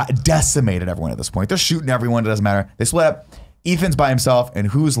just decimated everyone at this point. They're shooting everyone. It doesn't matter. They split up. Ethan's by himself, and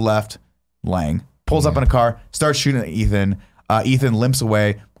who's left? Lang. Pulls up in a car, starts shooting at Ethan. Ethan limps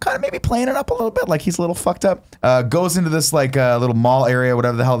away, kind of maybe playing it up a little bit, like he's a little fucked up. Goes into this like little mall area,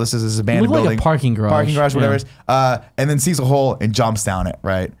 whatever the hell this is abandoned Looked like a building. parking garage. Whatever Yeah. it is. And then sees a hole and jumps down it,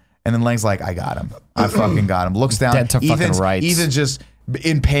 right? And then Lang's like, I got him. I fucking got him. Looks down. Dead to fucking Ethan's, rights. Ethan's just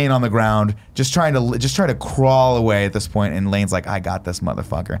in pain on the ground, just trying to crawl away at this point, and Lane's like, I got this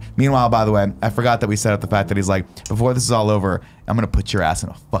motherfucker. Meanwhile, by the way, I forgot that we set up the fact that he's like, before this is all over, I'm gonna put your ass in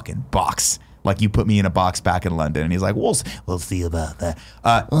a fucking box, like you put me in a box back in London. And he's like, we'll see about that.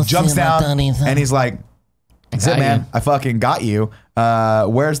 Jumps see about down, that, Ethan. and he's like, that's it, got man. you. I fucking got you.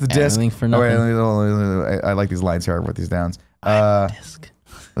 Where's the disc? Everything for Oh, wait, nothing. I like these lines here. I wrote these down. Disc.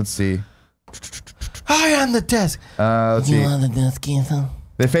 Let's see. I am the desk. Let's You see. want the disc, Ethan?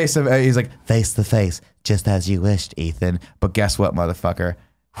 They face him. He's like, face to face, just as you wished, Ethan. But guess what, motherfucker?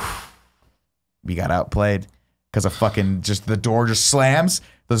 We got outplayed because of fucking just the door just slams.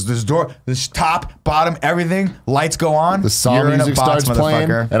 This door, this top, bottom, everything. Lights go on. The song You're in a music box, starts playing,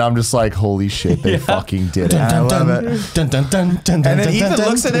 motherfucker. and I'm just like, holy shit, they fucking did it. I love it. Dun, dun, dun, dun, And dun, then dun, Ethan dun,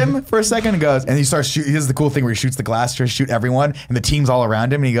 looks dun. at him for a second and goes, and he starts shooting. He does the cool thing where he shoots the glass to shoot everyone, and the team's all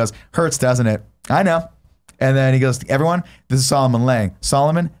around him, and he goes, hurts, doesn't it? I know. And then he goes, everyone, this is Solomon Lang.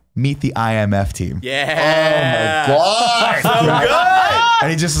 Solomon, meet the IMF team. Yeah. God. So good. And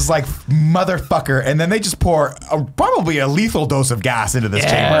he just is like, motherfucker. And then they just pour probably a lethal dose of gas into this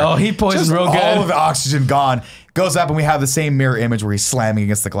chamber. Oh, he poisoned Just real good. all of the oxygen gone. Goes up, and we have the same mirror image where he's slamming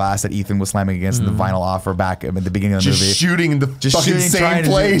against the glass that Ethan was slamming against in the vinyl offer back at the beginning of the Just movie. shooting in the Just fucking shooting, same trying to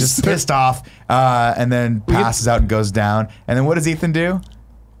place. just pissed off, and then passes out and goes down. And then what does Ethan do?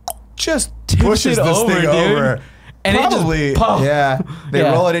 Just pushes it this over, thing dude. over. And it just Probably, pop. yeah. They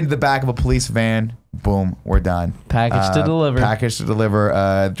Yeah. roll it into the back of a police van. Boom, we're done. Package to deliver. Package to deliver.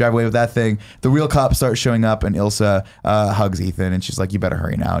 Drive away with that thing. The real cops start showing up, and Ilsa hugs Ethan, and she's like, "You better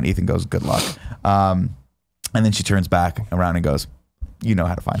hurry now." And Ethan goes, "Good luck." And then she turns back around and goes, "You know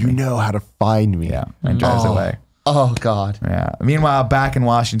how to find You me." know how to find me. Yeah, and drives away. Oh, God. Yeah. Meanwhile, back in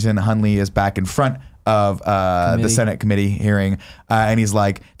Washington, Hunley is back in front of the Senate committee hearing, and he's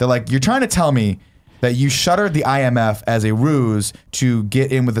like, "They're like, you're trying to tell me that you shuttered the IMF as a ruse to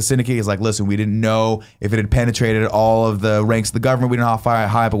get in with the syndicate." He's like, "Listen, we didn't know if it had penetrated all of the ranks of the government. We didn't know how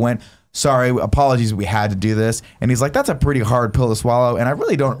high up it went. Sorry, apologies, we had to do this." And he's like, "That's a pretty hard pill to swallow, and I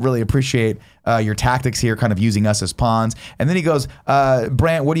really don't really appreciate your tactics here, kind of using us as pawns." And then he goes,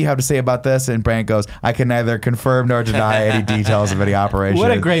 "Brant, what do you have to say about this?" And Brant goes, "I can neither confirm nor deny any details of any operation."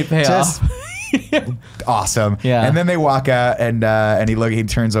 What a great payoff. Just awesome. Yeah. And then they walk out, and he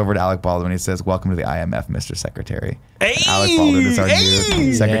turns over to Alec Baldwin. He says, "Welcome to the IMF, Mr. Secretary." Alec Baldwin is our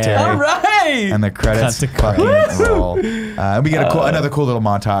new secretary. All right. And the credits Cut to fucking roll. We get another cool little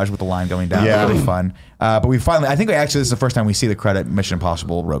montage with the line going down. Yeah. Really fun. But we finally, I think this is the first time we see the credit Mission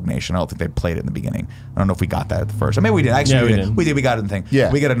Impossible Rogue Nation. I don't think they played it in the beginning. I don't know if we got that at the first. Or maybe we did. Actually, Yeah, we we did. did. We did. We got it in the thing.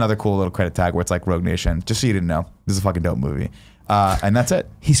 Yeah. We get another cool little credit tag where it's like Rogue Nation. Just so you didn't know. This is a fucking dope movie. And that's it.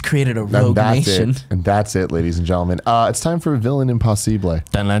 He's created a And rogue that's nation. it. And that's it, ladies and gentlemen. It's time for Villain Impossible.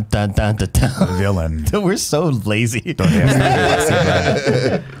 Dun, dun, dun, dun, dun, dun. Villain. We're so lazy.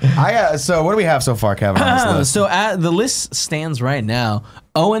 So what do we have so far, Kevin, on this list? So the list stands right now.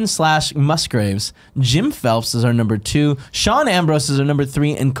 Owen/Musgraves, Jim Phelps is our number 2, Sean Ambrose is our number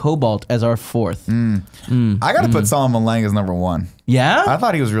 3, and Cobalt as our 4th. I got to put Solomon Lang as number 1. Yeah? I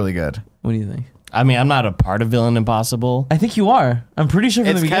thought he was really good. What do you think? I mean, I'm not a part of Villain Impossible. I think you are. I'm pretty sure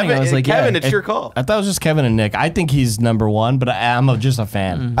from the beginning I was like, Kevin, yeah. it's your call. I thought it was just Kevin and Nick. I think he's number one, but I'm just a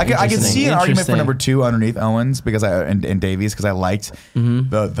fan. I can see an argument for Interesting. number 2 underneath Owens because and Davies because I liked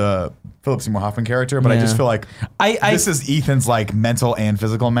the Philip Seymour Hoffman character, but I just feel like this is Ethan's like mental and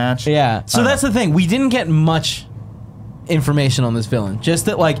physical match. Yeah. So that's the thing. We didn't get much information on this villain. Just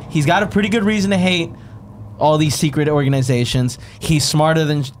that like he's got a pretty good reason to hate all these secret organizations. He's smarter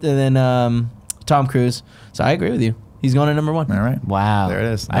than Tom Cruise. So I agree with you. He's going to number 1. All right. Wow. There it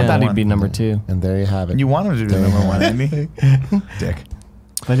is. I thought he'd be number 2. And there you have it. You want him to do number 1, didn't he? Dick.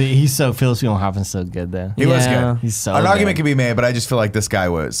 But he's so, Philip Seymour Hoffman's so good though. He was Yeah. good. He's so An good. argument can be made, but I just feel like this guy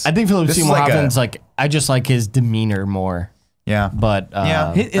was. I think Philip This is Seymour like Hoffman's I just like his demeanor more. Yeah. But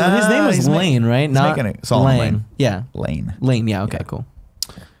Yeah. His name was he's Lane, right? he's Not making it. Solomon Lane. Yeah. Lane. Yeah. Okay. Cool.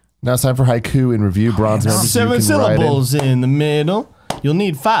 Now it's time for haiku in review. Bronze members, you 7 can write in. syllables in the middle. You'll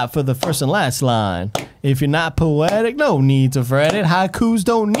need 5 for the first and last line. If you're not poetic, no need to fret it. Haikus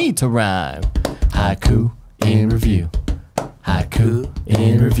don't need to rhyme. Haiku in review. Haiku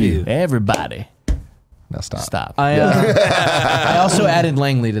in review. Everybody, Now stop. stop. I also added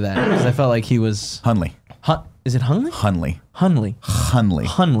Langley to that because I felt like he was. Hunley. Is it Hunley?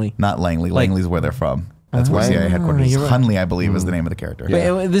 Hunley. Not Langley. Like- Langley's where they're from. That's where CIA headquarters is. you're right. Hunley, I believe, is the name of the character.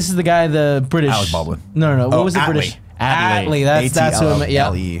 Wait, this is the guy, the British. Alec Baldwin. No. What was the Attlee. British? Attlee. Attlee. That's who I meant. Yeah.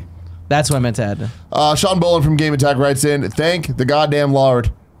 A-T-L-E. That's what I meant to add. Sean Boland from Game Attack writes in, thank the goddamn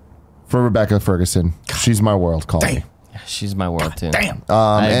Lord for Rebecca Ferguson. She's my world. Call me. She's my world too. Damn.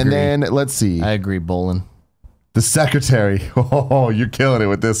 I And agree. then let's see. I agree, Bolin. The secretary. Oh, you're killing it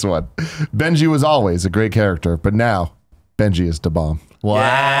with this one. Benji was always a great character, but now Benji is the bomb. Wow.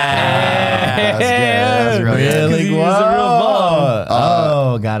 That's good. That's really good. Really? He's a real bomb.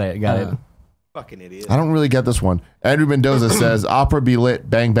 Oh, got it. Fucking idiot. I don't really get this one. Andrew Mendoza says, opera be lit,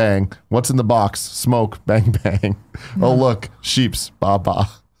 bang bang. What's in the box? Smoke, bang bang. Oh, look, sheeps, ba ba.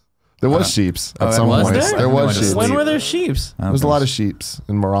 There was sheeps at some was point. there? There was When sheep. When were there sheeps? There's a lot of sheeps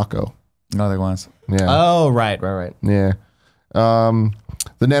in Morocco. No, there was. Yeah. Oh, right. Yeah. The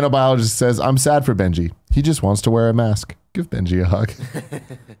nanobiologist says, I'm sad for Benji. He just wants to wear a mask. Give Benji a hug.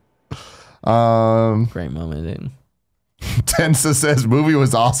 Great moment, dude. Tensa says, movie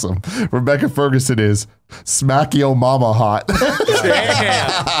was awesome. Rebecca Ferguson is smack yo mama hot. I'll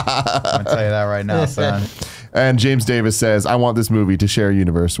tell you that right now, son. And James Davis says, I want this movie to share a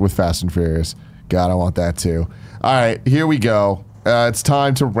universe with Fast and Furious. God, I want that too. All right, here we go. It's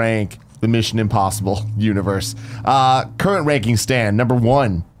time to rank the Mission Impossible universe. Current ranking stand, number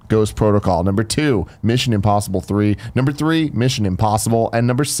 1, Ghost Protocol. Number 2, Mission Impossible 3. Number 3, Mission Impossible. And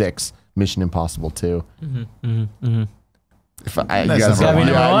number 6, Mission Impossible 2. If I, you That's guys number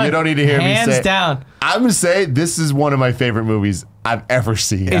don't, one. you don't need to hear Hands me say down. I'm going to say this is one of my favorite movies I've ever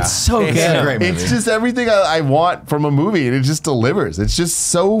seen. It's so It's good. a great movie. It's just everything I want from a movie, and it just delivers. It's just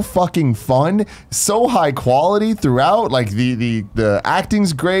so fucking fun, so high quality throughout. Like the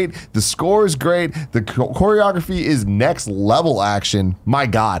acting's great, the score is great, the choreography is next level action. My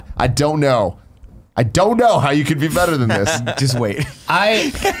God, I don't know how you could be better than this. Just wait.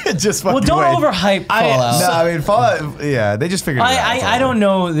 Just fucking Well, don't wait. overhype Fallout. No, I mean Fallout. Yeah, they just figured it out. I don't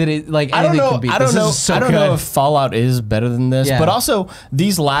know that it like I don't anything know. could beat I don't this. know. This is so I don't know good. if Fallout is better than this, Yeah. but also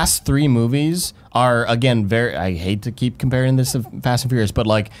these last 3 movies are again very. I hate to keep comparing this to Fast and Furious, but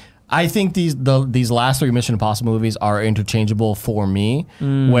like I think these last 3 Mission Impossible movies are interchangeable for me.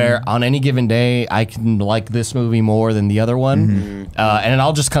 Where on any given day I can like this movie more than the other one, and it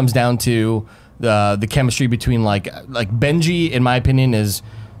all just comes down to the chemistry between like Benji, in my opinion, is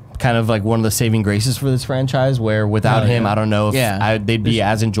kind of like one of the saving graces for this franchise, where without him, I don't know if they'd be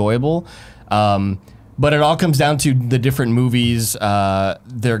as enjoyable. But it all comes down to the different movies,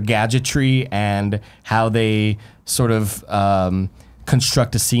 their gadgetry, and how they sort of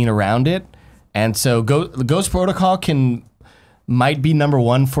construct a scene around it. And so Ghost Protocol might be number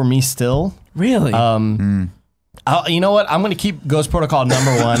 1 for me still. Really? You know what? I'm going to keep Ghost Protocol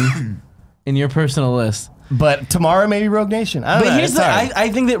number 1. In your personal list. But tomorrow maybe Rogue Nation. I don't know. But here's It's the all right. I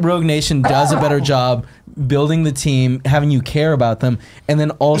think that Rogue Nation does a better job building the team, having you care about them, and then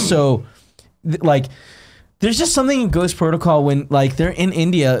also like there's just something in Ghost Protocol when like they're in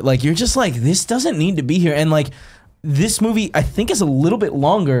India, like you're just like, this doesn't need to be here. And like this movie I think is a little bit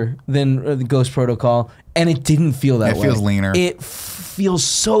longer than the Ghost Protocol, and it didn't feel that way. It feels leaner. It feels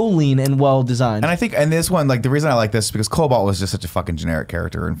so lean and well designed. And I think, and this one, like the reason I like this is because Cobalt was just such a fucking generic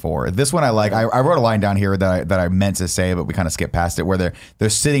character in 4. This one I like. I wrote a line down here that I meant to say, but we kind of skipped past it. Where they're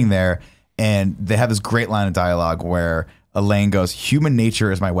sitting there and they have this great line of dialogue where Elaine goes, "Human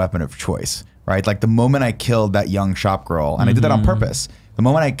nature is my weapon of choice." Right? Like the moment I killed that young shop girl, and I did that on purpose. The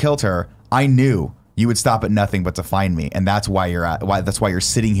moment I killed her, I knew you would stop at nothing but to find me, and that's why you're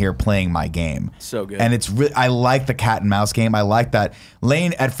sitting here playing my game. So good. And it's really, I like the cat and mouse game. I like that.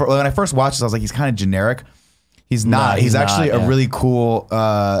 Lane, when I first watched this, I was like, he's kind of generic. He's not. He's actually a really cool,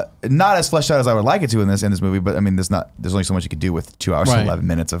 not as fleshed out as I would like it to in this movie. But I mean, there's only so much you could do with 2 hours and 11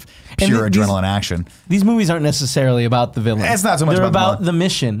 minutes of pure adrenaline action. These movies aren't necessarily about the villain. It's not so much They're about the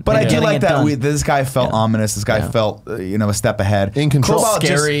mission. But I do like that. done. This guy felt ominous. This guy felt, a step ahead. In control.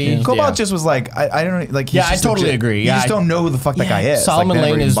 Cobalt just was like, I don't know, like. I totally agree. You just don't know who the fuck that guy is. Solomon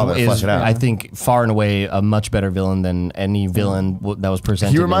like, Lane is flesh it out. I think, far and away a much better villain than any villain that was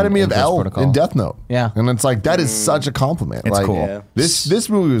presented. He reminded me of Ghost L Protocol. in Death Note. Yeah. And it's like, that is such a compliment. It's like, cool. Yeah. This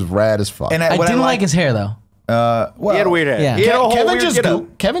movie was rad as fuck. And I didn't like his hair though. He had a weird hair. Yeah. He had a whole Kevin weird just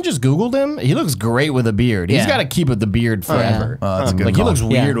getup. Kevin just Googled him. He looks great with a beard. He's Yeah. got to keep with the beard forever. That's a good Like he call. looks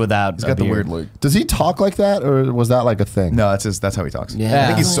weird without. He's got the weird look. Does he talk like that, or was that like a thing? No, that's how he talks.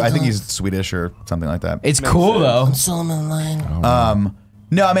 Yeah. I think he's Swedish or something like that. It's cool though. Solomon Lane.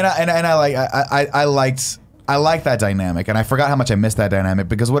 No, I mean, I like that dynamic, and I forgot how much I missed that dynamic,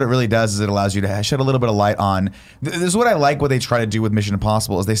 because what it really does is it allows you to shed a little bit of light on. This is what I like. What they try to do with Mission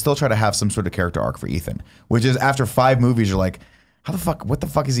Impossible is they still try to have some sort of character arc for Ethan, which is after 5 movies, you're like, what the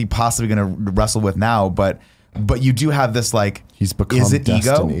fuck is he possibly going to wrestle with now? But you do have this like, He's become is it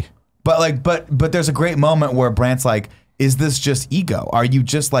destiny. ego? But there's a great moment where Brant's like, is this just ego? Are you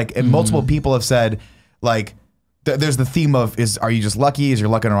just like? And multiple people have said like. There's the theme of are you just lucky? Is your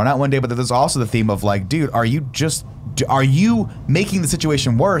luck gonna run out one day? But there's also the theme of like, dude, are you making the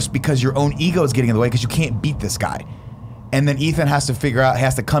situation worse because your own ego is getting in the way because you can't beat this guy? And then Ethan has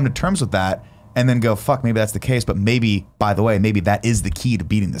to come to terms with that and then go, fuck, maybe that's the case, but maybe, by the way, maybe that is the key to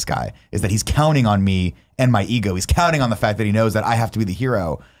beating this guy, is that he's counting on me and my ego. He's counting on the fact that he knows that I have to be the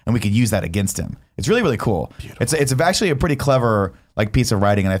hero, and we could use that against him. It's really, really cool. Beautiful. It's actually a pretty clever like piece of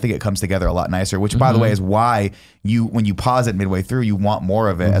writing, and I think it comes together a lot nicer, which, by the way, is why when you pause it midway through, you want more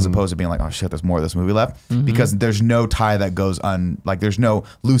of it, as opposed to being like, oh shit, there's more of this movie left, because there's no tie that goes there's no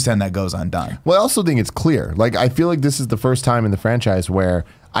loose end that goes undone. Well, I also think it's clear. Like, I feel like this is the first time in the franchise where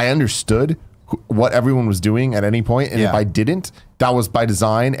I understood what everyone was doing at any point, and if I didn't, that was by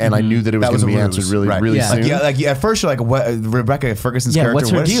design, and I knew that it was going to be answered really soon. Like at first you're like, what? Rebecca Ferguson's character, what's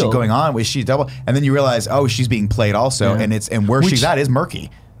her what is deal? she going on? Was she double? And then you realize, oh, she's being played also, and where she's at is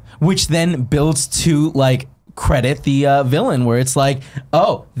murky. Which then builds to like credit the villain, where it's like,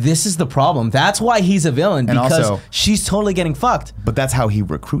 oh, this is the problem. That's why he's a villain, And because also- she's totally getting fucked. But that's how he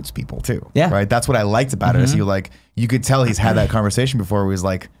recruits people too. Yeah. Right. That's what I liked about it. Is you could tell he's had that conversation before, where he's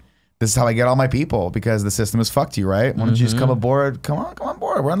like, this is how I get all my people, because the system has fucked you, right? Why don't you just come aboard? Come on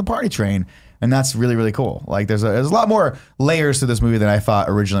board. We're on the party train. And that's really, really cool. Like there's a lot more layers to this movie than I thought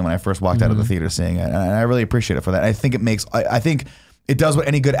originally when I first walked out of the theater seeing it. And I really appreciate it for that. I think I think it does what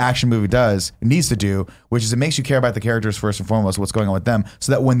any good action movie needs to do, which is it makes you care about the characters first and foremost, what's going on with them,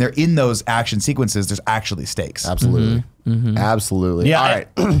 so that when they're in those action sequences, there's actually stakes. Absolutely. Absolutely. Yeah. All right.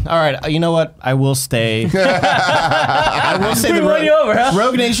 All right. You know what? I will stay. I will say the won you over, huh?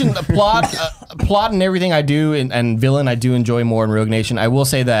 Rogue Nation plot and everything I do, and villain I do enjoy more in Rogue Nation. I will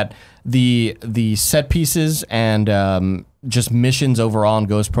say that the set pieces and just missions overall in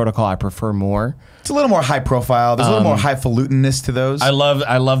Ghost Protocol I prefer more. It's a little more high profile. There's a little more highfalutenness to those. I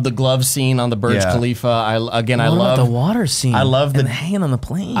love the glove scene on the Burj Khalifa. I What love about the water scene? I love and the hanging on the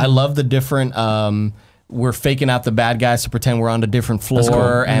plane. I love the different. We're faking out the bad guys to pretend we're on a different floor, cool.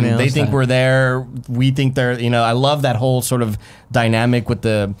 and Yeah, they that's think that. we're there. We think they're. I love that whole sort of dynamic with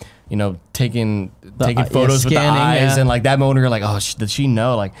the. Taking photos with the scanning, eyes, yeah. and like that moment you're like, oh, did she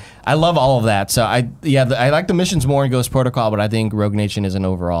know? Like, I love all of that. So I like the missions more in Ghost Protocol, but I think Rogue Nation is an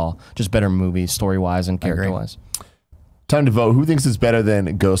overall just better movie, story wise and character wise. Time to vote. Who thinks it's better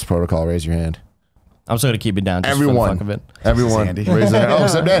than Ghost Protocol? Raise your hand. I'm still gonna keep it down just for the Everyone. fuck of it. Everyone. Andy. Raise their hand. Oh,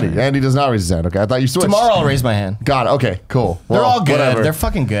 except Andy. Andy does not raise his hand. Okay. I thought you switched. Tomorrow I'll raise my hand. Got it. Okay. Cool. They're Well, all good. whatever. They're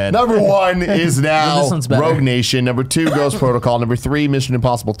fucking good. Number 1 is now This one's better. Rogue Nation. Number 2, Ghost Protocol. Number 3, Mission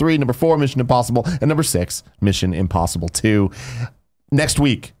Impossible 3. Number 4, Mission Impossible. And number 6, Mission Impossible 2. Next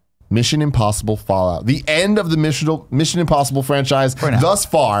week, Mission Impossible Fallout. The end of the Mission Impossible franchise thus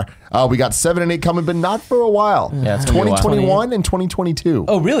far. We got 7 and 8 coming, but not for a while. Yeah, it's gonna be a while. 2021 and 2022.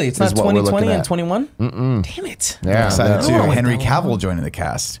 oh, really? It's not is what we're 2020 looking and at. 21? Damn it. Yeah. excited yeah. too. Henry Cavill joining the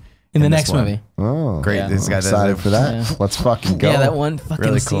cast In the this next one. movie. Oh, Great. This guy does excited it. for that. Let's fucking go. Yeah, that one fucking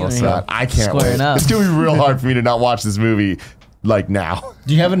Really scene. cool where stuff. I can't Squaring wait. up. It's going to be real hard for me to not watch this movie like now.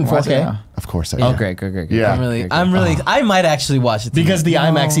 Do you have it in 4K? Yeah. Of course I do. Oh, great. Yeah. I'm really, I might actually watch it Because the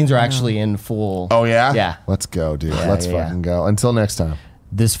tonight. IMAX scenes are actually in full. Oh, yeah? Yeah. Let's go, dude. Let's fucking go. Until next time.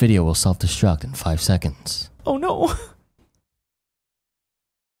 This video will self-destruct in 5 seconds. Oh no.